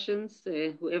lot. Questions?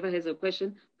 Whoever has a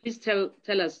question, please tell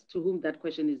us to whom that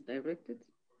question is directed.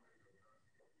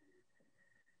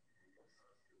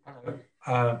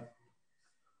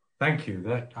 Thank you.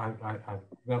 That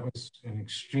was an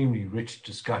extremely rich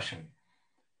discussion.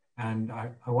 And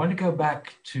I want to go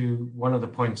back to one of the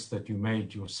points that you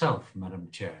made yourself, Madam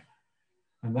Chair.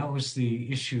 And that was the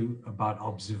issue about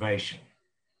observation.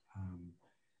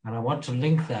 And I want to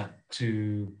link that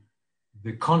to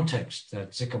the context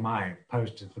that Zikamai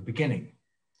posed at the beginning.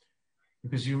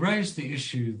 Because you raised the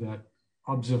issue that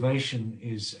observation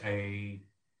is a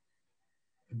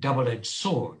double-edged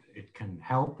sword. It can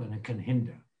help and it can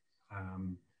hinder.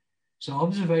 So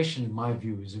observation, in my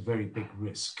view, is a very big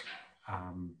risk.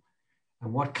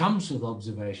 And what comes with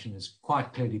observation is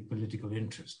quite clearly political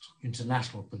interest,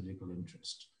 international political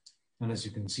interest. And as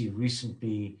you can see,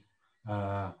 recently,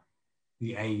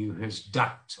 the AU has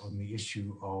ducked on the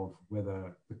issue of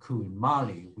whether the coup in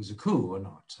Mali was a coup or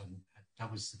not. And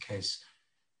that was the case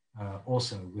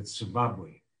also with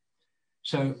Zimbabwe.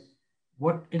 So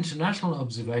what international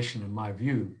observation, in my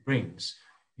view, brings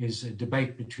is a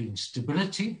debate between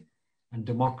stability and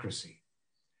democracy.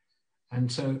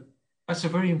 And so that's a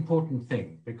very important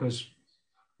thing, because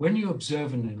when you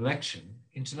observe an election,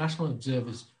 international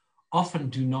observers often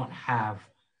do not have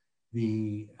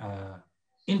the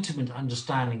intimate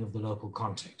understanding of the local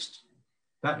context.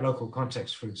 That local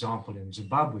context, for example, in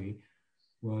Zimbabwe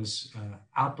was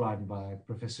outlined by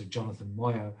Professor Jonathan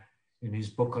Moyo in his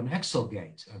book on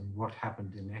Excelgate and what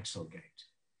happened in Excelgate.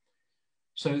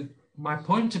 So my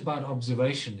point about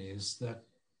observation is that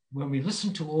when we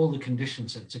listen to all the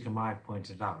conditions that Zikamai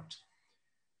pointed out,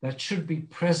 that should be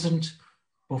present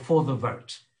before the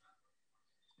vote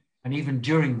and even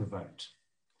during the vote.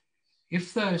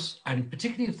 If those, and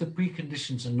particularly if the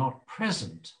preconditions are not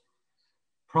present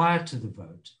prior to the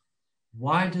vote,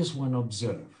 why does one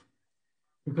observe?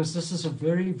 Because this is a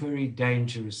very, very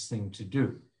dangerous thing to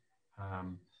do.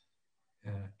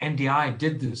 NDI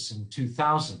did this in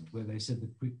 2000, where they said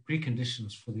the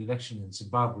preconditions for the election in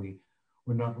Zimbabwe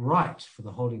were not right for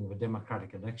the holding of a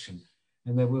democratic election.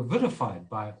 And they were vilified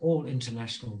by all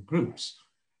international groups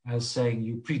as saying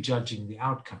you're prejudging the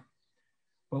outcome.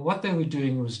 But what they were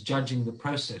doing was judging the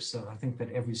process that I think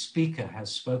that every speaker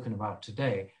has spoken about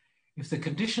today. If the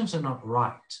conditions are not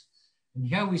right, and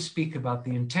here we speak about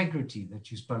the integrity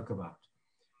that you spoke about,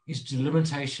 is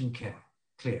delimitation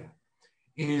clear?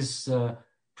 Is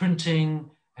printing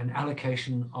and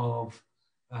allocation of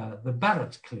the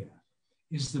ballot clear?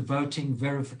 Is the voting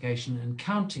verification and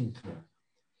counting clear?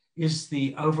 Is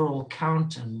the overall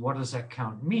count, and what does that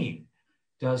count mean?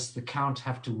 Does the count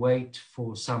have to wait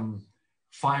for some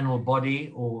final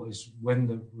body, or is when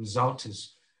the result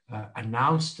is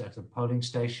announced at a polling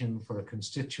station for a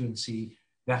constituency,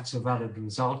 that's a valid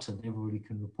result and everybody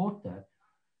can report that?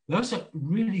 Those are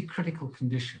really critical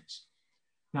conditions.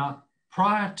 Now,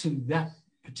 prior to that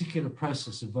particular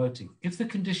process of voting, if the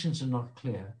conditions are not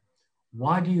clear,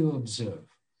 why do you observe?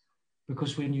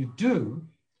 Because when you do,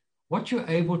 what you're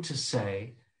able to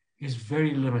say is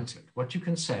very limited. What you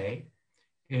can say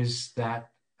is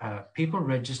that people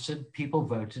registered, people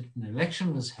voted, an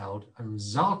election was held, a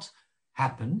result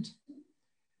happened,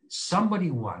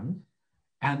 somebody won,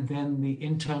 and then the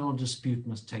internal dispute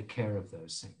must take care of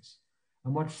those things.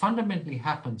 And what fundamentally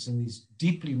happens in these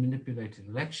deeply manipulated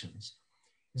elections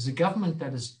is a government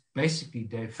that is basically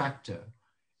de facto,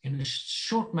 in a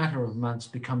short matter of months,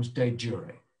 becomes de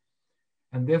jure.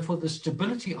 And therefore the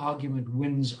stability argument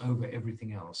wins over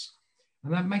everything else.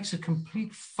 And that makes a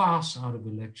complete farce out of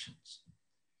elections.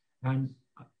 And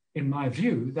in my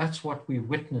view, that's what we've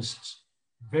witnessed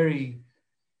very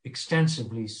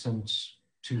extensively since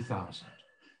 2000.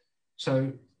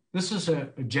 So this is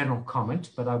a general comment,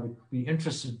 but I would be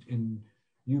interested in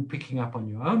you picking up on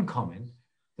your own comment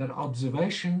that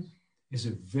observation is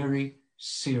a very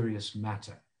serious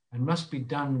matter and must be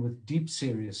done with deep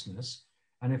seriousness.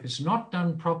 And if it's not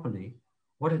done properly,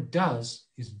 what it does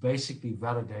is basically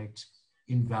validate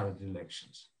invalid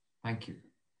elections. Thank you.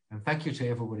 And thank you to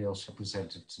everybody else who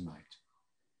presented tonight.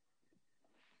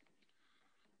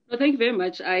 Well, thank you very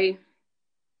much. I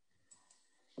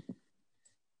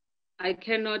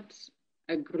cannot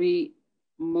agree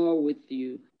more with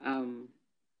you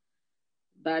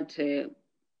that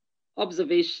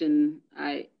observation,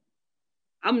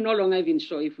 I'm no longer even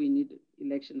sure if we need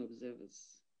election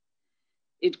observers.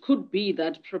 It could be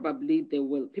that probably there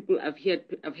will, I've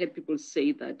heard people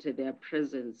say that their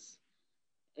presence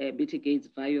mitigates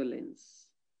violence.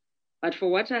 But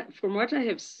from what I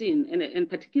have seen, and I'm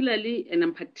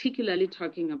particularly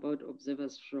talking about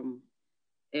observers from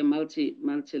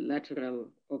multilateral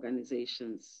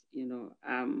organizations,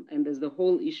 and there's the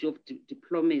whole issue of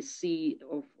diplomacy,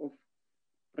 of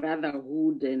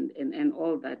brotherhood and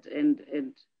all that.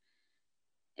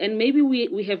 And maybe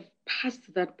we have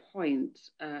passed that point,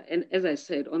 and as I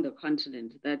said, on the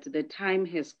continent, that the time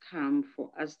has come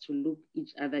for us to look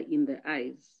each other in the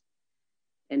eyes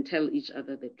and tell each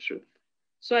other the truth.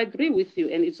 So I agree with you,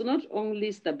 and it's not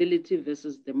only stability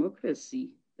versus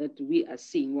democracy that we are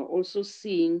seeing, we're also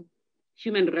seeing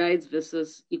human rights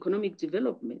versus economic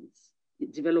development.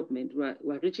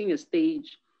 We're reaching a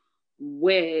stage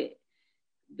where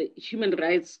the human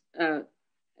rights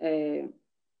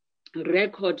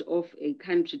record of a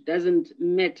country doesn't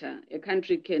matter. A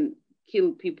country can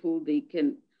kill people, they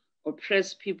can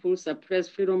oppress people, suppress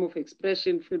freedom of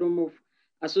expression, freedom of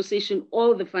association,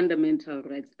 all the fundamental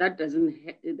rights.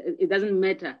 It doesn't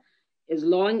matter as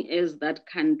long as that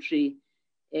country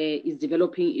is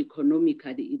developing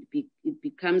economically. It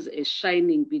becomes a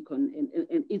shining beacon,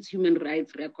 and its human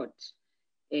rights record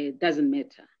doesn't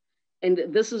matter. And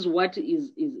this is what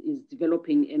is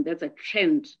developing, and that's a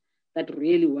trend that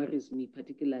really worries me,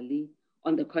 particularly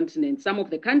on the continent. Some of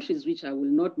the countries which I will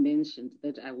not mention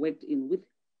that I worked in with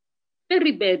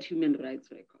very bad human rights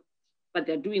records, but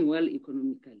they're doing well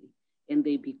economically, and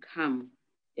they become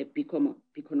a beacon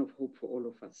of hope for all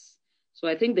of us. So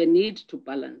I think the need to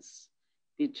balance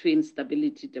between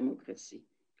stability, democracy,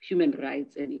 human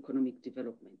rights, and economic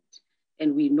development.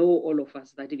 And we know, all of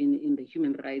us, that even in the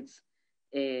human rights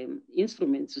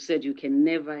instruments, you said you can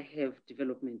never have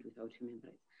development without human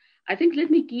rights. I think let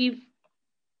me give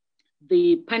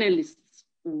the panelists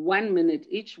 1 minute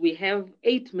each. We have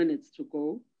 8 minutes to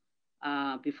go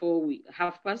before we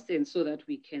past, and so that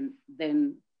we can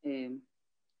then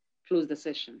close the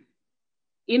session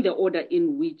in the order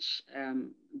in which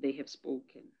they have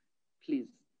spoken. Please,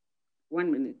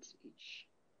 1 minute each.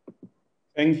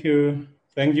 Thank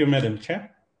you, Madam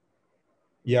Chair.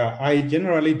 Yeah, I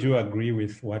generally do agree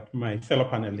with what my fellow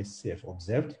panelists have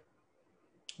observed.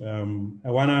 I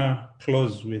want to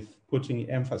close with putting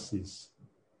emphasis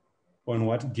on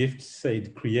what Gift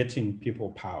said, creating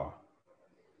people power.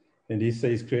 And he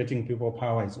says creating people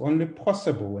power is only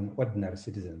possible when ordinary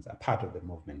citizens are part of the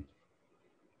movement.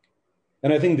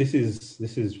 And I think this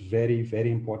is very,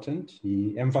 very important.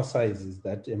 He emphasizes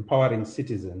that empowering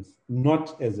citizens,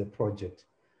 not as a project,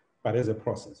 but as a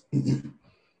process.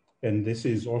 And this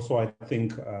is also, I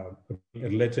think,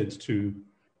 related to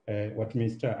what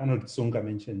Mr. Arnold Tsunga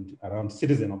mentioned around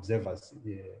citizen observers,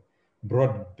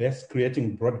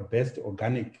 creating broad-based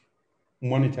organic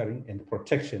monitoring and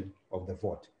protection of the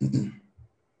vote.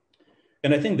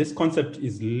 And I think this concept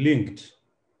is linked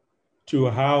to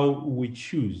how we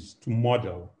choose to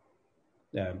model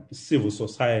civil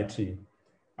society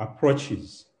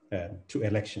approaches to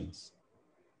elections.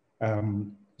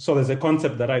 So there's a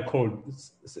concept that I call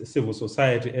civil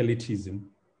society elitism,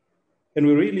 and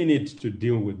we really need to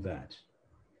deal with that.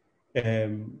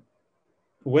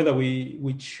 Whether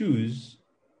we choose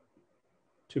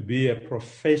to be a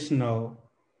professional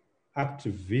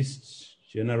activist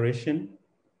generation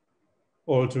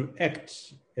or to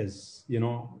act as,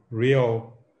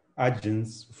 real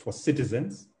agents for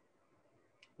citizens.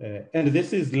 And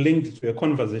this is linked to a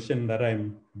conversation that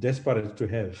I'm desperate to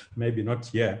have, maybe not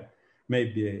here,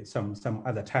 maybe some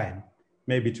other time,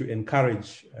 maybe to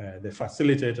encourage the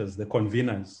facilitators, the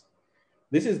conveners.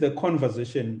 This is the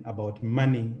conversation about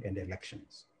money and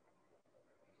elections.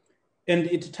 And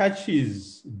it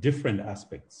touches different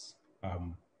aspects.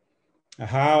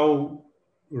 How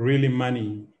really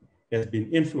money has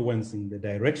been influencing the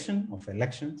direction of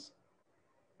elections,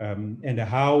 and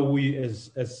how we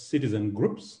as citizen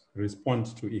groups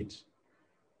respond to it.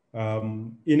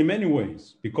 In many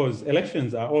ways, because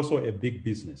elections are also a big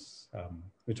business.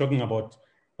 We're talking about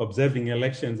observing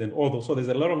elections and all those. So there's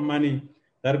a lot of money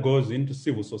that goes into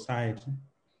civil society.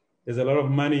 There's a lot of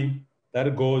money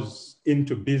that goes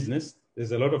into business.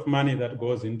 There's a lot of money that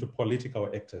goes into political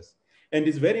actors. And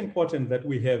it's very important that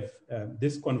we have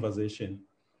this conversation.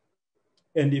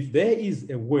 And if there is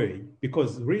a way,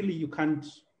 because really you can't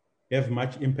have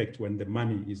much impact when the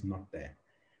money is not there.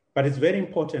 But it's very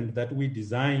important that we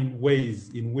design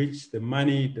ways in which the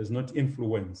money does not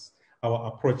influence our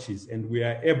approaches, and we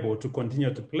are able to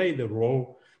continue to play the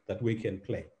role that we can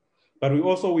play. But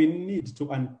we need to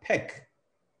unpack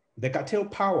the cartel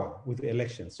power with the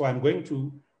elections. So I'm going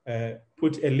to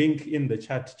put a link in the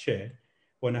chat, Chair,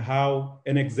 on how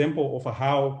an example of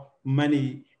how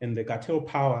money and the cartel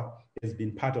power has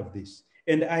been part of this.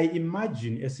 And I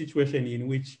imagine a situation in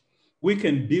which we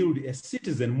can build a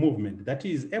citizen movement that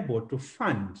is able to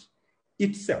fund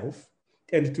itself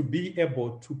and to be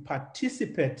able to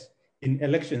participate in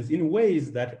elections in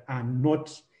ways that are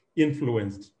not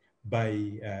influenced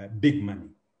by big money.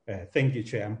 Thank you,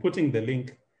 Chair. I'm putting the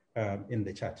link in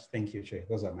the chat. Thank you, Chair.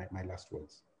 Those are my last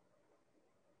words.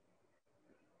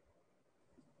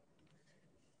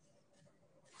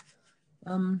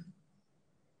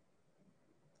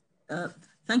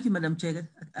 Thank you, Madam Chair.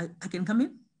 I can come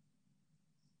in?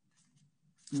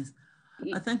 Yes.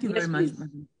 Thank you very much,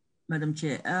 Madam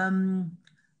Chair.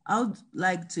 I would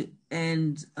like to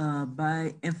end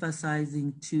by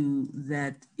emphasizing too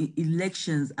that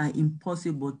elections are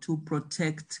impossible to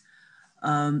protect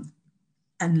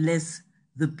unless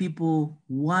the people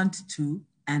want to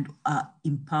and are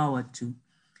empowered to.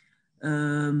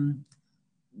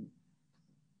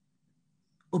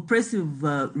 Oppressive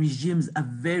regimes are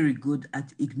very good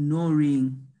at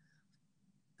ignoring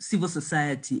civil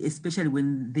society, especially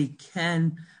when they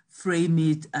can frame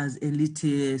it as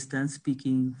elitist and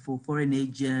speaking for foreign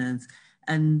agents,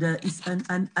 and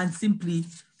simply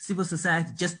civil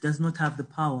society just does not have the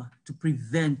power to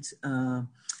prevent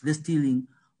the stealing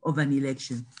of an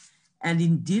election. And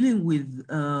in dealing with,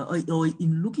 or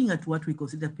in looking at what we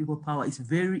consider people power, it's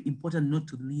very important not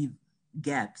to leave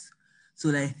gaps. So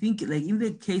I think, like in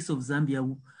the case of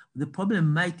Zambia, the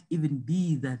problem might even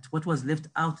be that what was left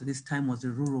out this time was the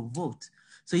rural vote.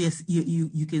 So yes,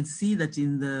 you can see that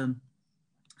in the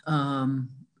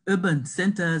urban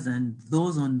centers, and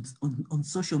those on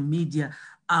social media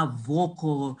are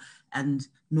vocal and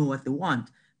know what they want.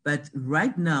 But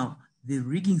right now, the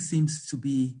rigging seems to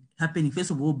be happening, first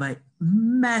of all, by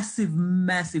massive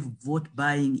vote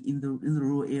buying in the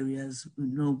rural areas,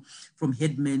 from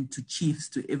headmen to chiefs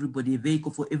to everybody, a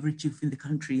vehicle for every chief in the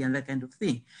country and that kind of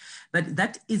thing. But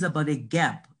that is about a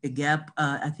gap,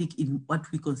 I think, in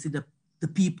what we consider the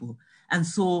people. And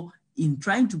so in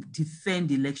trying to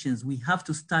defend elections, we have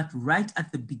to start right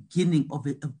at the beginning of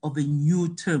a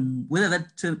new term, whether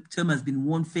that term has been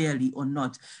won fairly or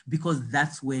not, because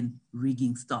that's when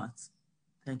rigging starts.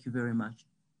 Thank you very much.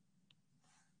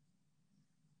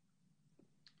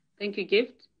 Thank you,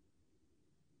 Gift.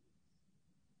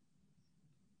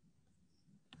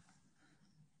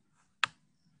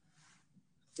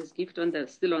 Is Gift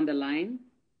still on the line?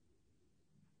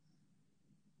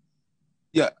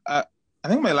 Yeah, I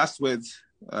think my last words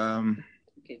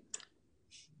okay.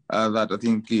 That I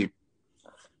think the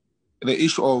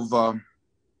issue of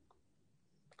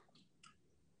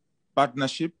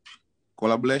partnership,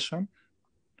 collaboration,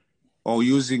 or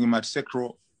using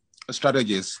multi-sectoral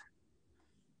strategies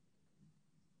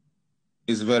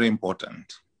is very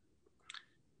important.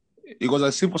 Because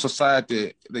as civil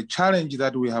society, the challenge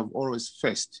that we have always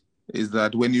faced is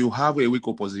that when you have a weak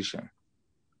opposition,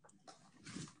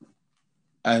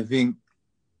 I think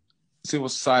civil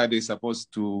society is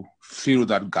supposed to fill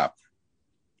that gap.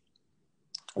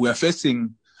 We are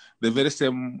facing the very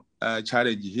same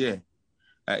challenge here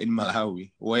in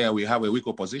Malawi, where we have a weak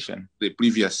opposition, the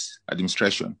previous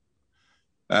administration.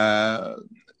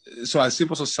 So as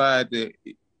civil society,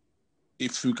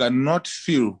 if we cannot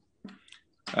fill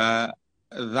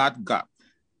that gap,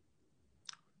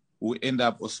 we end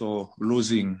up also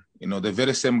losing, the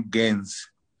very same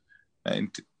gains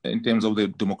in terms of the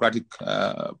democratic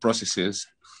processes,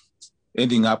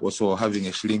 ending up also having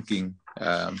a shrinking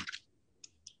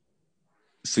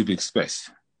civic space.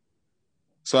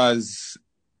 So as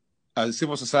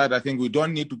civil society, I think we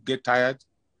don't need to get tired.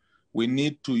 We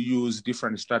need to use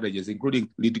different strategies, including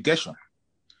litigation.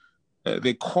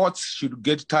 The courts should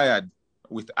get tired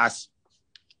with us.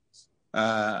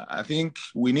 I think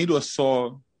we need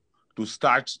also to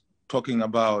start talking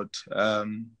about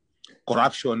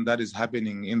corruption that is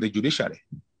happening in the judiciary.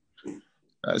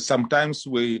 Sometimes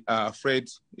we are afraid,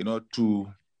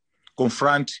 to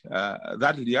confront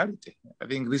that reality. I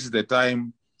think this is the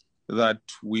time that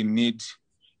we need,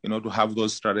 to have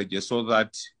those strategies so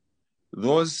that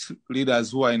those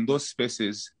leaders who are in those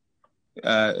spaces,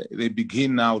 they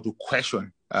begin now to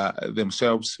question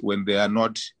themselves when they are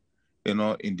not,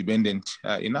 independent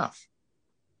enough.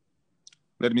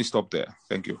 Let me stop there.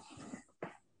 Thank you.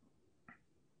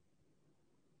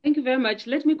 Thank you very much.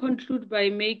 Let me conclude by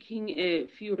making a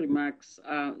few remarks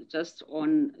just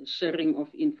on sharing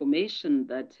of information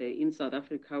that in South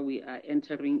Africa we are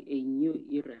entering a new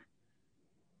era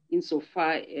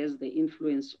insofar as the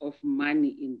influence of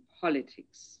money in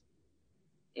politics.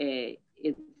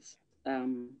 It's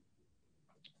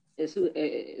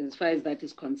as far as that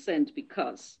is concerned,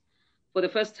 because for the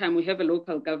first time we have a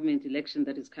local government election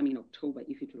that is coming in October,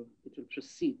 if it will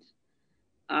proceed.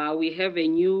 We have a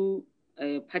new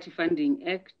Party Funding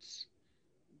Act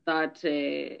that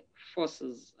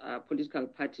forces political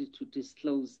parties to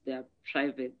disclose their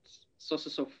private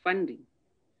sources of funding.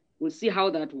 We'll see how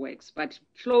that works, but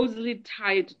closely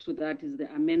tied to that is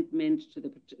the amendment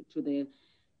to the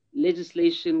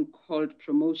legislation called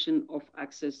Promotion of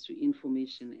Access to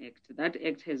Information Act. That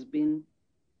act has been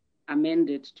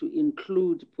amended to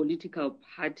include political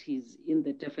parties in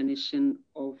the definition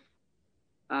of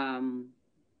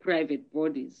private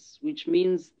bodies, which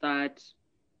means that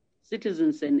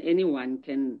citizens and anyone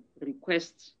can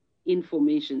request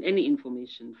information, any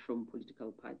information from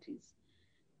political parties.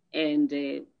 And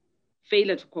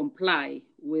failure to comply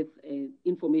with an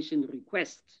information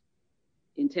request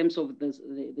in terms of the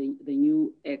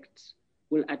new act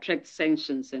will attract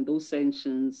sanctions, and those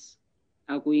sanctions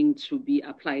are going to be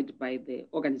applied by the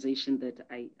organization that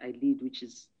I lead, which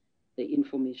is the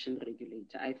information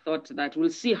regulator. I thought that we'll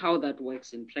see how that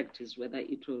works in practice, whether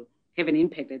it will have an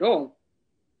impact at all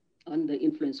on the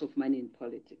influence of money in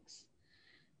politics.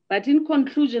 But in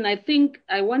conclusion, I think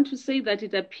I want to say that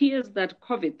it appears that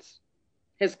COVID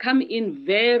has come in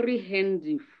very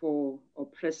handy for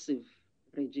oppressive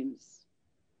regimes.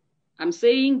 I'm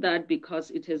saying that because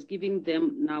it has given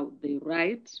them now the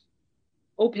right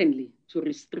openly to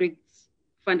restrict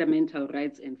fundamental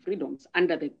rights and freedoms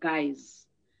under the guise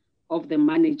of the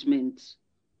management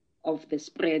of the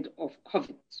spread of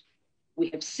COVID. We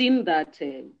have seen that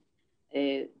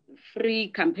free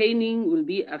campaigning will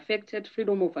be affected,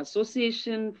 freedom of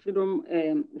association,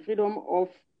 freedom of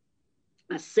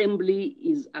assembly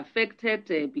is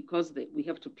affected because we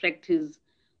have to practice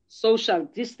social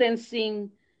distancing,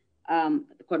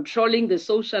 controlling the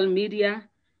social media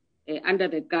under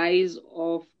the guise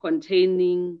of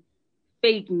containing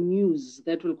fake news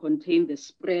that will contain the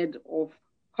spread of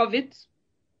COVID.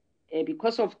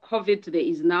 Because of COVID, there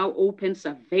is now open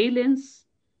surveillance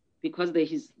because there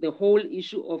is the whole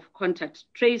issue of contact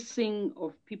tracing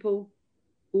of people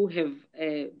who have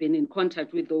been in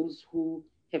contact with those who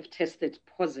have tested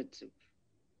positive.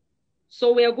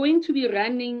 So we are going to be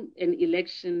running an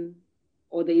election,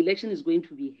 or the election is going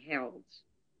to be held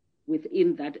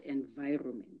within that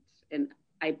environment. And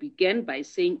I began by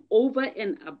saying, over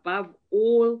and above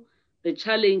all the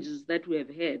challenges that we have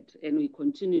had and we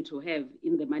continue to have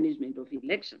in the management of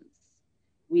elections,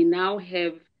 we now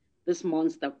have this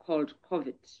monster called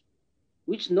COVID,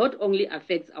 which not only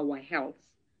affects our health,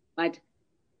 but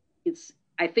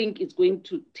I think it's going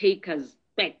to take us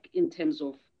back in terms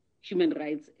of human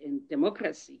rights and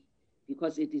democracy,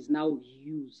 because it is now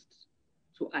used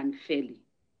to unfairly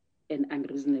and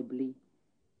unreasonably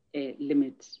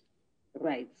limit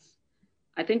rights.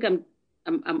 I think I'm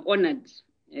honored,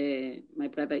 my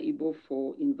brother Ibo,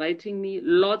 for inviting me.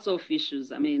 Lots of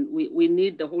issues. I mean, we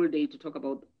need the whole day to talk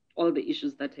about all the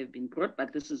issues that have been brought,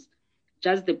 but this is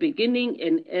just the beginning.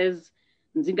 And as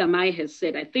Nzingamai has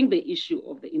said, I think the issue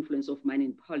of the influence of money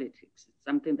in politics is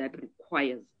something that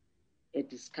requires a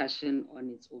discussion on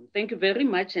its own. Thank you very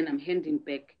much, and I'm handing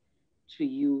back to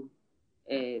you,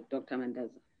 Dr.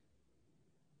 Mandaza.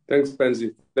 Thanks,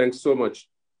 Pansy. Thanks so much.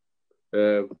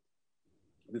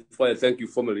 Before I thank you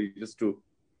formally, just to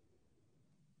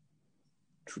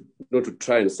not to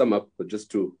try and sum up, but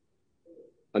just to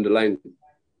underline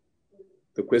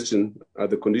the question: are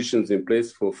the conditions in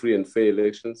place for free and fair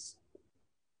elections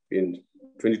in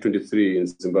 2023 in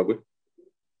Zimbabwe?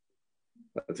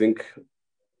 I think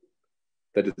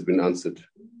that has been answered.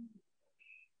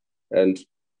 And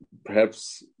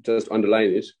perhaps just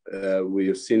underline it, we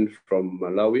have seen from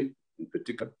Malawi in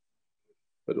particular,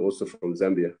 but also from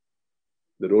Zambia,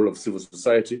 the role of civil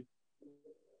society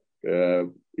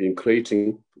in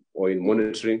creating or in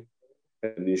monitoring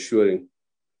and ensuring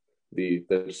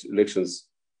that elections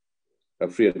are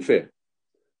free and fair.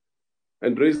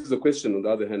 And raises the question, on the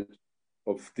other hand,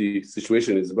 of the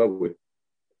situation in Zimbabwe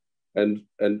and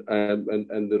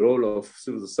the role of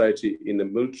civil society in a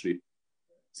military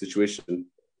situation,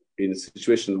 in a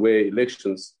situation where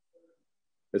elections,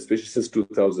 especially since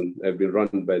 2000, have been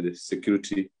run by the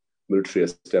security military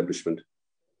establishment.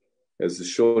 As is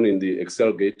shown in the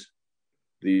Excel gate,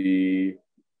 the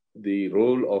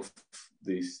role of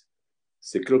the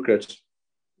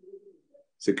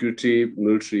security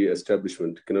military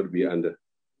establishment cannot be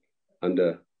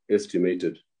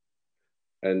underestimated.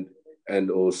 And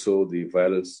also the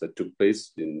violence that took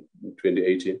place in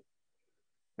 2018.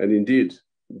 And indeed,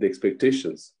 the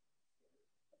expectations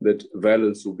that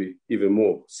violence will be even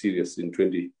more serious in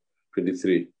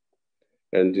 2023.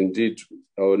 And indeed,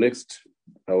 our next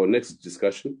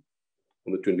discussion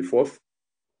on the 24th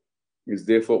is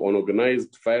therefore on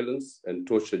organized violence and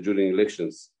torture during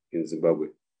elections in Zimbabwe.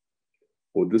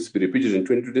 Will this be repeated in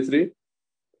 2023?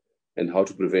 And how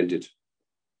to prevent it?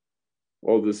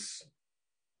 All this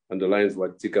underlines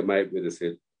what Tika Maibere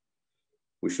said.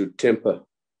 We should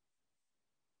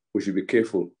be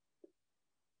careful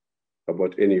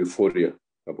about any euphoria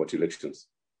about elections.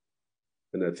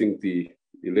 And I think the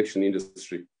election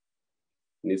industry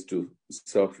needs to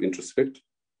self-introspect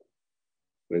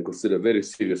and consider very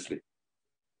seriously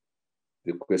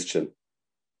the question: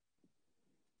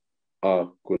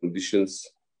 are conditions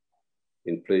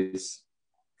in place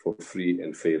for free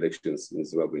and fair elections in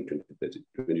Zimbabwe in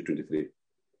 2023?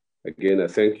 Again, I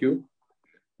thank you.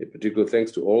 A particular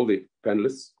thanks to all the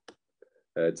panelists,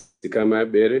 Tikama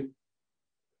Bere,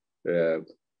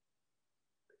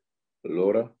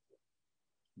 Laura,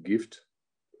 Gift,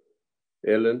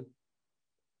 Ellen,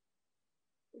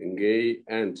 Ngay,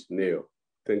 and Neo.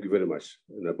 Thank you very much.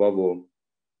 And above all,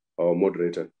 our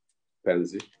moderator,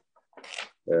 Pansy,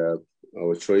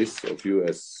 our choice of you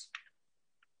as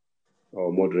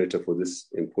our moderator for this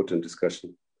important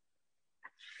discussion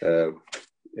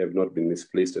have not been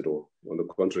misplaced at all. On the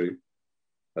contrary,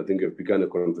 I think you've begun a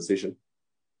conversation.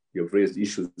 You've raised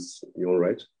issues in your own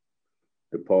right: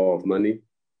 the power of money,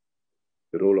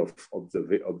 the role of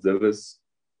observers,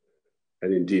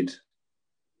 and indeed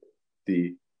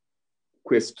the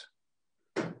quest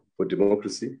for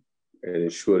democracy and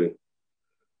ensuring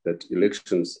that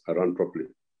elections are run properly.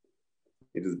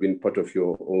 It has been part of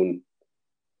your own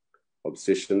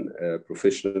obsession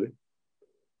professionally.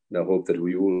 And I hope that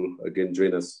we will again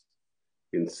join us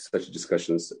in such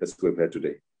discussions as we've had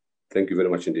today. Thank you very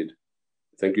much indeed.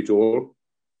 Thank you to all,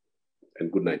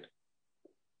 and good night.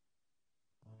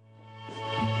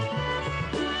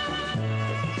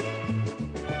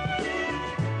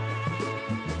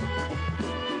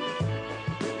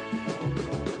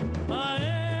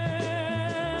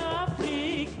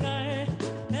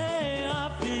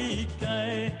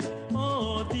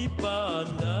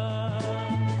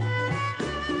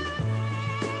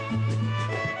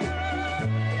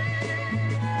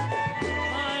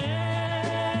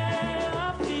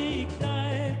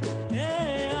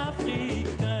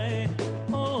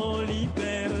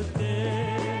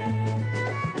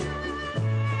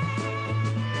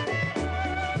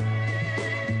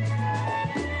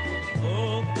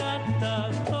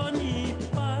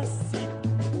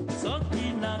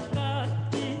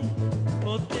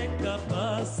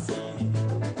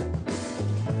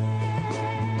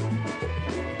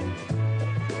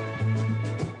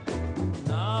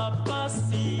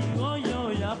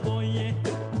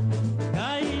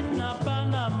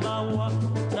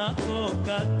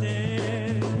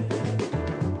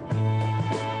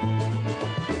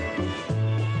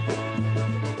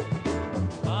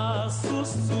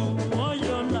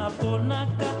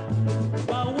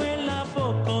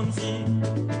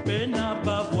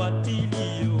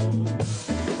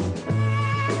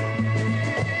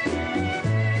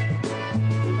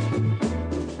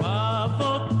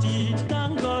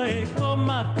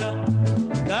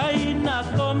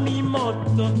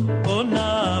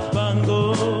 ona bango.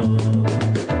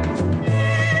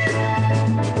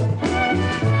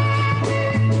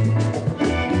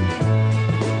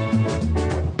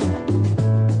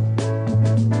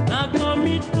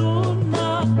 Nakomituna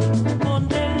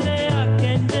ondele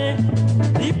akende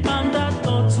dipanda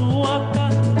totuaka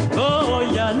oh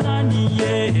ya nani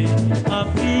ye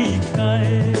Afrika